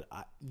 But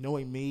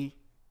knowing me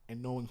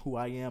and knowing who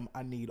I am,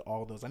 I need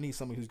all those. I need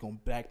somebody who's gonna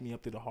back me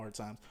up through the hard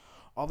times.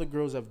 All the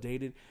girls I've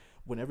dated,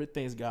 whenever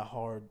things got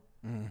hard,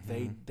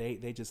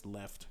 they just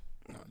left.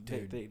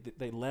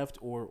 They left,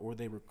 or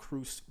they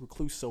recluse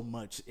so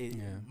much. It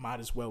might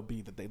as well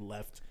be that they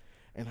left.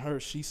 And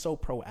she's so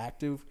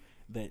proactive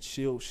that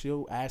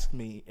she'll ask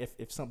me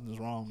if something's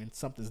wrong, and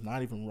something's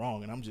not even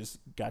wrong, and I'm just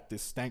got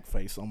this stank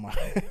face on my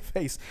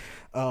face.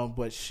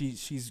 But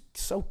she's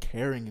so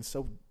caring and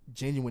so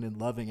genuine and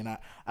loving, and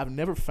I've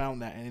never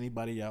found that in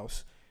anybody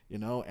else,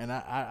 and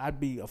I'd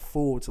be a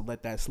fool to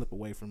let that slip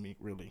away from me,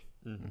 really.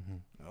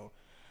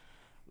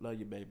 Love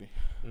you, baby.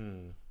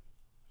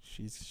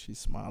 She's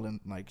smiling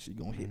like she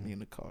gonna hit me in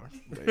the car,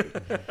 baby,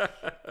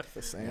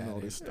 for saying all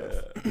this stuff.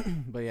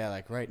 But yeah,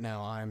 like right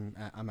now I'm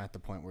at the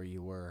point where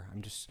you were.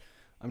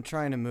 I'm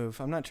trying to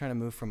move. I'm not trying to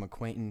move from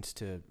acquaintance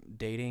to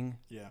dating.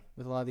 Yeah.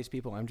 With a lot of these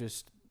people, I'm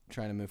just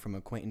trying to move from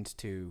acquaintance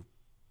to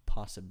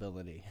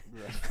possibility.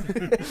 Right.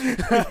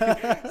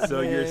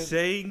 So you're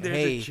saying there's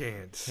a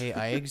chance? Hey,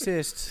 I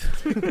exist.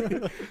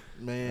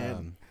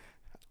 Man,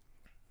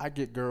 I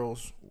get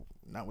girls,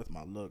 not with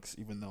my looks,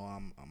 even though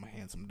I'm a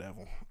handsome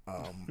devil.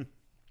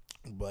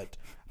 But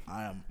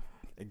I am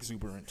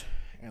exuberant,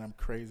 and I'm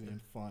crazy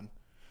and fun.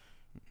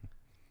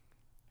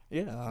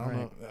 Yeah, I don't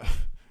know.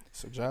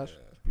 So Josh,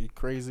 be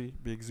crazy,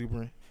 be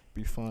exuberant,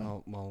 Be fun.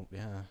 Oh, well,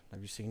 yeah.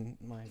 Have you seen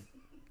my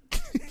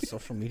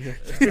social media?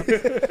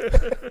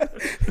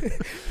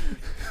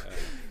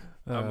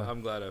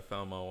 I'm glad I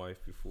found my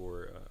wife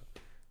before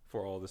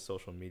for all the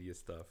social media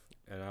stuff,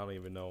 and I don't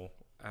even know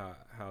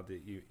how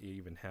did it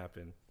even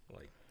happen.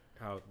 Like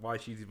why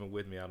she's even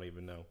with me, I don't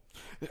even know.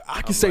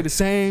 I can say the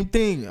same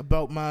thing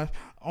about my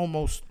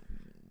almost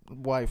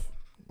wife.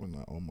 Well,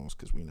 not almost,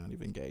 because we're not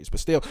even engaged, but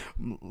still,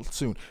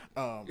 soon.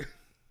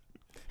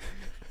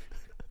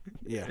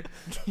 Yeah.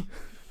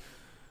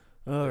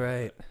 All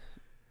right.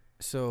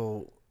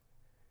 So,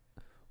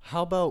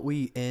 how about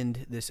we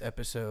end this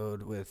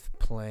episode with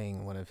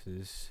playing one of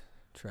his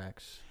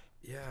tracks?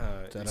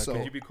 Yeah. okay?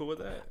 Would you be cool with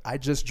that? I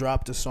just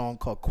dropped a song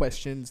called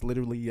Questions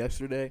literally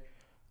yesterday.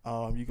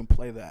 You can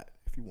play that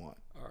if you want.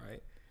 All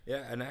right.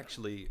 Yeah, and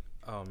actually,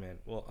 oh man,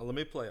 well, let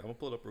me play. I'm gonna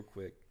pull it up real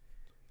quick.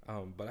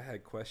 But I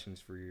had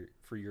questions for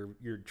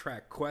your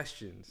track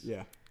questions.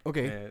 Yeah.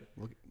 Okay. And,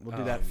 we'll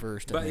do that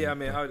first. But yeah,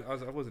 man, I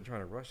wasn't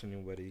trying to rush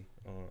anybody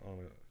on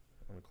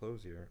a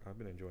close here. I've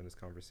been enjoying this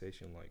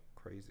conversation like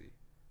crazy.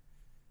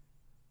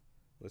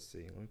 Let's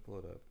see. Let me pull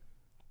it up.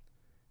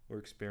 We're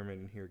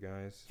experimenting here,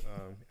 guys.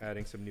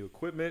 Adding some new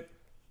equipment.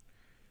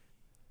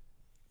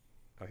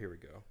 Oh, here we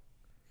go.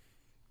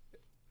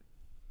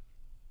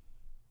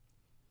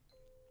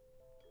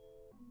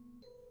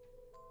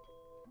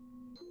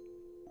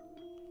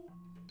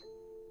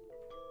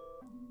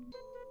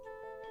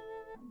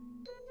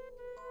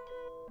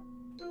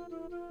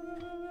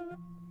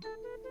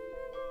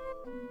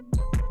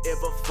 If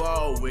I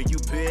fall, will you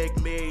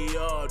pick me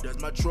up? Does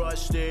my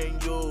trust in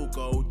you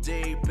go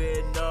deep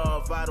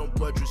enough? I don't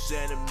put you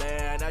in it,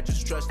 man. I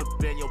just trust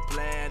up in your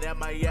plan.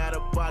 Am I out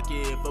of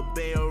pocket for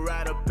being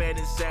right up in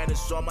insane?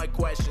 It's all my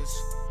questions.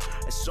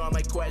 It's all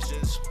my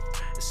questions.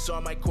 It's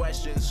all my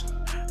questions.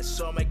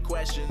 It's all my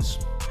questions.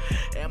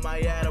 Am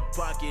I out of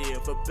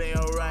pocket for being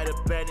right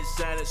up in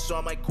insane? It's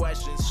all my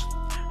questions.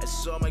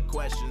 It's all my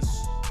questions.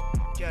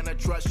 Can I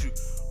trust you?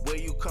 Will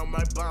you come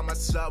right by my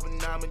side when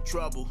I'm in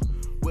trouble?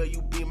 Will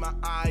you be my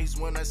eyes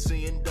when I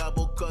see in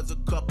double? Cause a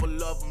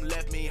couple of them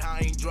left me high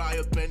and dry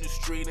up in the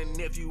street. And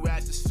if you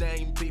ask the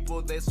same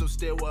people, they so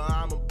still where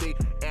I'ma be.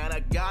 And I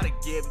gotta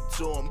give it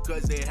to them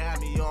cause they had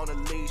me on a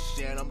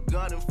leash. And I'm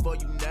gunning for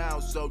you now,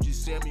 so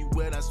just hear me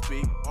when I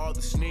speak. All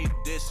the sneak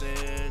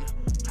dissing,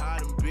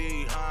 hiding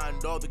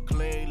behind all the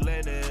clean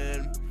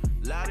linen.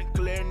 Loud and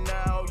clear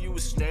now, you a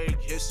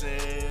snake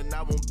hissing.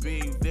 I won't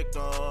be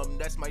victim,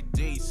 that's my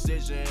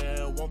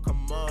decision. Won't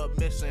come up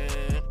missing.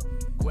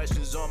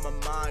 Questions on my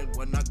mind,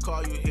 when I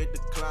call you hit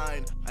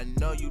decline. I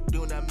know you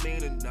do not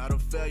mean it, not a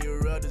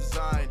failure of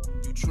design.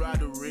 You try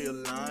to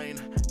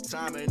realign,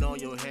 timing on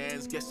your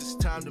hands. Guess it's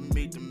time to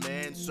meet the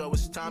man, so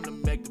it's time to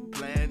make the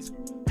plans.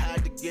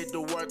 Had to get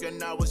to work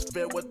and I was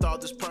filled with all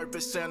this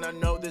purpose. And I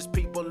know there's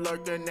people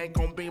lurking, ain't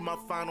gonna be my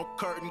final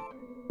curtain.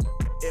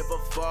 If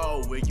I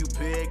fall, will you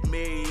pick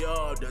me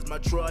up? Does my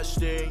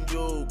trust in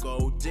you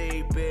go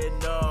deep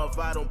enough?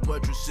 I don't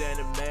put you in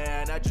it,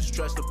 man. I just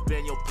trust up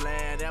in your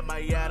plan. Am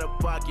I out of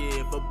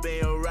pocket for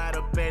being right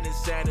up in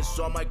insane? It's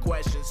all my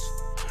questions.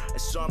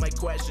 It's all my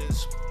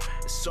questions.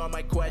 It's all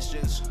my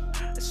questions.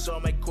 It's all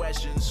my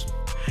questions.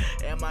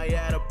 Am I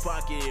out of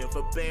pocket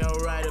for being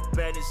right up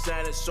in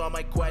insane? It's all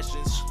my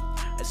questions.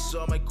 It's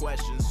all my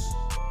questions.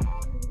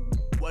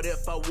 What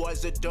if I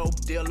was a dope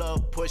dealer,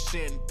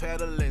 pushing,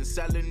 peddling,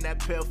 selling that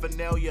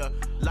paraphernalia?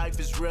 Life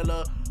is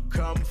realer.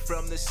 Come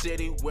from the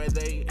city where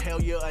they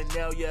hail ya and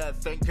nail ya.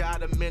 Thank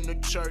God I'm in the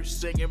church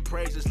singing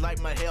praises like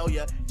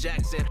Mahalia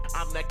Jackson.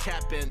 I'm not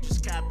capping,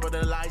 just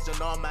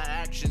capitalizing on my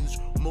actions.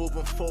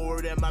 Moving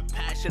forward in my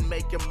passion,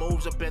 making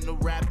moves up in the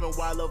rapping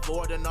while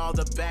avoiding all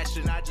the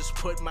bashing. I just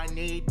put my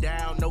knee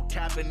down, no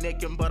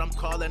Kaepernicking, but I'm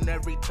calling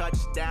every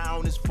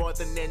touchdown is 4th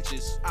and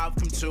inches. I've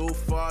come too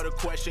far to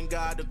question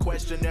God, to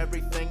question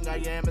everything I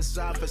am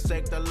inside.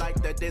 Forsake the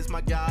light that is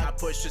my God. I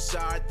push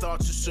aside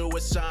thoughts of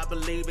suicide,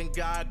 believe in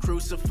God,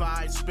 crucified.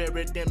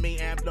 Spirit in me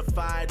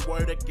amplified,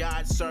 word of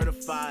God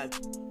certified.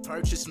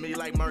 Purchase me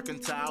like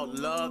mercantile,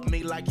 love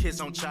me like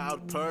his own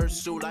child,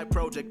 pursue like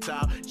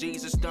projectile.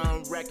 Jesus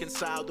done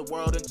reconciled the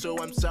world into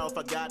himself.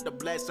 I got the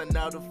blessing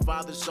of the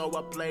Father, so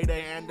I play the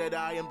hand that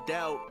I am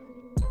dealt.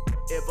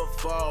 If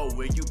I fall,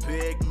 will you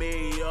pick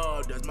me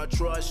up? Does my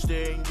trust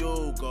in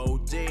you go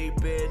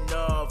deep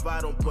enough?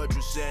 I don't put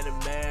you in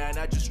it, man.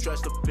 I just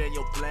trust up in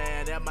your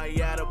plan. Am I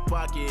out of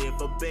pocket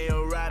for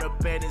being right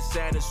up in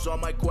insane? It's all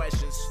my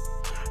questions.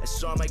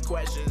 It's all my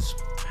questions.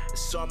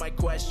 It's all my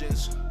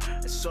questions.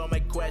 It's all my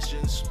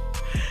questions.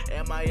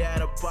 Am I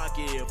out of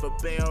pocket for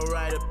being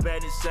right up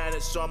in insane?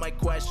 It's all my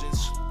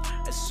questions.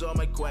 It's all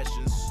my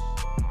questions.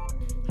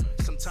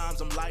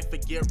 Sometimes I'm like,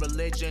 forget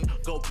religion,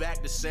 go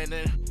back to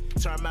sinning.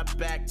 Turn my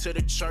back to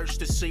the church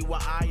to see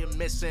what I am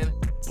missing.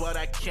 but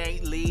I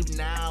can't leave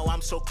now.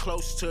 I'm so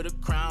close to the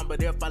crown,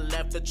 but if I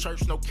left the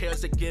church, no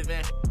cares are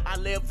given. I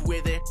live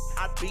with it.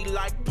 I be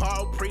like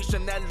Paul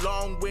preaching that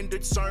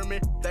long-winded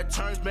sermon that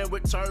turns men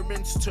with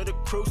turbans to the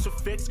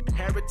crucifix.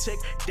 Heretic,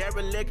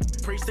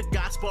 derelict, preach the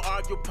gospel,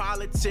 argue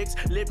politics,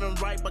 living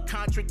right but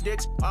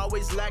contradicts.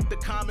 Always lack the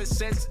common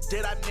sense.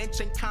 Did I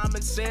mention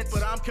common sense?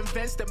 But I'm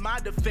convinced that my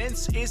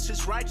defense is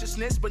his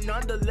righteousness, but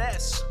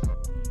nonetheless,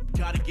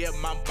 gotta get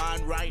my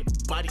mind right,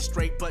 body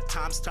straight but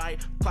time's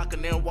tight.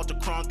 Clocking in Walter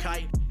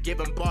Cronkite,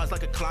 giving bars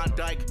like a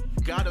Klondike.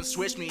 God done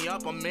switched me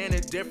up, I'm in a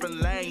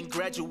different lane.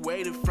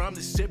 Graduated from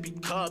the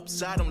sippy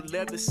cups, I don't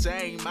live the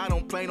same. I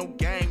don't play no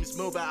games,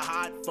 move out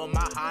hot for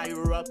my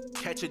higher up.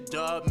 Catch a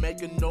dub,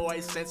 make a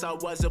noise since I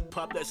was a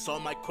pup, that's all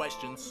my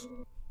questions.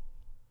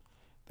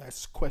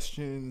 That's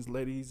questions,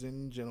 ladies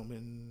and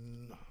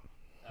gentlemen.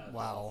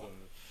 Wow.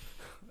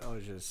 That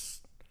was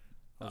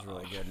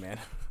really good, man.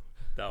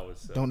 That was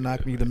so Don't knock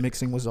good, me. man. The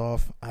mixing was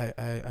off.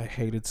 I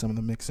hated some of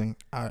the mixing.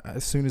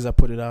 As soon as I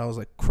put it out, I was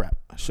like, crap,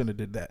 I shouldn't have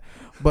did that.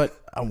 But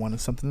I wanted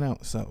something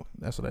else, so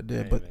that's what I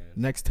did. Hey, but man.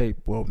 next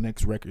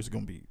next record is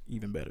going to be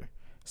even better.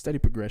 Steady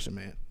progression,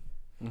 man.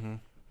 Mm-hmm.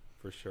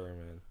 For sure,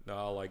 man. No,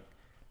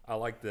 I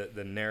like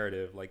the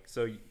narrative. Like,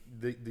 so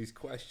these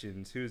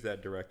questions, who's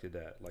that directed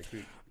at? Like,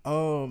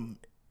 who?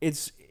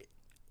 It's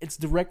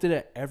directed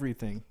at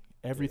everything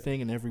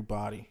and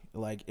everybody.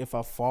 Like, if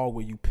I fall,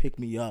 will you pick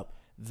me up?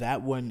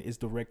 That one is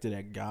directed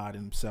at God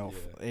himself.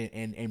 Yeah.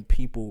 And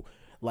people,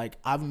 like,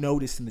 I've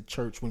noticed in the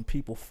church, when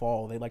people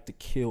fall, they like to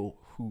kill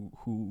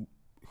who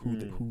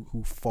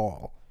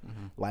fall.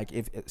 Mm-hmm. Like,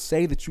 if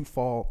say that you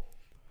fall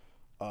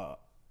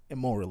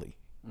immorally,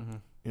 Mm-hmm.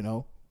 you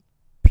know,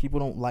 people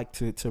don't like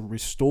to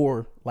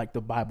restore like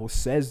the Bible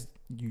says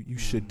you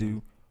should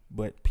do,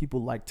 but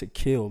people like to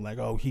kill. Like,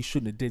 oh, he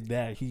shouldn't have did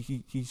that.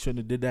 He shouldn't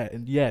have did that.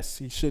 And yes,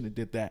 he shouldn't have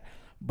did that.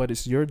 But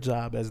it's your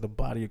job as the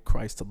body of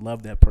Christ to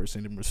love that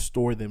person and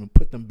restore them and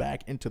put them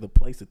back into the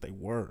place that they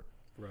were.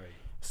 Right.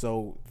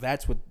 So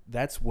that's what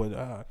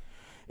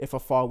if I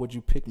fall, would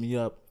you pick me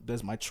up?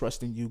 Does my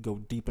trust in you go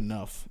deep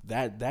enough?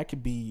 That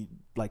could be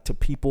like to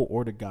people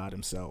or to God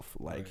himself.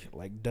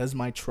 Like, does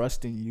my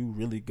trust in you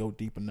really go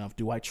deep enough?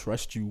 Do I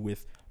trust you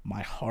with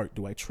my heart?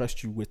 Do I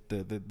trust you with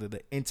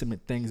the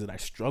intimate things that I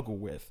struggle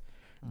with?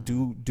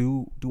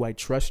 Mm-hmm. Do I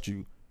trust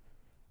you?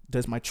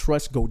 Does my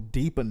trust go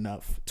deep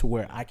enough to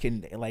where I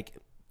can like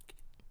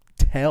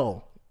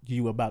tell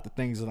you about the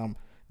things that I'm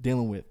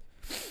dealing with?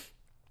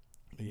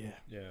 Yeah.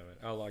 Yeah, man.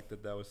 I like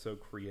that was so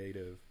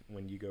creative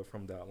when you go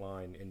from that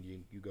line and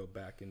you go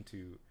back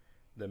into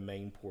the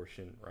main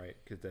portion, right?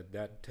 Because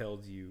that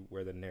tells you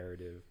where the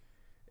narrative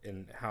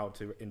and how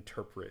to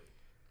interpret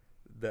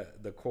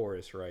the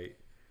chorus, right?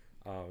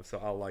 So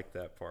I like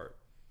that part.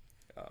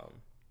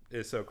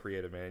 It's so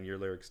creative, man. Your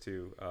lyrics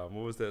too. What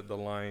was the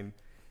line?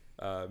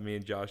 Me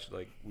and Josh,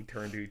 like, we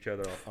turned to each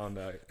other on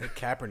the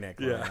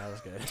Kaepernick line. Yeah. That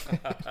was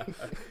good.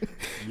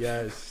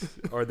 Yes.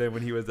 Or then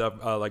when he was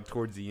up like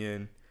towards the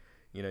end,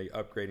 you know,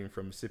 upgrading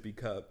from sippy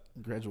cup.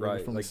 Graduated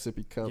Right, from like- the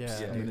sippy cups.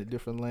 Yeah. I'm in a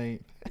different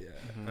lane. Yeah.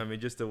 I mean,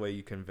 just the way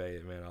you convey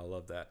it, man. I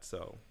love that.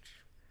 So,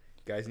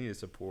 you guys need to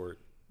support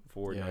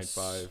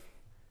 495.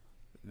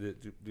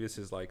 This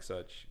is like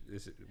such.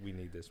 We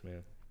need this,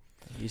 man.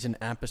 He's an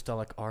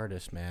apostolic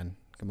artist, man.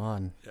 Come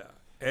on. Yeah.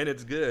 And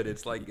it's good.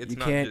 It's like it's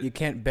You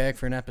can't beg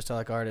for an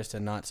apostolic artist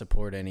and not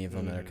support any of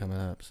them that are coming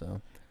up. So,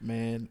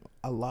 Man,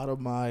 a lot of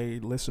my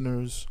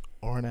listeners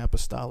aren't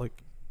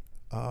apostolic.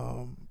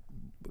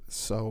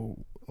 So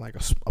like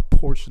a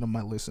portion of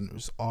my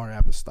listeners are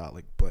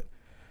apostolic, but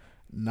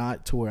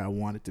not to where I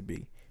want it to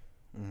be.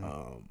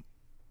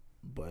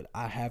 But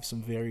I have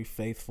some very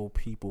faithful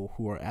people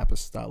who are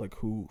apostolic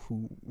who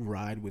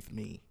ride with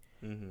me.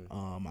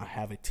 Mm-hmm. I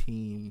have a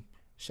team.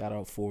 Shout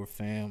out Ford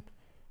Fam.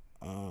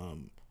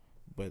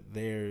 But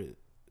their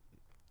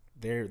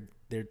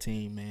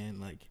team, man,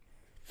 like,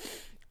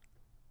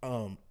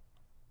 I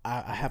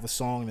have a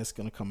song that's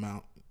gonna come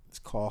out. It's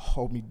called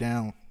 "Hold Me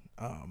Down."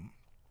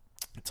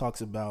 It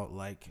talks about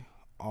like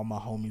all my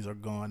homies are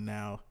gone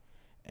now,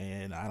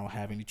 and I don't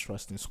have any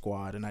trust in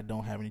squad, and I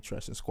don't have any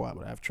trust in squad,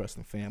 but I have trust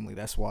in family.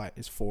 That's why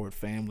it's Ford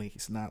Family.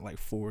 It's not like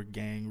Ford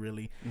Gang,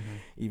 really.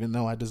 Even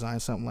though I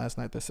designed something last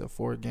night that said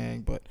Ford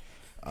Gang, but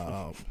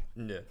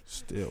Yeah.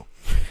 still.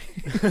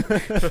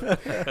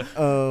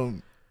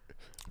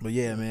 But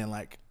yeah, man,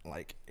 like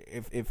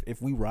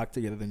if we rock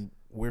together, then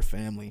we're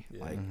family.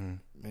 Yeah. Like,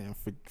 man,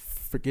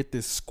 forget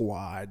this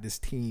squad, this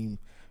team,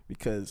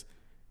 because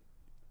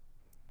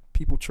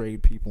people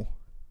trade people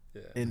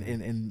Yeah.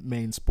 in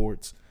main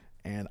sports,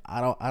 and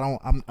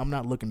I'm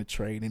not looking to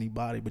trade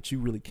anybody, but you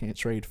really can't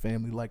trade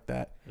family like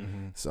that.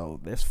 So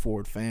that's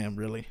Ford Fam,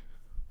 really.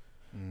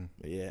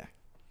 But yeah,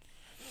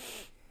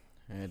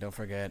 and don't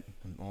forget,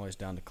 I'm always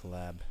down to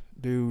collab.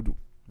 dude,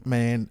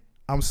 man,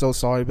 I'm so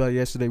sorry about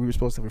yesterday. We were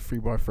supposed to have a free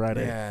bar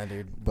Friday. Yeah,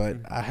 dude. But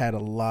I had a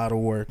lot of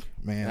work,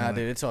 man. Nah,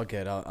 dude, it's all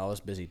good. I was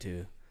busy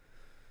too.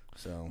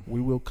 So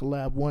We will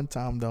collab one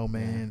time though,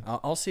 man.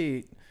 I'll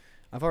see.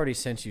 I've already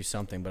sent you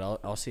something, but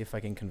I'll see if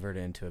I can convert it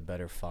into a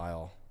better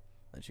file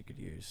that you could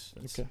use.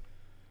 Okay.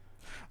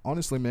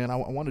 Honestly, man, I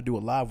want to do a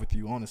live with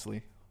you.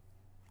 Honestly,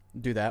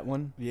 Do that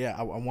one. yeah,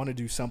 I want to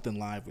do something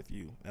live with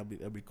you.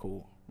 That'd be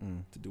cool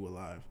Mm. to do a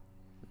live.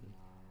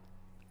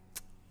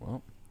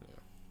 Well,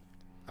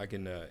 I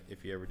can,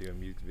 if you ever do a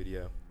music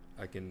video,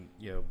 I can,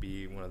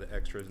 be one of the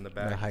extras in the the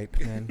back. hype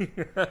man.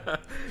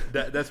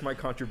 That's my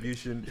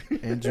contribution.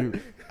 Andrew,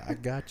 I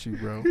got you,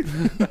 bro.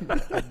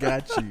 I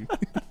got you.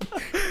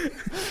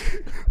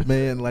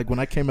 Man, like when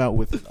I came out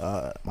with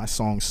my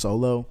song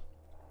Solo,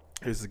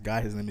 there's a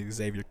guy, his name is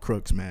Xavier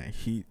Crooks, man.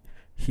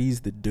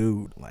 He's the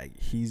dude. Like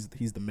he's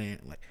the man.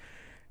 Like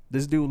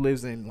this dude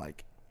lives in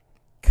like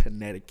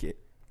Connecticut,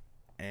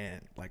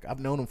 and like I've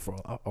known him for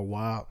a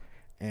while.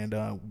 And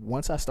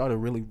once I started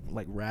really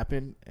like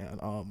rapping, and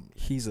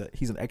he's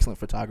an excellent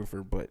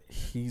photographer, but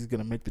he's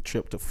gonna make the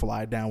trip to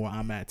fly down where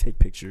I'm at, take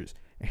pictures,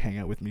 and hang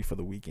out with me for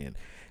the weekend.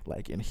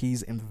 Like, and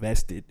he's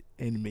invested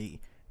in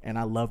me, and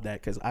I love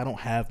that because I don't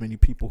have many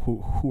people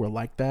who are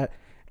like that.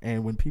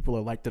 And when people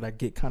are like that, I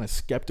get kind of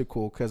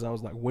skeptical because I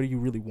was like, what do you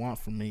really want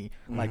from me?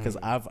 Like, because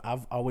I've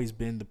always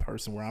been the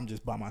person where I'm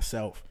just by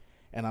myself,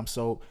 and I'm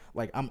so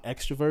like I'm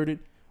extroverted.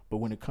 But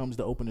when it comes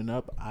to opening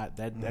up,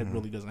 that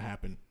really doesn't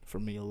happen for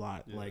me a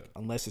lot. Yeah. Like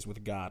unless it's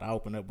with God, I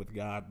open up with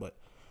God. But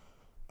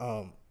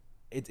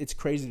it's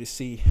crazy to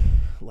see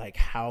like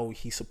how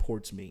He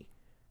supports me,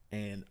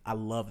 and I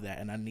love that.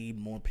 And I need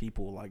more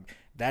people like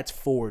that's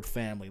Forward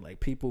Family, like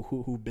people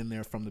who've been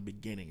there from the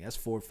beginning. That's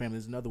Forward Family.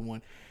 There's another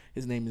one.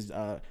 His name is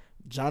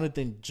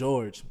Jonathan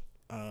George.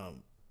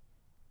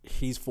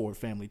 He's Forward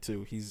Family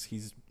too.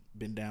 He's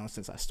been down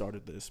since I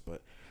started this.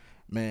 But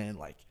man,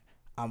 like.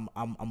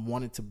 I'm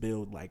wanting to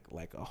build like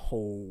a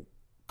whole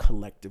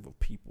collective of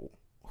people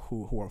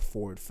who are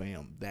Forward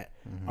Fam that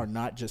are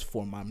not just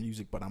for my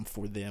music, but I'm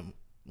for them,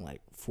 like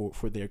for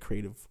their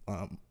creative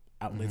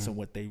outlets and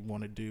what they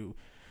want to do,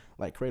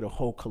 like create a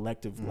whole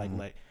collective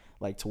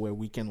like to where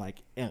we can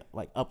like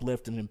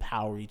uplift and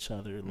empower each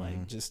other.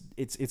 Like just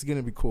it's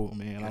gonna be cool,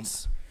 man.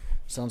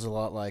 Sounds a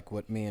lot like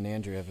what me and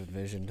Andrew have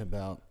envisioned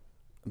about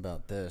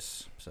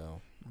this.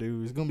 So.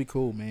 Dude, it's gonna be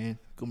cool, man.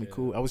 It's gonna be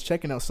cool. I was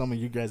checking out some of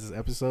you guys'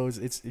 episodes.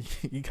 It's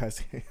you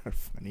guys are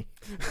funny.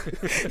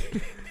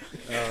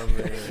 Oh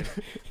man,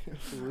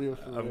 For real.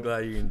 I'm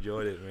glad you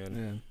enjoyed it,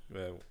 man.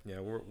 Yeah,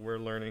 we're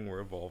learning, we're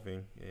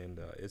evolving, and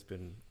it's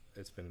been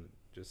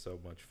just so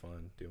much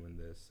fun doing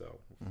this. So,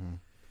 yeah.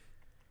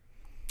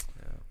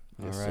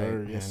 Yes, All sir.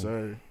 right, Yes,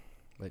 sir.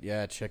 But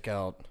yeah, check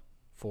out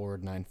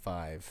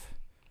Forward95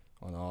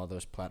 on all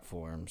those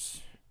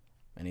platforms.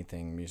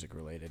 Anything music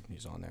related,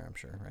 he's on there, I'm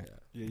sure, right?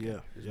 Yeah.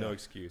 There's no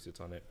excuse.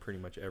 It's on it, pretty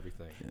much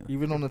everything. Yeah.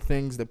 Even on the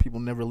things that people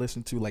never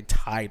listen to, like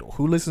Tidal.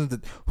 Who listens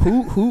to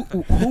who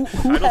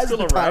Tidal's has still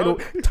the Tidal?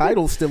 around?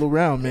 Tidal's still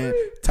around, man.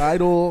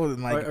 Tidal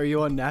and like Are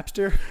you on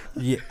Napster?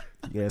 yeah.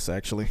 Yes,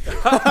 actually.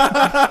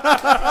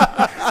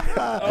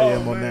 I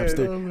am on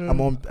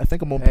Napster. I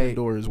think I'm on Hey,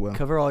 Pandora as well.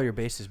 Cover all your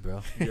bases,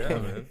 bro. Yeah,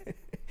 man.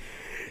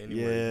 Anywhere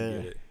you Yeah.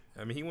 can get it.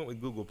 I mean, he went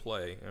with Google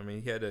Play. I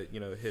mean, he had to,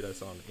 hit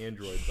us on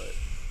Android, but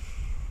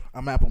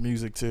I'm Apple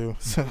Music too.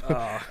 So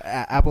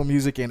Apple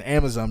Music and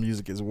Amazon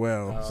Music as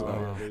well.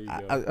 So there you go.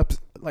 I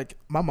like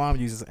my mom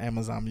uses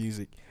Amazon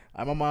Music.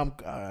 My mom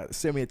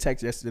sent me a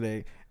text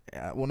yesterday.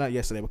 Well, not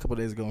yesterday, but a couple of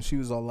days ago, and she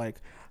was all like,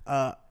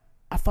 "I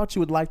thought you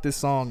would like this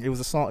song. It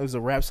was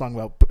a rap song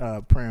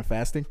about prayer and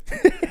fasting."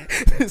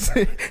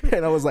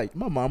 And I was like,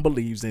 "My mom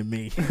believes in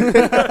me."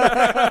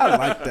 I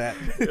like that.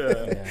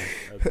 Yeah,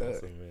 that's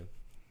awesome, man.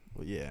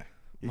 Well, yeah.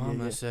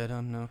 Mama said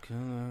I'm no killer,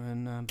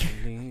 and I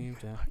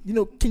believed her.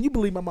 Can you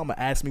believe my mama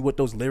asked me what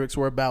those lyrics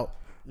were about?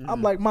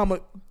 I'm like, Mama,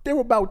 they were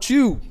about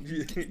you.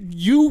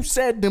 You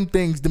said them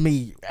things to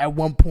me at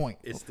one point.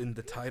 It's in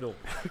the title.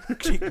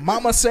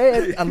 Mama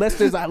said,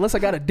 unless I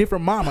got a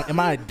different mama, am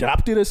I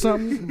adopted or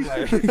something?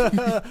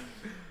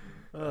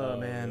 Oh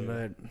man,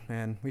 but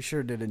man, we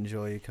sure did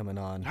enjoy you coming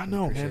on. I We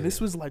know, appreciate man. This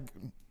it. was like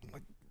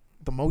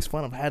the most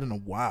fun I've had in a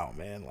while,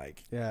 man.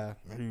 Like, Yeah.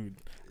 dude,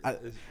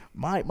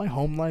 my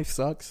home life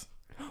sucks.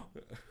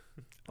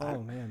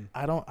 Oh man.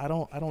 I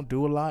don't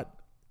do a lot.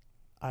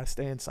 I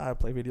stay inside,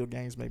 play video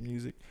games, make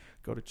music,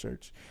 go to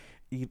church,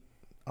 eat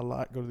a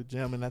lot, go to the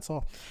gym, and that's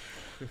all.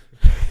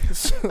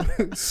 so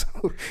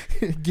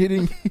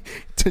getting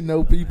to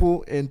know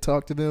people and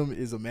talk to them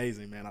is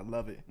amazing, man. I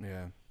love it.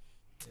 Yeah.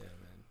 Yeah,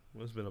 man.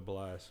 Well, it's been a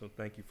blast. So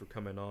thank you for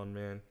coming on,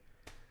 man.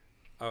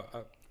 I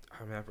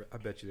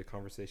bet you the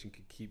conversation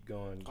could keep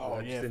going. Oh,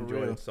 I yeah, just for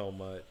enjoyed real. it so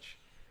much.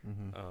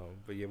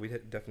 But yeah, we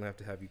definitely have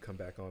to have you come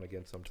back on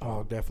again sometime.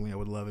 Oh, definitely. I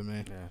would love it,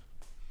 man. Yeah.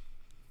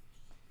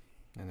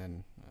 And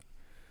then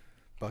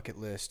bucket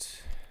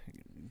list,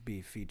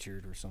 be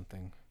featured or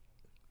something,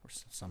 or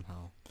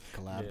somehow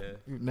collab. Yeah.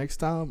 Next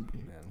time,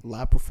 Man.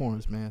 live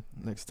performance, man.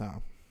 Next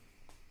time.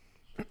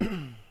 All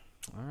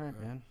right,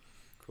 man.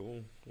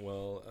 Cool.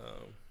 Well,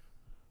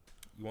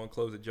 you want to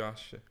close it,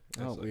 Josh?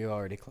 Oh, we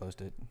already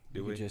closed it.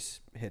 Did we? Just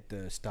hit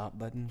the stop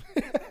button.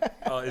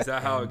 Oh, is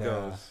that how it And,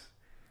 goes?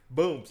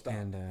 Boom, stop.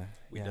 And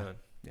We yeah. done.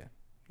 Yeah.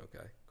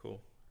 Okay,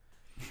 cool.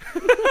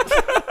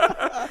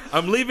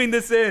 I'm leaving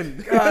this in.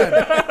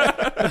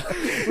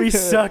 We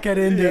suck at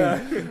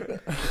ending.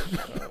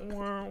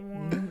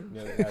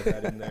 add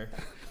that in there.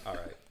 All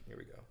right, here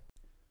we go.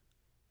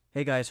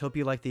 Hey guys, hope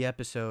you liked the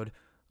episode.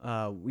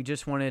 We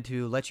just wanted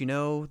to let you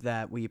know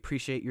that we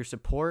appreciate your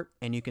support,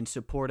 and you can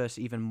support us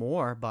even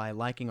more by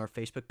liking our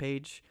Facebook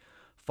page,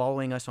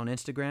 following us on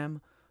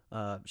Instagram,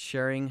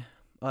 sharing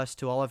us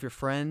to all of your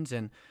friends,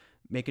 and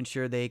making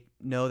sure they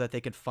know that they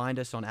could find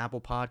us on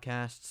Apple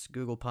Podcasts,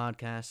 Google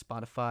Podcasts,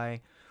 Spotify.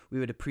 We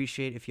would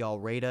appreciate if y'all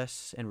rate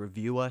us and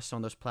review us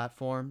on those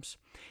platforms.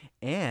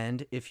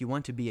 And if you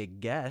want to be a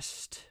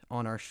guest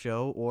on our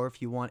show, or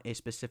if you want a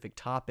specific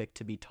topic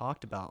to be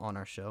talked about on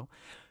our show,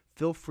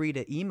 feel free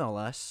to email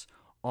us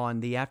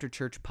on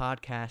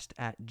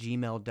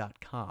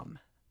theafterchurchpodcast@gmail.com.